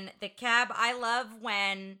then the cab, I love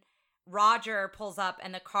when Roger pulls up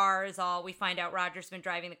and the car is we find out Roger's been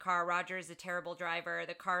driving the car. Roger is a terrible driver.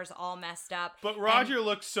 The car's all messed up. But Roger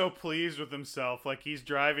looks so pleased with himself. He's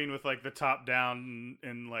driving with the top down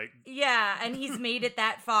and yeah, and he's made it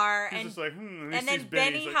that far. He's and just and then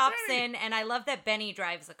Benny hops in, and I love that Benny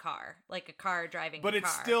drives a car, like a car driving a car. But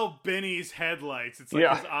it's still Benny's headlights. It's his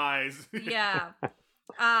eyes. Yeah.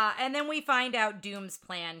 And then we find out Doom's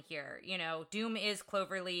plan here. Doom is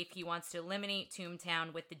Cloverleaf. He wants to eliminate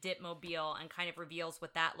Toontown with the Dipmobile and kind of reveals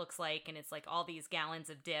what that looks like. And it's all these gallons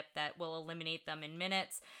of dip that will eliminate them in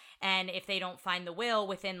minutes. And if they don't find the will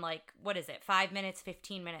within 5 minutes,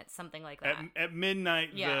 15 minutes, something like that. At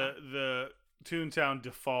midnight, the Toontown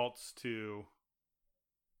defaults to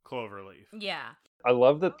Cloverleaf. Yeah. I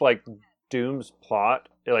love that, like, Doom's plot,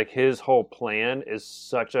 like, his whole plan is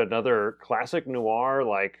such another classic noir,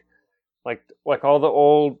 like all the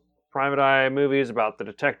old Private Eye movies about the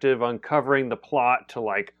detective uncovering the plot to,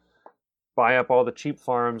 like, buy up all the cheap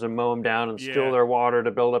farms and mow them down and steal their water to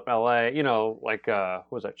build up LA. You know, like, what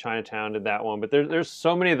was that? Chinatown did that one. But there's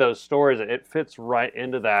so many of those stories that it fits right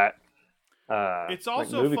into that. It's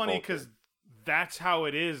also movie funny culture. because that's how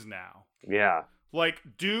it is now. Yeah. Like,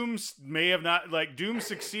 Doom may have not, like, Doom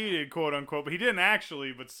succeeded, quote unquote, but he didn't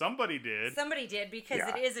actually, but somebody did. Somebody did, because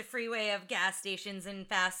Yeah. it is a freeway of gas stations and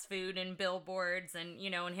fast food and billboards and, you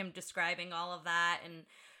know, and him describing all of that and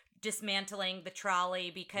dismantling the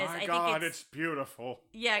trolley because My I God, think it's beautiful.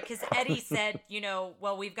 Yeah, because Eddie said, you know,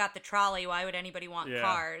 well, we've got the trolley. Why would anybody want Yeah.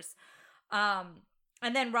 cars?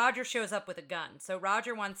 And then Roger shows up with a gun. So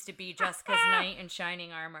Roger wants to be Jessica's knight in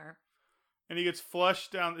shining armor. And he gets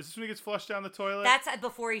flushed down. Is this when he gets flushed down the toilet? That's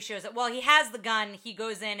before he shows up. Well, he has the gun. He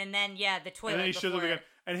goes in, and then, yeah, the toilet. And then he shows up before. again.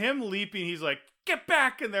 And him leaping, he's like, get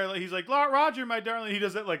back in there. He's like, Roger, my darling. He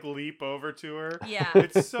does that, like, leap over to her. Yeah.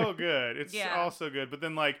 It's so good. It's Yeah. all so good. But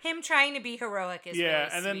then, like, Him trying to be heroic is yeah, really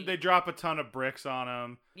and then sweet. they drop a ton of bricks on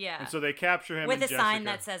him. Yeah. And so they capture him with and a sign Jessica.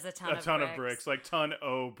 that says a ton of bricks. Like, ton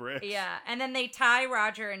o bricks. Yeah, and then they tie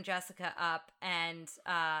Roger and Jessica up, and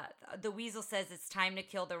the weasel says it's time to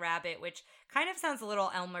kill the rabbit, which kind of sounds a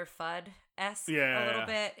little Elmer Fudd-esque a little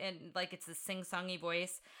bit, and like it's a sing-songy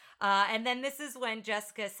voice. And then this is when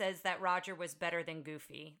Jessica says that Roger was better than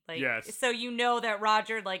Goofy. Like, Yes. So you know that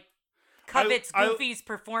Roger, like, covets Goofy's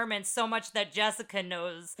performance so much that Jessica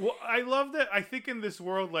knows. Well, I love that. I think in this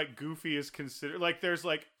world, like, Goofy is considered, like, there's,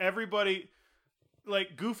 like, everybody,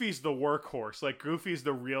 like, Goofy's the workhorse. Like, Goofy's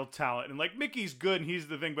the real talent. And, like, Mickey's good and he's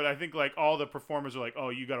the thing, but I think, like, all the performers are like, oh,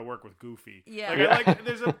 you got to work with Goofy. Yeah.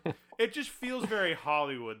 It just feels very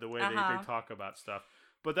Hollywood the way they talk about stuff.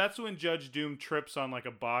 But that's when Judge Doom trips on, like,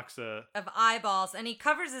 a box of eyeballs, and he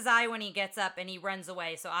covers his eye when he gets up and he runs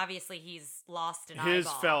away. So obviously he's lost an eyeball. His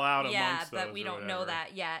fell out amongst but those we or don't know whatever.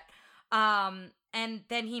 that yet. And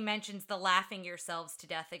then he mentions the laughing yourselves to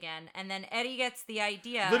death again, and then Eddie gets the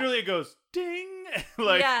idea. Literally, it goes ding.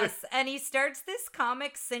 Like, yes, and he starts this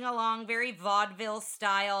comic sing along, very vaudeville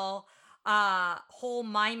style, whole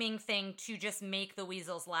miming thing to just make the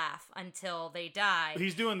weasels laugh until they die.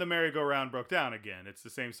 he's doing the merry-go-round broke down again. It's the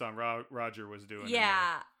same song Roger was doing.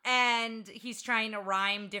 Yeah, and he's trying to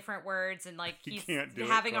rhyme different words, and like He he's can't do it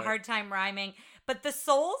having a quite. hard time rhyming. But the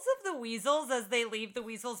souls of the weasels as they leave the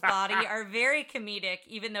weasel's body are very comedic,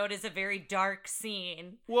 even though it is a very dark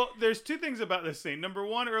scene. Well, there's two things about this scene. Number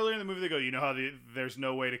one, earlier in the movie, they go, you know how there's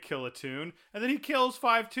no way to kill a tune? And then he kills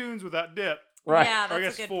 5 tunes without dip. Right. Yeah, Or I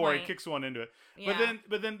that's guess a good 4. point. He kicks one into it. Yeah.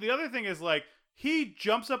 But then the other thing is, like, he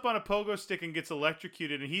jumps up on a pogo stick and gets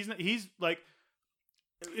electrocuted, and he's like,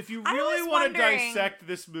 if you I really was want to wondering- dissect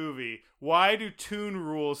this movie, why do tune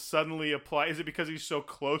rules suddenly apply? Is it because he's so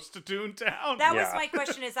close to Toontown? That was Yeah. my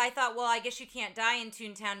question. Is I thought, well, I guess you can't die in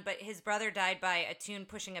Toontown, but his brother died by a tune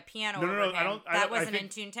pushing a piano No, over him. I don't. That wasn't in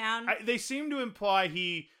Toontown. They seem to imply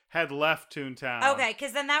he had left Toontown. Okay,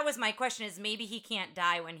 because then that was my question: is maybe he can't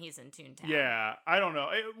die when he's in Toontown? Yeah, I don't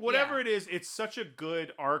know. Whatever Yeah. it is, it's such a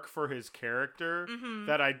good arc for his character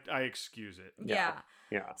that I excuse it. Yeah.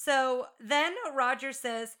 Yeah. So then Roger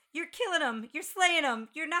says, "You're killing him. You're slaying him.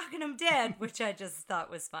 You're knocking him dead," which I just thought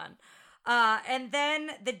was fun. And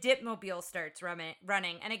then the Dipmobile starts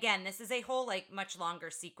running. And again, this is a whole, like, much longer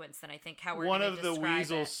sequence than I think how we're One going of to the describe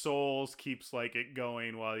weasel it. souls keeps like it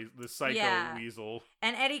going while he's the psycho Yeah. weasel.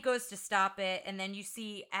 And Eddie goes to stop it, and then you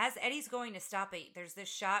see, as Eddie's going to stop it, there's this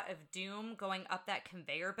shot of Doom going up that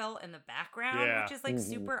conveyor belt in the background, Yeah. which is, like,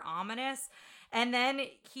 super ominous. And then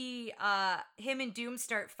him and Doom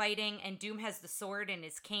start fighting, and Doom has the sword and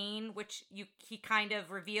his cane, which he kind of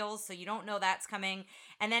reveals, so you don't know that's coming.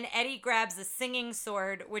 And then Eddie grabs a singing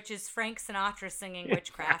sword, which is Frank Sinatra singing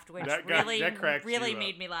Witchcraft, which That cracks really you up.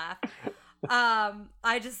 made me laugh.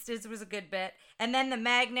 It was a good bit. And then the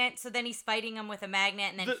magnet, so then he's fighting him with a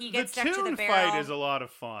magnet, and then he gets stuck to the tune barrel. fight is a lot of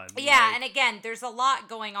fun. Yeah, Like, and again, there's a lot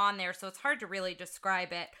going on there, so it's hard to really describe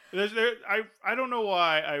it. I don't know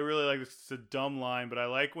why I really like this. It's a dumb line, but I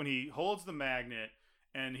like when he holds the magnet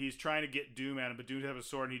and he's trying to get Doom at him, but Doom has a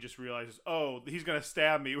sword and he just realizes, oh, he's gonna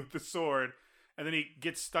stab me with the sword, and then he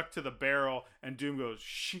gets stuck to the barrel and Doom goes,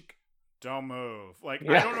 "Shink, don't move." Like,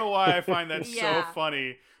 I Yeah. don't know why I find that Yeah. so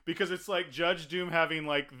funny, because it's like Judge Doom having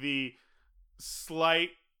like the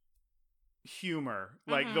slight humor,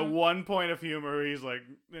 like the one point of humor where he's like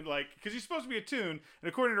because he's supposed to be a tune, and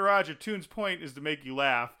according to Roger, tune's point is to make you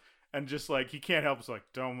laugh, and just like he can't help, it's like,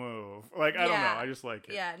 don't move. Like, I don't know, Yeah. I just like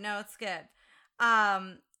it. Yeah, no, it's good.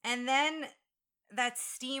 And then that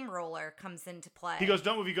steamroller comes into play. He goes,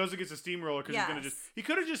 don't move. He goes against the steamroller because he's Yes. he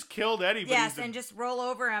could have just killed Eddie. But Yes, and just roll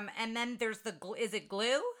over him. And then there's is it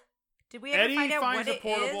glue? Did we ever Eddie find out finds what a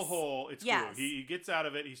portable it is? hole. It's Yes. glue. He gets out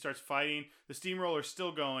of it. He starts fighting. The steamroller's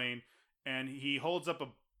still going, and he holds up a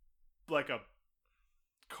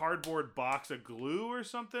cardboard box of glue or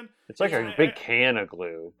something. It's like a big can of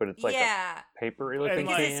glue, but it's like yeah. a papery looking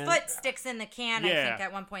Because can. his foot sticks in the can, I Yeah. think,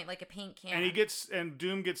 at one point, like a paint can. And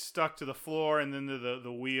Doom gets stuck to the floor and then to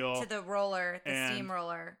the wheel. To the roller, the And,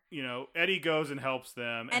 steamroller. Eddie goes and helps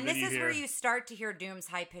them. And then this is hear, where you start to hear Doom's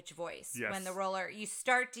high-pitched voice. Yes. When the roller, you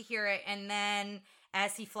start to hear it, and then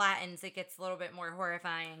as he flattens, it gets a little bit more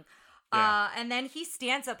horrifying. Yeah. And then he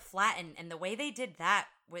stands up flattened, and the way they did that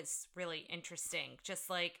was really interesting. Just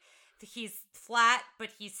like he's flat, but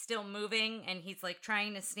he's still moving, and he's like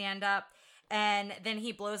trying to stand up, and then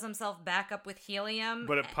he blows himself back up with helium.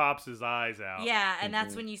 But it pops his eyes out. Yeah, and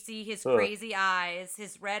that's when you see his Ugh. crazy eyes,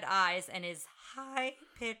 his red eyes, and his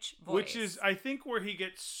high-pitched voice. Which is, I think, where he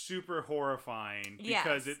gets super horrifying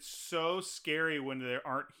because Yes. it's so scary when there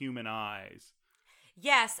aren't human eyes.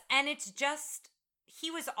 Yes, and it's just, he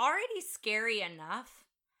was already scary enough.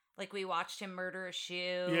 Like, we watched him murder a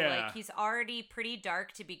shoe. Yeah. Like, he's already pretty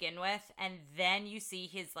dark to begin with, and then you see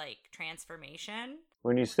his, like, transformation.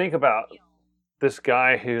 When you think about this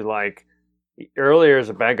guy who, like, earlier as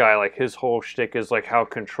a bad guy, like, his whole shtick is, like, how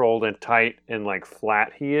controlled and tight and, like,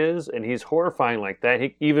 flat he is, and he's horrifying like that.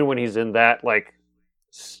 Even when he's in that, like,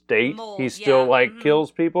 state, Mold, he still, yeah, like, mhm.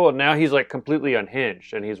 kills people, and now he's, like, completely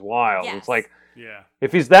unhinged, and he's wild. Yes. It's like, Yeah.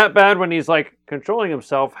 if he's that bad when he's like controlling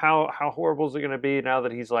himself, how horrible is it going to be now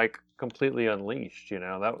that he's like completely unleashed? You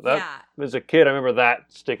know, that Yeah. as a kid, I remember that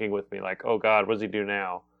sticking with me. Like, oh God, what does he do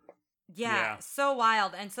now? Yeah, so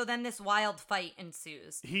wild. And so then this wild fight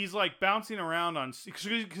ensues. He's like bouncing around on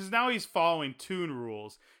because now he's following Toon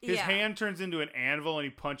rules. His Yeah. hand turns into an anvil and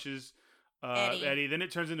he punches Eddie. Eddie. Then it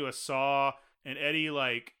turns into a saw, and Eddie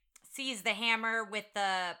like Sees the hammer with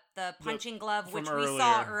the punching glove, from which we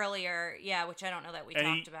saw earlier. earlier. Yeah, which I don't know that we and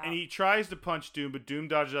talked about. he tries to punch Doom, but Doom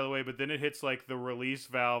dodges out of the way. But then it hits like the release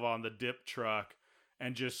valve on the dip truck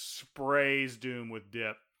and just sprays Doom with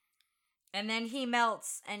dip. And then he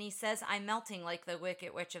melts, and he says, "I'm melting like the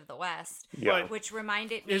Wicked Witch of the West," Yeah. But which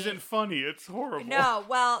reminded me. isn't funny. It's horrible. No,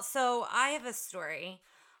 well, so I have a story.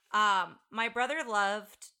 My brother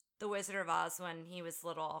loved The Wizard of Oz when he was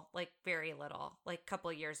little, like very little, like a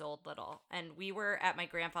couple of years old little. And we were at my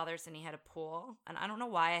grandfather's, and he had a pool. And I don't know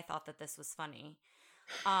why I thought that this was funny.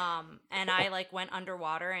 And I like went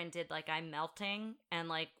underwater and did like I'm melting and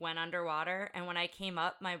like went underwater. And when I came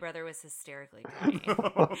up, my brother was hysterically crying.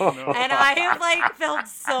 No. And I have like felt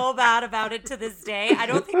so bad about it to this day. I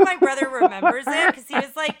don't think my brother remembers it because he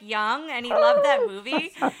was like young and he loved that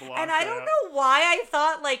movie. And I don't know why I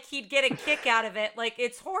thought like he'd get a kick out of it. Like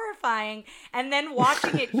it's horrifying. And then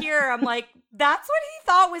watching it here, I'm like, that's what he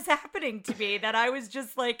thought was happening to me. That I was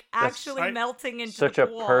just like actually melting into Such the a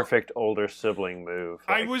pool. perfect older sibling move.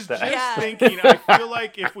 I like was that. just Yeah. thinking, I feel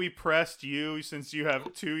like if we pressed you, since you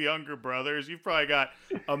have two younger brothers, you've probably got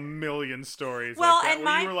a million stories Well, like that, and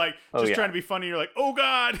where my- you were like, Oh, just yeah. trying to be funny, you're like, oh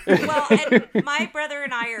God! Well, and my brother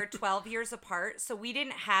and I are 12 years apart, so we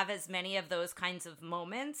didn't have as many of those kinds of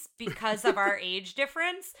moments because of our age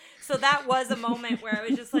difference. So that was a moment where I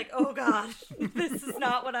was just like, oh God, this is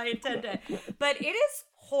not what I intended. But it is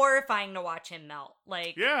horrifying to watch him melt.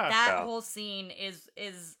 Like, Yeah. that Yeah. whole scene is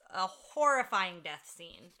a horrifying death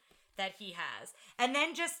scene that he has. And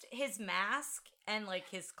then just his mask and, like,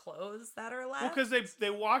 his clothes that are left. Well, because they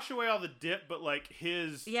wash away all the dip, but like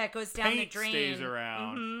his yeah, it goes down the paint drain. stays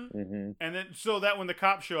around. Mhm. Mhm. And then so that when the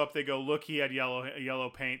cops show up, they go, look, he had yellow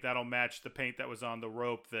paint. That'll match the paint that was on the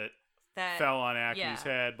rope that That fell on Acme's yeah.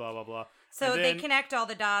 head, blah, blah, blah. So And they then connect all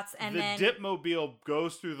the dots, and the then Dipmobile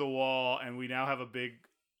goes through the wall, and we now have a big...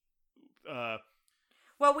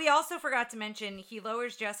 well, we also forgot to mention he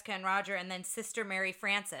lowers Jessica and Roger, and then Sister Mary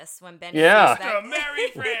Frances when Ben. Yeah. sees that-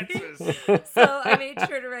 Mary Frances! So I made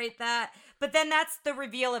sure to write that. But then that's the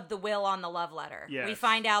reveal of the will on the love letter. Yes. We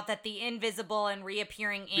find out that the invisible and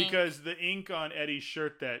reappearing ink. Because the ink on Eddie's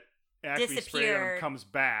shirt that Acme sprayed on him Disappeared. comes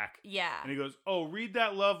back. Yeah. And he goes, oh, read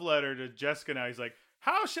that love letter to Jessica now. He's like,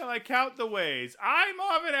 how shall I count the ways? I'm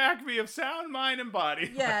Marvin Acme of sound, mind, and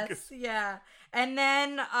body. Yes. Yeah. And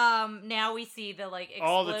then now we see the like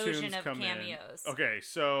All the explosion tunes of come cameos. in. Okay,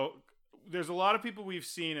 so there's a lot of people we've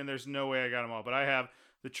seen, and there's no way I got them all. But I have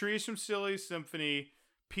the Trees from Silly's Symphony,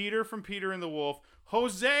 Peter from Peter and the Wolf,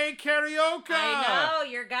 Jose Carioca. I know,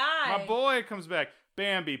 your guy. My boy comes back.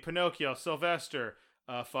 Bambi, Pinocchio, Sylvester,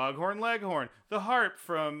 Foghorn Leghorn, the harp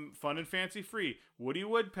from Fun and Fancy Free, Woody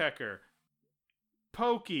Woodpecker,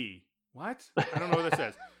 Pokey, What? I don't know what that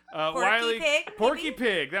says. Porky Pig? Porky maybe?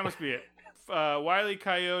 Pig. That must be it. Wile E.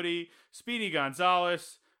 Coyote, Speedy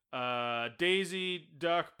Gonzales, Daisy,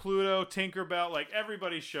 Duck, Pluto, Tinkerbell. Like,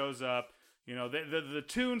 everybody shows up. You know, the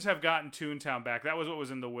Toons have gotten Toontown back. That was what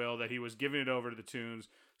was in the will, that he was giving it over to the Toons.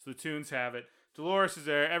 So the Toons have it. Dolores is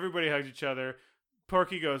there. Everybody hugs each other.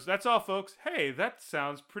 Porky goes, "That's all, folks." Hey, that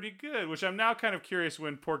sounds pretty good. Which I'm now kind of curious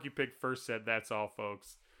when Porky Pig first said "that's all,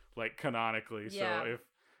 folks," like canonically. Yeah. So if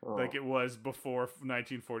like it was before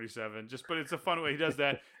 1947, but it's a fun way he does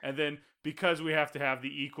that. And then because we have to have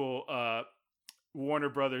the equal Warner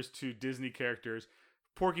Brothers to Disney characters,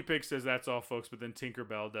 Porky Pig says "that's all, folks," but then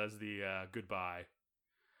Tinkerbell does the goodbye.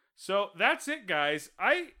 So that's it, guys.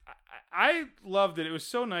 I loved it. It was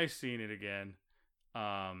so nice seeing it again.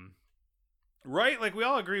 Right? Like, we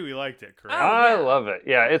all agree we liked it, correct? I love it.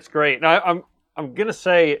 Yeah, it's great. Now, I'm gonna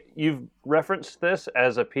say you've referenced this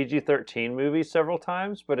as a PG-13 movie several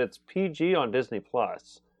times, but it's PG on Disney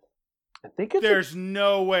Plus. I think There's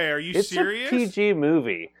no way. Are you serious? It's a PG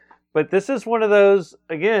movie, but this is one of those.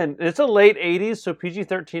 Again, it's a late '80s, so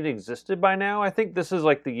PG-13 existed by now. I think this is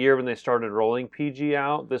like the year when they started rolling PG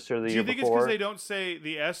out. This or the year before. Do you think it's because they don't say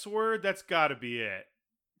the S word? That's got to be it.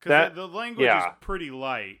 Because the language is pretty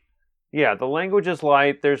light. Yeah, the language is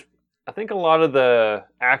light. I think a lot of the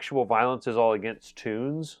actual violence is all against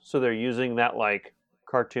Toons, so they're using that like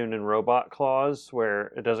cartoon and robot clause where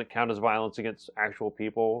it doesn't count as violence against actual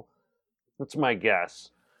people. That's my guess.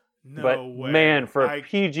 No way. Man, for a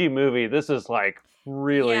PG movie, this is like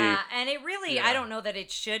really... Yeah, and it really, I don't know that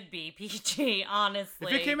it should be PG,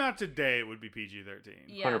 honestly. If it came out today, it would be PG-13.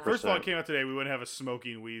 Yeah. 100%. First of all, it came out today, we wouldn't have a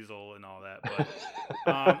smoking weasel and all that.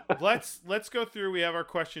 But let's go through. We have our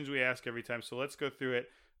questions we ask every time, so let's go through it.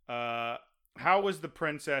 How was the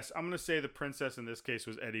princess? I'm going to say the princess in this case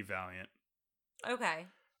was Eddie Valiant. Okay.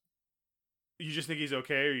 You just think he's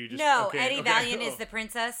okay, or you just... No, okay, Eddie Valiant is the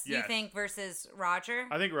princess, you Yes. think, versus Roger?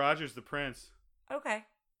 I think Roger's the prince. Okay.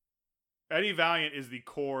 Eddie Valiant is the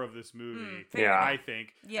core of this movie, Yeah. I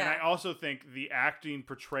think. Yeah. And I also think the acting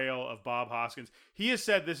portrayal of Bob Hoskins, he has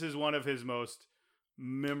said this is one of his most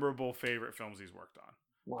memorable favorite films he's worked on.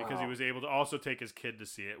 Wow. Because he was able to also take his kid to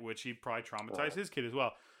see it, which he probably traumatized his kid as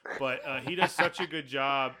well. But he does such a good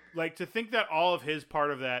job. Like, to think that all of his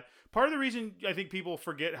part of the reason I think people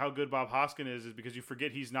forget how good Bob Hoskins is because you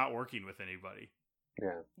forget he's not working with anybody.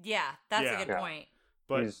 Yeah. Yeah, that's a good Yeah. point.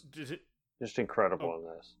 But He's just incredible in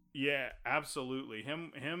this. yeah, absolutely.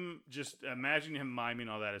 Him just imagine him miming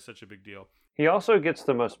all that is such a big deal. He also gets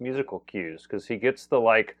the most musical cues because he gets the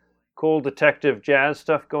like cool detective jazz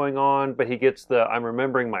stuff going on, but he gets the "I'm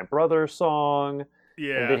Remembering My Brother" song,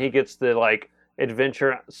 Yeah. and then he gets the like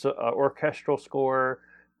adventure orchestral score.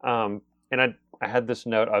 And I had this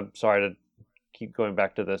note. I'm sorry to keep going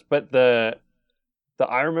back to this, but the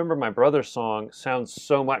 "I Remember My Brother" song sounds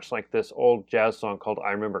so much like this old jazz song called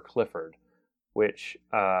 "I Remember Clifford," which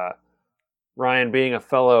Ryan, being a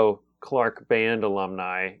fellow Clark Band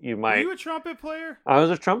alumni, you might... Are you a trumpet player? I was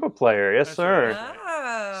a trumpet player, yes, That's sir. right.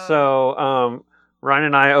 Oh. So Ryan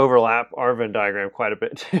and I overlap our Venn diagram quite a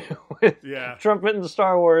bit too, with Yeah. trumpet and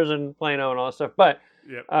Star Wars and Plano and all that stuff. But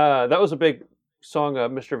Yep. that was a big song of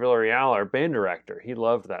Mr. Villarreal, our band director. He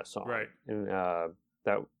loved that song. Right. And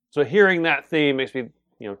so hearing that theme makes me,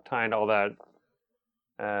 tie into all that.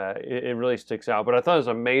 It really sticks out. But I thought it was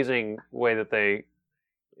an amazing way that they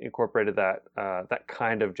incorporated that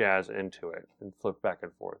kind of jazz into it and flipped back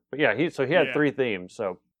and forth. But yeah, he had three themes.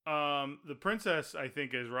 So the princess, I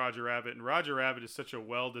think, is Roger Rabbit, and Roger Rabbit is such a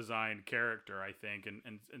well-designed character, I think,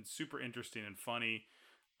 and super interesting and funny.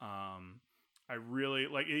 I really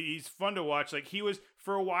like. He's fun to watch. Like, he was,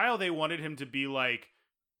 for a while, they wanted him to be like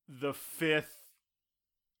the fifth,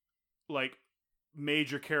 like,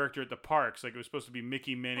 major character at the parks. Like, it was supposed to be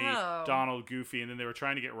Mickey, Minnie, Donald, Goofy, and then they were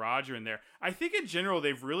trying to get Roger in there. I think in general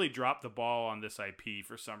they've really dropped the ball on this IP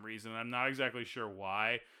for some reason. I'm not exactly sure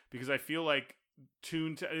why, because I feel like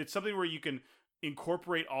it's something where you can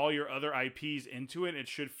incorporate all your other IPs into it, and it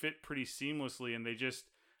should fit pretty seamlessly, and they just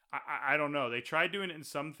I don't know. They tried doing it in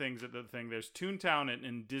some things at the thing. There's Toontown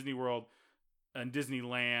in Disney World and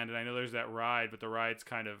Disneyland, and I know there's that ride, but the ride's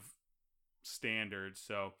kind of standard.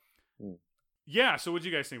 So yeah, so what do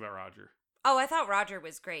you guys think about Roger? Oh, I thought Roger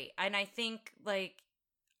was great. And I think, like,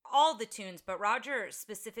 all the tunes, but Roger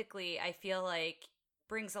specifically, I feel like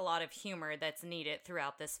brings a lot of humor that's needed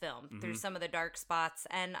throughout this film, through some of the dark spots.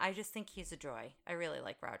 And I just think he's a joy. I really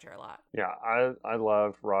like Roger a lot. yeah, I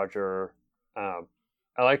love Roger.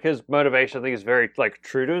 I like his motivation. I think he's very like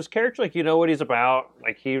true to his character. Like, what he's about.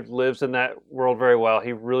 Like, he lives in that world very well.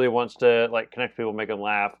 He really wants to like connect people, make them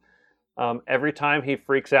laugh. Every time he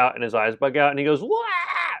freaks out and his eyes bug out and he goes, "Wah!"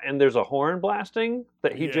 and there's a horn blasting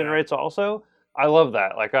that he generates also. I love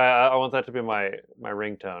that. Like I want that to be my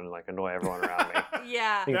ringtone and like annoy everyone around me.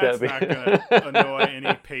 Yeah. That's not going to annoy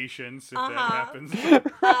any patients if that happens.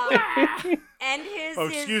 And his...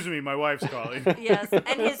 excuse me, my wife's calling. Yes,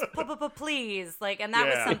 and his please, like, and that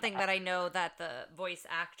was something that I know that the voice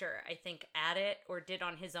actor, I think, added or did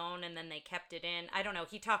on his own, and then they kept it in. I don't know.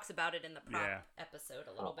 He talks about it in the prop episode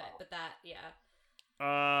a little bit, but that,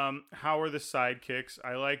 how are the sidekicks?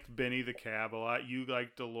 I liked Benny the Cab a lot. You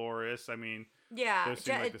liked Dolores. I mean... Yeah, is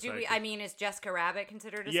Jessica Rabbit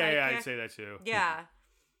considered a sidekick? Yeah, I'd say that too. Yeah.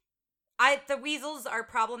 The weasels are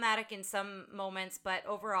problematic in some moments, but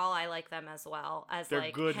overall I like them as well as they're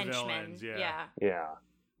like good henchmen. Villains,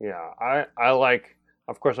 Yeah. I like,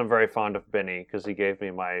 of course I'm very fond of Benny because he gave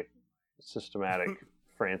me my systematic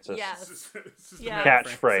Francis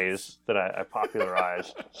catchphrase that I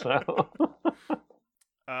popularized. So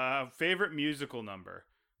favorite musical number.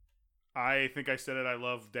 I think I said it. I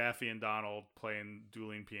love Daffy and Donald playing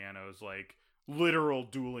dueling pianos, like literal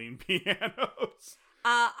dueling pianos.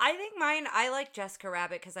 I think mine. I like Jessica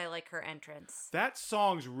Rabbit because I like her entrance. That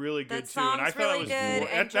song's really good too, and I thought it was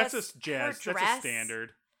good. That's a jazz. That's a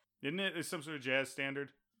standard, isn't it? It's some sort of jazz standard.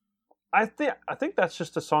 I think that's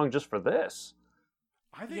just a song just for this.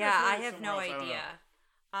 I think I have no idea.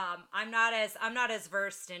 I'm not as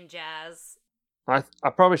versed in jazz. I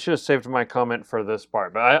probably should have saved my comment for this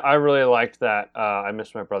part, but I really liked that I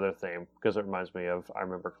Miss My Brother theme because it reminds me of I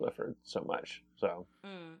Remember Clifford so much. So,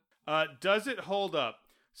 does it hold up?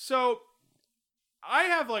 So, I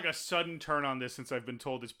have like a sudden turn on this since I've been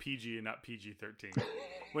told it's PG and not PG-13.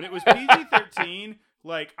 When it was PG-13,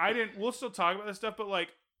 like we'll still talk about this stuff, but like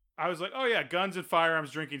I was like, oh yeah, guns and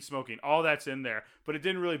firearms, drinking, smoking, all that's in there. But it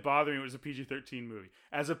didn't really bother me. It was a PG-13 movie.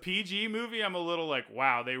 As a PG movie, I'm a little like,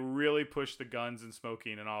 wow, they really pushed the guns and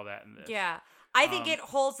smoking and all that in this. Yeah. I think it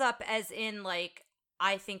holds up as in like,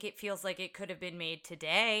 I think it feels like it could have been made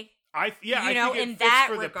today. I think it in fits that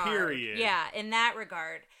for regard. the period. Yeah, in that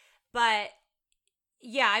regard. But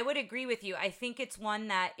yeah, I would agree with you. I think it's one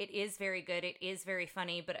that it is very good. It is very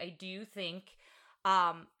funny, but I do think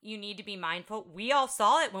you need to be mindful. We all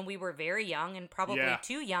saw it when we were very young and probably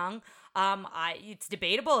too young. It's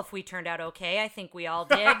debatable if we turned out okay. I think we all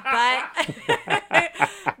did, but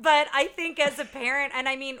I think as a parent, and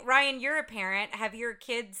I mean, Ryan, you're a parent. Have your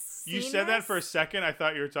kids seen You said this? that for a second. I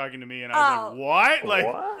thought you were talking to me, and I was like, "What?" Like,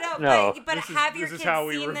 what? No. But have your kids how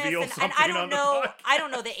we seen reveal this? And something I don't on the know. podcast. I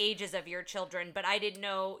don't know the ages of your children, but I didn't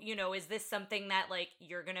know. Is this something that like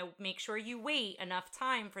you're gonna make sure you wait enough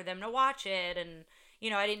time for them to watch it? And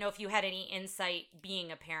I didn't know if you had any insight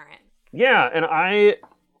being a parent. Yeah, and I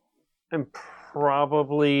am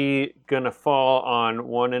probably gonna fall on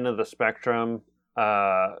one end of the spectrum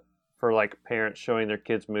for like parents showing their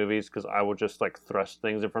kids movies because I will just like thrust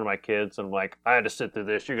things in front of my kids and I'm like, I had to sit through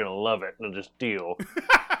this. You're gonna love it, and I'll just deal.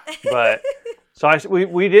 But so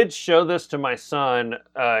we did show this to my son.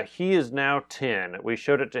 He is now 10. We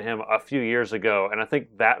showed it to him a few years ago, and I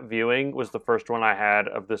think that viewing was the first one I had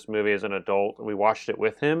of this movie as an adult. We watched it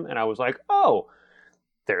with him, and I was like, oh,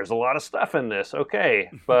 there's a lot of stuff in this. Okay,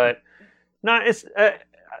 but not it's.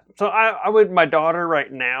 So I would. My daughter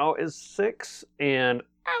right now is 6, and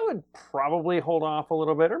I would probably hold off a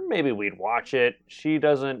little bit, or maybe we'd watch it. She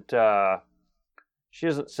doesn't. She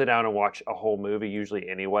doesn't sit down and watch a whole movie usually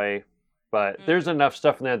anyway. But there's enough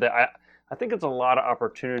stuff in there that I think it's a lot of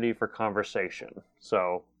opportunity for conversation.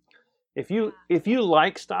 So if you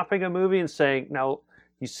like stopping a movie and saying, now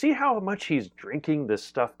you see how much he's drinking this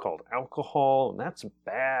stuff called alcohol, and that's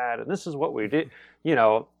bad, and this is what we did.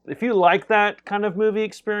 If you like that kind of movie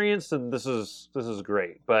experience, then this is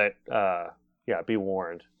great. But be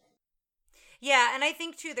warned. Yeah, and I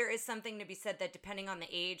think, too, there is something to be said that depending on the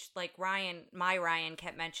age, like my Ryan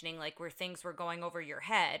kept mentioning, like, where things were going over your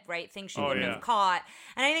head, right? Things you wouldn't have caught.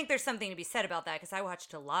 And I think there's something to be said about that, because I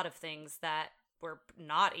watched a lot of things that were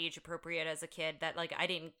not age appropriate as a kid that, like, I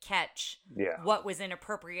didn't catch what was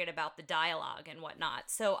inappropriate about the dialogue and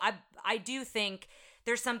whatnot. So I do think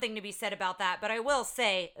there's something to be said about that. But I will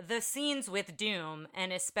say, the scenes with Doom,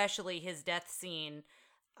 and especially his death scene,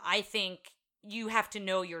 I think you have to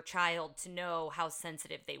know your child to know how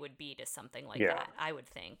sensitive they would be to something like that, I would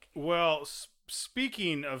think. Well,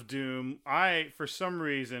 speaking of Doom, I, for some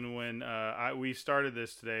reason, when we started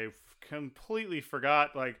this today, completely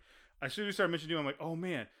forgot, like, as soon as we started mentioning Doom, I'm like, oh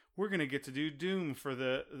man, we're going to get to do Doom for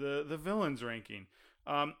the villains ranking.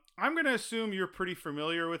 I'm going to assume you're pretty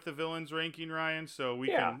familiar with the villains ranking, Ryan, so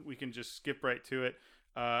we can just skip right to it.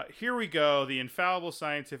 Here we go, the infallible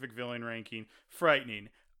scientific villain ranking. Frightening.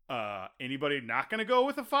 Anybody not gonna go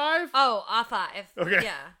with a 5? Oh, a 5. Okay.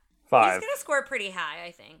 Yeah. 5. He's gonna score pretty high,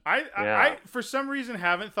 I think. I for some reason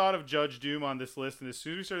haven't thought of Judge Doom on this list, and as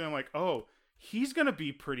soon as we started, I'm like, oh, he's gonna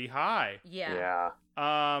be pretty high. Yeah.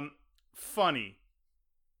 Funny.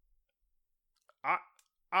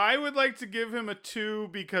 I would like to give him a 2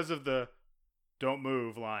 because of the "don't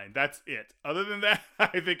move" line. That's it. Other than that,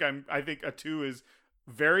 I think a 2 is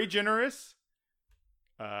very generous.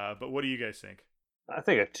 But what do you guys think? I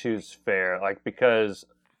think a 2's fair, like, because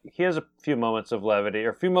he has a few moments of levity,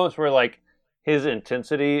 or a few moments where, like, his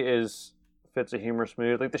intensity fits a humorous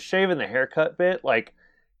mood. Like the shave and the haircut bit, like,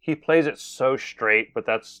 he plays it so straight, but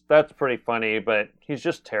that's pretty funny. But he's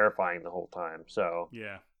just terrifying the whole time. So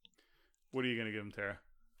yeah, what are you gonna give him, Tara?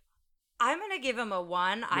 I'm going to give him a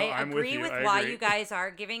 1. I agree with why you guys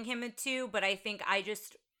are giving him a 2, but I think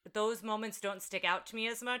those moments don't stick out to me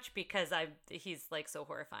as much because he's like so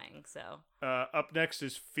horrifying. So up next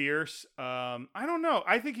is Fierce. I don't know.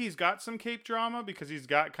 I think he's got some cape drama because he's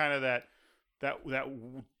got kind of that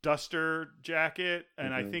duster jacket,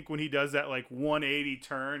 and I think when he does that like 180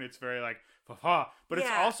 turn, it's very like but it's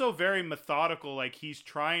also very methodical. Like he's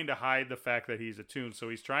trying to hide the fact that he's a toon, so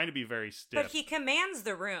he's trying to be very stiff. But he commands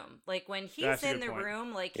the room. Like when he's in the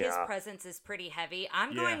room, like his presence is pretty heavy.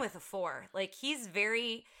 I'm going with a 4. Like he's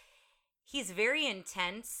very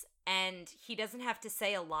intense, and he doesn't have to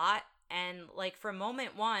say a lot. And like for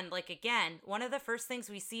moment 1, like again, one of the first things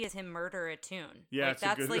we see is him murder a toon. Yeah, like,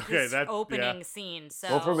 that's like his opening scene. So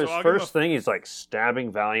well, from his first thing, he's like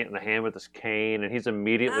stabbing Valiant in the hand with his cane, and he's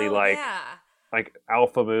immediately like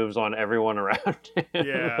alpha moves on everyone around him.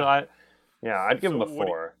 Yeah, I'd give him a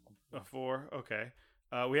 4. A 4, okay.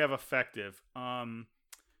 We have effective. I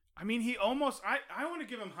mean, he almost. I want to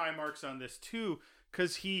give him high marks on this too,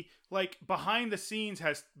 because he like behind the scenes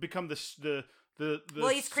has become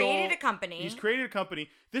he's created a company. He's created a company.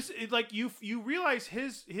 This is like you realize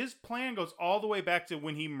his plan goes all the way back to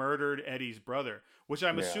when he murdered Eddie's brother, which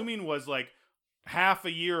I'm assuming was like half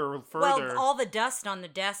a year or further. Well, all the dust on the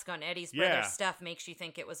desk on Eddie's brother's stuff makes you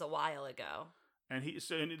think it was a while ago. And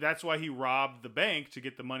and that's why he robbed the bank to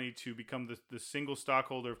get the money to become the single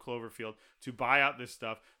stockholder of Cloverfield, to buy out this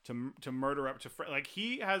stuff, to murder up to like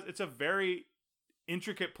it's a very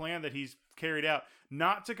intricate plan that he's carried out,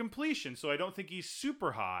 not to completion. So I don't think he's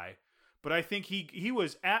super high, but I think he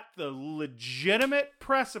was at the legitimate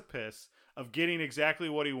precipice of getting exactly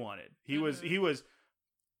what he wanted. He was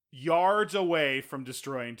yards away from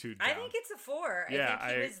destroying Toontown. I think it's a 4. Yeah, I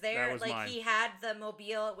think he was there. That was like mine. He had the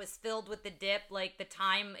mobile. It was filled with the dip. Like the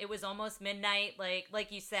time, it was almost midnight.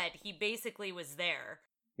 Like you said, he basically was there.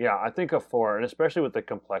 Yeah, I think a 4, and especially with the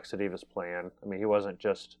complexity of his plan. I mean, he wasn't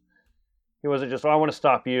just oh, I want to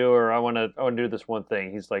stop you, or I want to do this one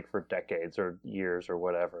thing. He's like for decades or years or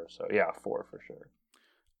whatever. So yeah, 4 for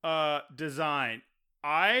sure. Design.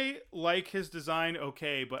 I like his design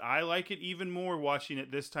okay, but I like it even more watching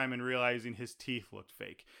it this time and realizing his teeth looked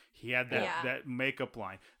fake. He had that makeup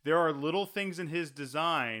line. There are little things in his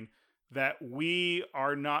design that we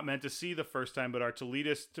are not meant to see the first time, but are to lead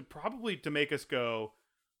us to make us go,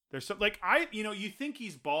 there's some, like, you think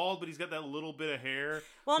he's bald, but he's got that little bit of hair.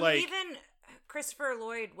 Well, like, even Christopher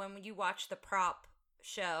Lloyd, when you watch the prop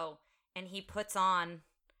show and he puts on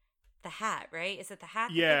the hat, right? Is it the hat?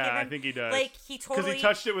 Yeah, I think he does. Like, he totally... Because he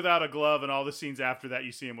touched it without a glove, and all the scenes after that,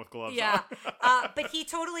 you see him with gloves on. But he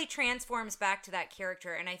totally transforms back to that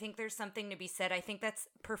character, and I think there's something to be said. I think that's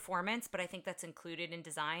performance, but I think that's included in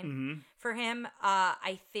design for him.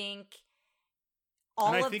 I think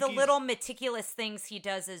all of the little meticulous things he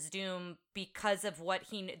does as Doom, because of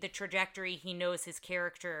the trajectory he knows his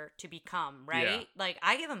character to become, right? Yeah. Like,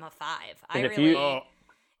 I give him a 5.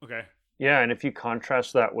 Okay. Yeah, and if you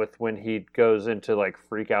contrast that with when he goes into like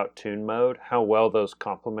freak out toon mode, how well those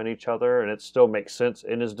complement each other, and it still makes sense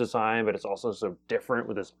in his design, but it's also so different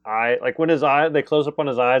with his eye. Like when they close up on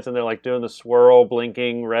his eyes and they're like doing the swirl,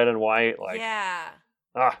 blinking red and white. Like,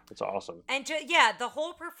 it's awesome. And the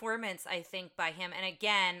whole performance, I think, by him, and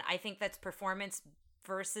again, I think that's performance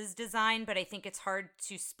versus design, but I think it's hard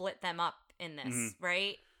to split them up in this,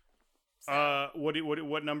 right? So.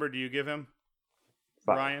 What number do you give him,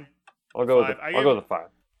 5. Ryan? I'll go with the 5.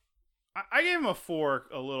 I gave him a 4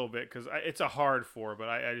 a little bit because it's a hard 4, but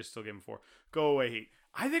I just still give him 4. Go Away Heat.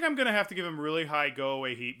 I think I'm going to have to give him really high Go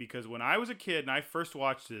Away Heat because when I was a kid and I first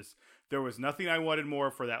watched this, there was nothing I wanted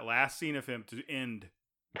more for that last scene of him to end.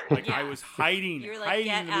 Like I was hiding. You're like,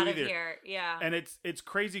 get out of here. Yeah. And it's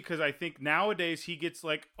crazy because I think nowadays he gets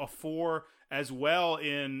like a 4 as well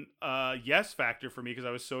in Yes Factor for me because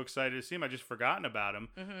I was so excited to see him. I just forgotten about him.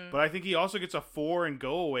 But I think he also gets a 4 in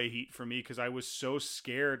Go Away Heat for me because I was so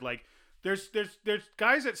scared. Like There's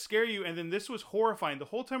guys that scare you, and then this was horrifying. The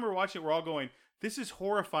whole time we're watching it, we're all going, "This is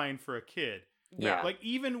horrifying for a kid." Yeah. Like,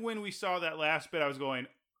 even when we saw that last bit, I was going,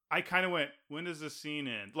 I kind of went, when does this scene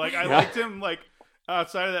end? Like, I liked him, like,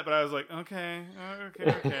 outside of that, but I was like, okay.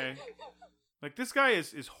 Like, this guy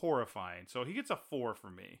is horrifying, so he gets a 4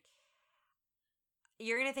 from me.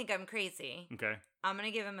 You're going to think I'm crazy. Okay. I'm going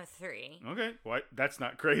to give him a 3. Okay. What? That's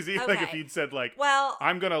not crazy. Okay. Like, if he'd said, like, well,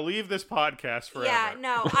 I'm going to leave this podcast forever. Yeah,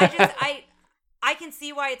 no, I can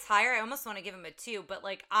see why it's higher. I almost want to give him a 2, but,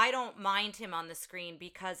 like, I don't mind him on the screen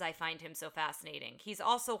because I find him so fascinating. He's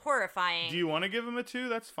also horrifying. Do you want to give him a 2?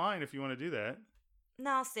 That's fine if you want to do that.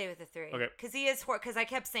 No, I'll stay with a 3. Okay. Because he is because I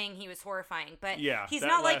kept saying he was horrifying, but yeah, he's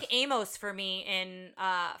not like Amos for me in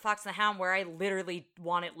Fox and the Hound, where I literally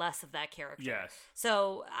wanted less of that character. Yes.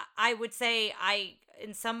 So I would say I,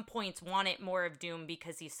 in some points, wanted more of Doom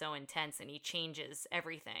because he's so intense and he changes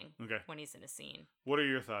everything when he's in a scene. What are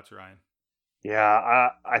your thoughts, Ryan? Yeah,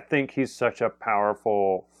 I think he's such a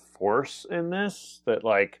powerful force in this that,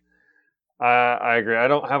 like, I agree. I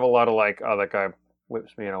don't have a lot of, like, oh, that guy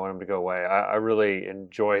whips me and I want him to go away. I really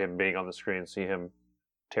enjoy him being on the screen and see him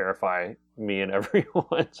terrify me and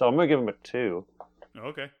everyone. So I'm going to give him a 2.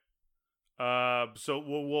 Okay. So,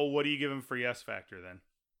 what do you give him for yes factor then?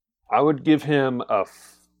 I would give him a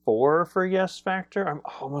 4 for yes factor. I'm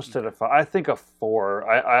almost at a 5. I think a 4.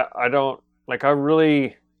 I don't, like, I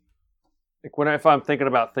really... Like if I'm thinking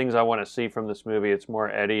about things I want to see from this movie, it's more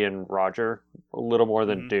Eddie and Roger, a little more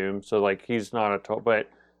than Doom. So like he's not a total, but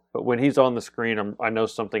when he's on the screen, I know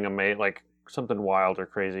something amazing, like something wild or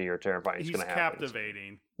crazy or terrifying is going to happen. He's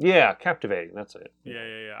captivating. Yeah, captivating. That's it.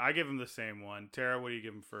 Yeah. I give him the same one. Tara, what do you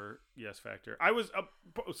give him for yes factor? I was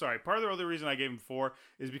sorry. Part of the other reason I gave him 4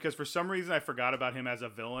 is because for some reason I forgot about him as a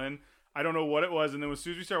villain. I don't know what it was, and then as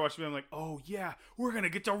soon as we started watching him, I'm like, oh, yeah, we're going to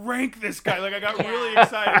get to rank this guy. Like, I got really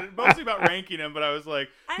excited, mostly about ranking him, but I was like,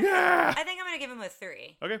 yeah! I think I'm going to give him a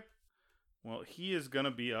 3. Okay. Well, he is going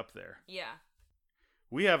to be up there. Yeah.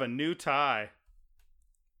 We have a new tie.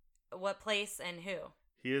 What place and who?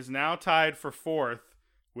 He is now tied for 4th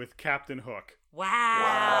with Captain Hook.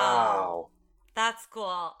 Wow. That's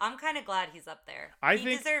cool. I'm kind of glad he's up there.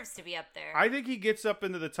 He deserves to be up there. I think he gets up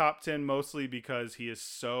into the top 10 mostly because he is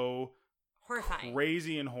so... horrifying,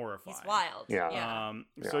 crazy and horrifying. He's wild. Yeah.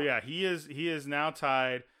 So yeah, he is now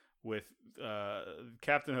tied with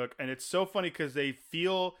Captain Hook, and it's so funny because they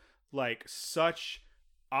feel like such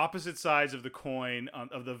opposite sides of the coin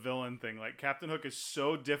of the villain thing. Like Captain Hook is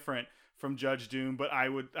so different from Judge Doom, but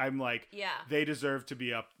I'm like, they deserve to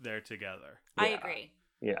be up there together. I agree.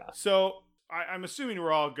 Yeah. So I'm assuming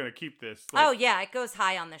we're all gonna keep this. Like, oh yeah, it goes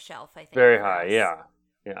high on the shelf. I think very high. Yeah.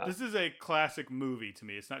 Yeah. This is a classic movie to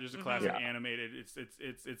me. It's not just a classic animated.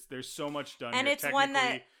 It's there's so much done and here it's one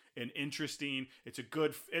that and interesting. It's a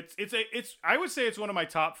good it's I would say it's one of my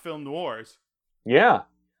top film noirs. Yeah.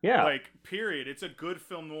 Yeah. Like period. It's a good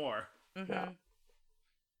film noir. Mm-hmm. Yeah.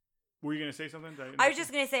 Were you going to say something? I was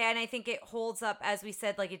just going to say, and I think it holds up, as we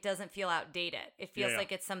said, like it doesn't feel outdated. It feels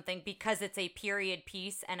like it's something, because it's a period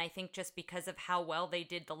piece, and I think just because of how well they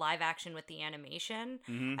did the live action with the animation,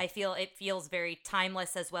 I feel it feels very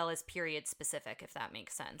timeless as well as period specific, if that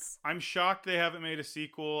makes sense. I'm shocked they haven't made a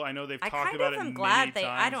sequel. I know they've talked about it many times.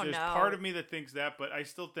 I don't know. There's part of me that thinks that, but I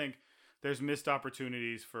still think there's missed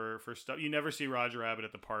opportunities for stuff. You never see Roger Rabbit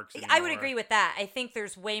at the parks anymore. I would agree with that. I think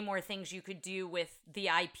there's way more things you could do with the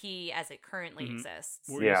IP as it currently exists.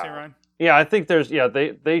 What were you going to say, Ryan? Yeah, I think there's,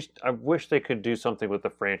 I wish they could do something with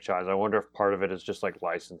the franchise. I wonder if part of it is just like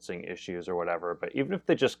licensing issues or whatever. But even if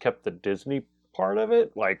they just kept the Disney part of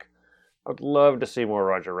it, like, I'd love to see more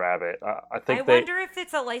Roger Rabbit. I wonder if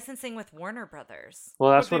it's a licensing with Warner Brothers.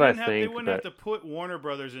 Well, that's what I think. They wouldn't have to put Warner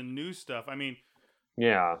Brothers in new stuff. I mean...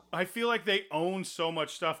 Yeah. I feel like they own so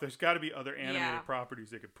much stuff. There's got to be other animated properties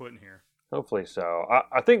they could put in here. Hopefully so.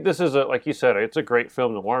 I think this is, like you said, it's a great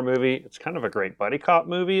film noir movie. It's kind of a great buddy cop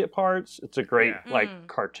movie at parts. It's a great,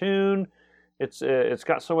 cartoon. It's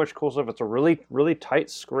got so much cool stuff. It's a really, really tight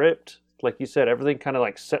script. Like you said, everything kind of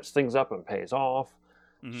like sets things up and pays off.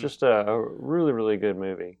 It's just a really, really good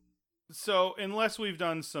movie. So unless we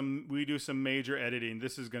do some major editing,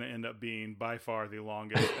 this is going to end up being by far the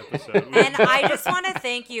longest episode. And I just want to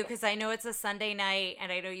thank you, because I know it's a Sunday night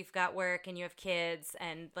and I know you've got work and you have kids,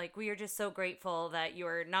 and like we are just so grateful that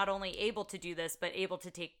you're not only able to do this, but able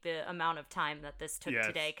to take the amount of time that this took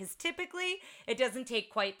today. Because typically it doesn't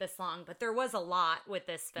take quite this long, but there was a lot with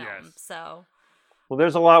this film. So. Well,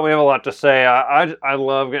 there's a lot. We have a lot to say. I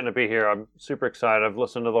love getting to be here. I'm super excited. I've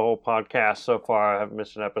listened to the whole podcast so far. I haven't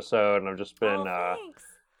missed an episode, and I've just been a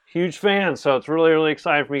huge fan. So it's really, really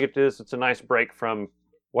exciting for me to get to this. It's a nice break from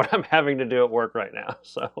what I'm having to do at work right now.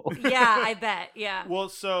 So Yeah, I bet. Yeah. Well,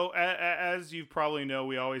 so as you probably know,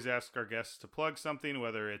 we always ask our guests to plug something,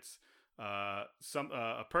 whether it's a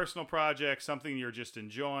personal project, something you're just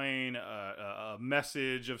enjoying, a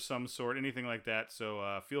message of some sort, anything like that.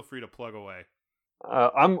 So feel free to plug away.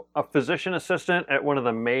 I'm a physician assistant at one of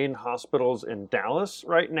the main hospitals in Dallas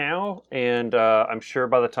right now, and I'm sure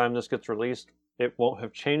by the time this gets released, it won't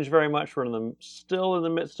have changed very much. We're still in the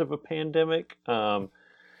midst of a pandemic.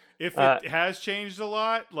 If it has changed a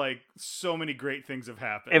lot, like so many great things have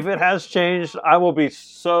happened. If it has changed, I will be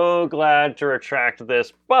so glad to retract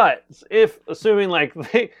this. But assuming like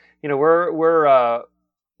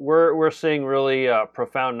we're seeing really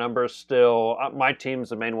profound numbers still. My team's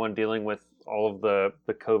the main one dealing with all of the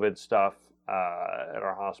COVID stuff at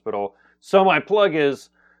our hospital. So my plug is,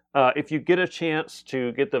 if you get a chance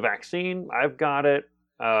to get the vaccine, I've got it.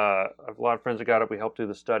 I have a lot of friends that got it. We helped do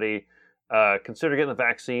the study. Consider getting the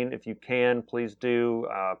vaccine if you can. Please do.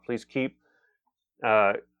 Please keep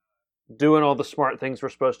doing all the smart things we're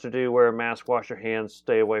supposed to do. Wear a mask, wash your hands,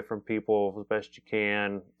 stay away from people as best you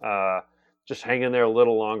can. Just hang in there a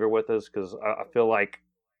little longer with us, because I feel like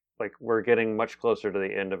we're getting much closer to the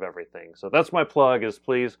end of everything. So that's my plug, is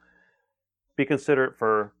please be considerate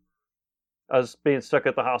for us being stuck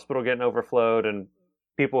at the hospital, getting overflowed, and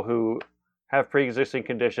people who have pre-existing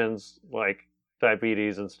conditions like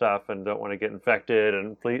diabetes and stuff and don't want to get infected.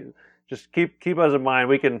 And please just keep us in mind.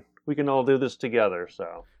 We can all do this together.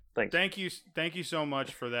 So thanks. Thank you so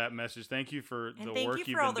much for that message. Thank you for the work you've been doing. Thank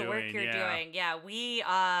you for all the work you're doing. Yeah, we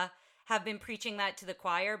have been preaching that to the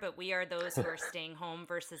choir, but we are those who are staying home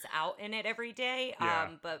versus out in it every day. Yeah.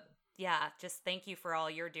 But yeah, just thank you for all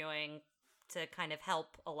you're doing to kind of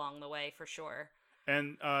help along the way, for sure.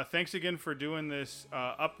 And thanks again for doing this.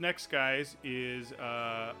 Up next, guys, is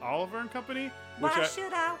Oliver and Company. Why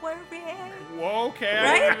should I worry? Whoa, okay.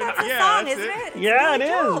 Right? That's a song, isn't it? Yeah, it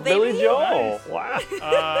is. Billy Joel. Nice. Wow.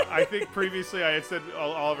 I think previously I had said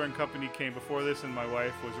Oliver and Company came before this, and my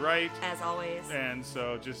wife was right. As always. And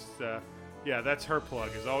so just, that's her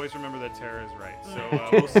plug, is always remember that Tara is right. So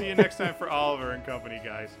we'll see you next time for Oliver and Company,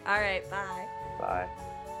 guys. All right, bye. Bye.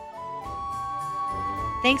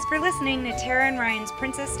 Thanks for listening to Tara and Ryan's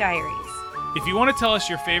Princess Diaries. If you want to tell us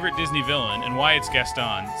your favorite Disney villain and why it's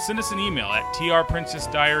Gaston, send us an email at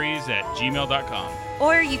trprincessdiaries@gmail.com.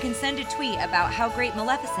 Or you can send a tweet about how great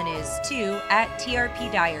Maleficent is to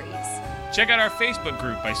 @TRPDiaries. Check out our Facebook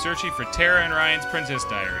group by searching for Tara and Ryan's Princess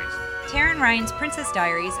Diaries. Tara and Ryan's Princess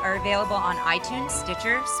Diaries are available on iTunes,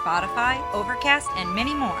 Stitcher, Spotify, Overcast, and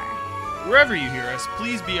many more. Wherever you hear us,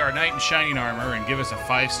 please be our knight in shining armor and give us a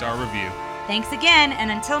 5-star review. Thanks again, and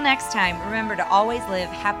until next time, remember to always live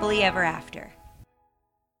happily ever after.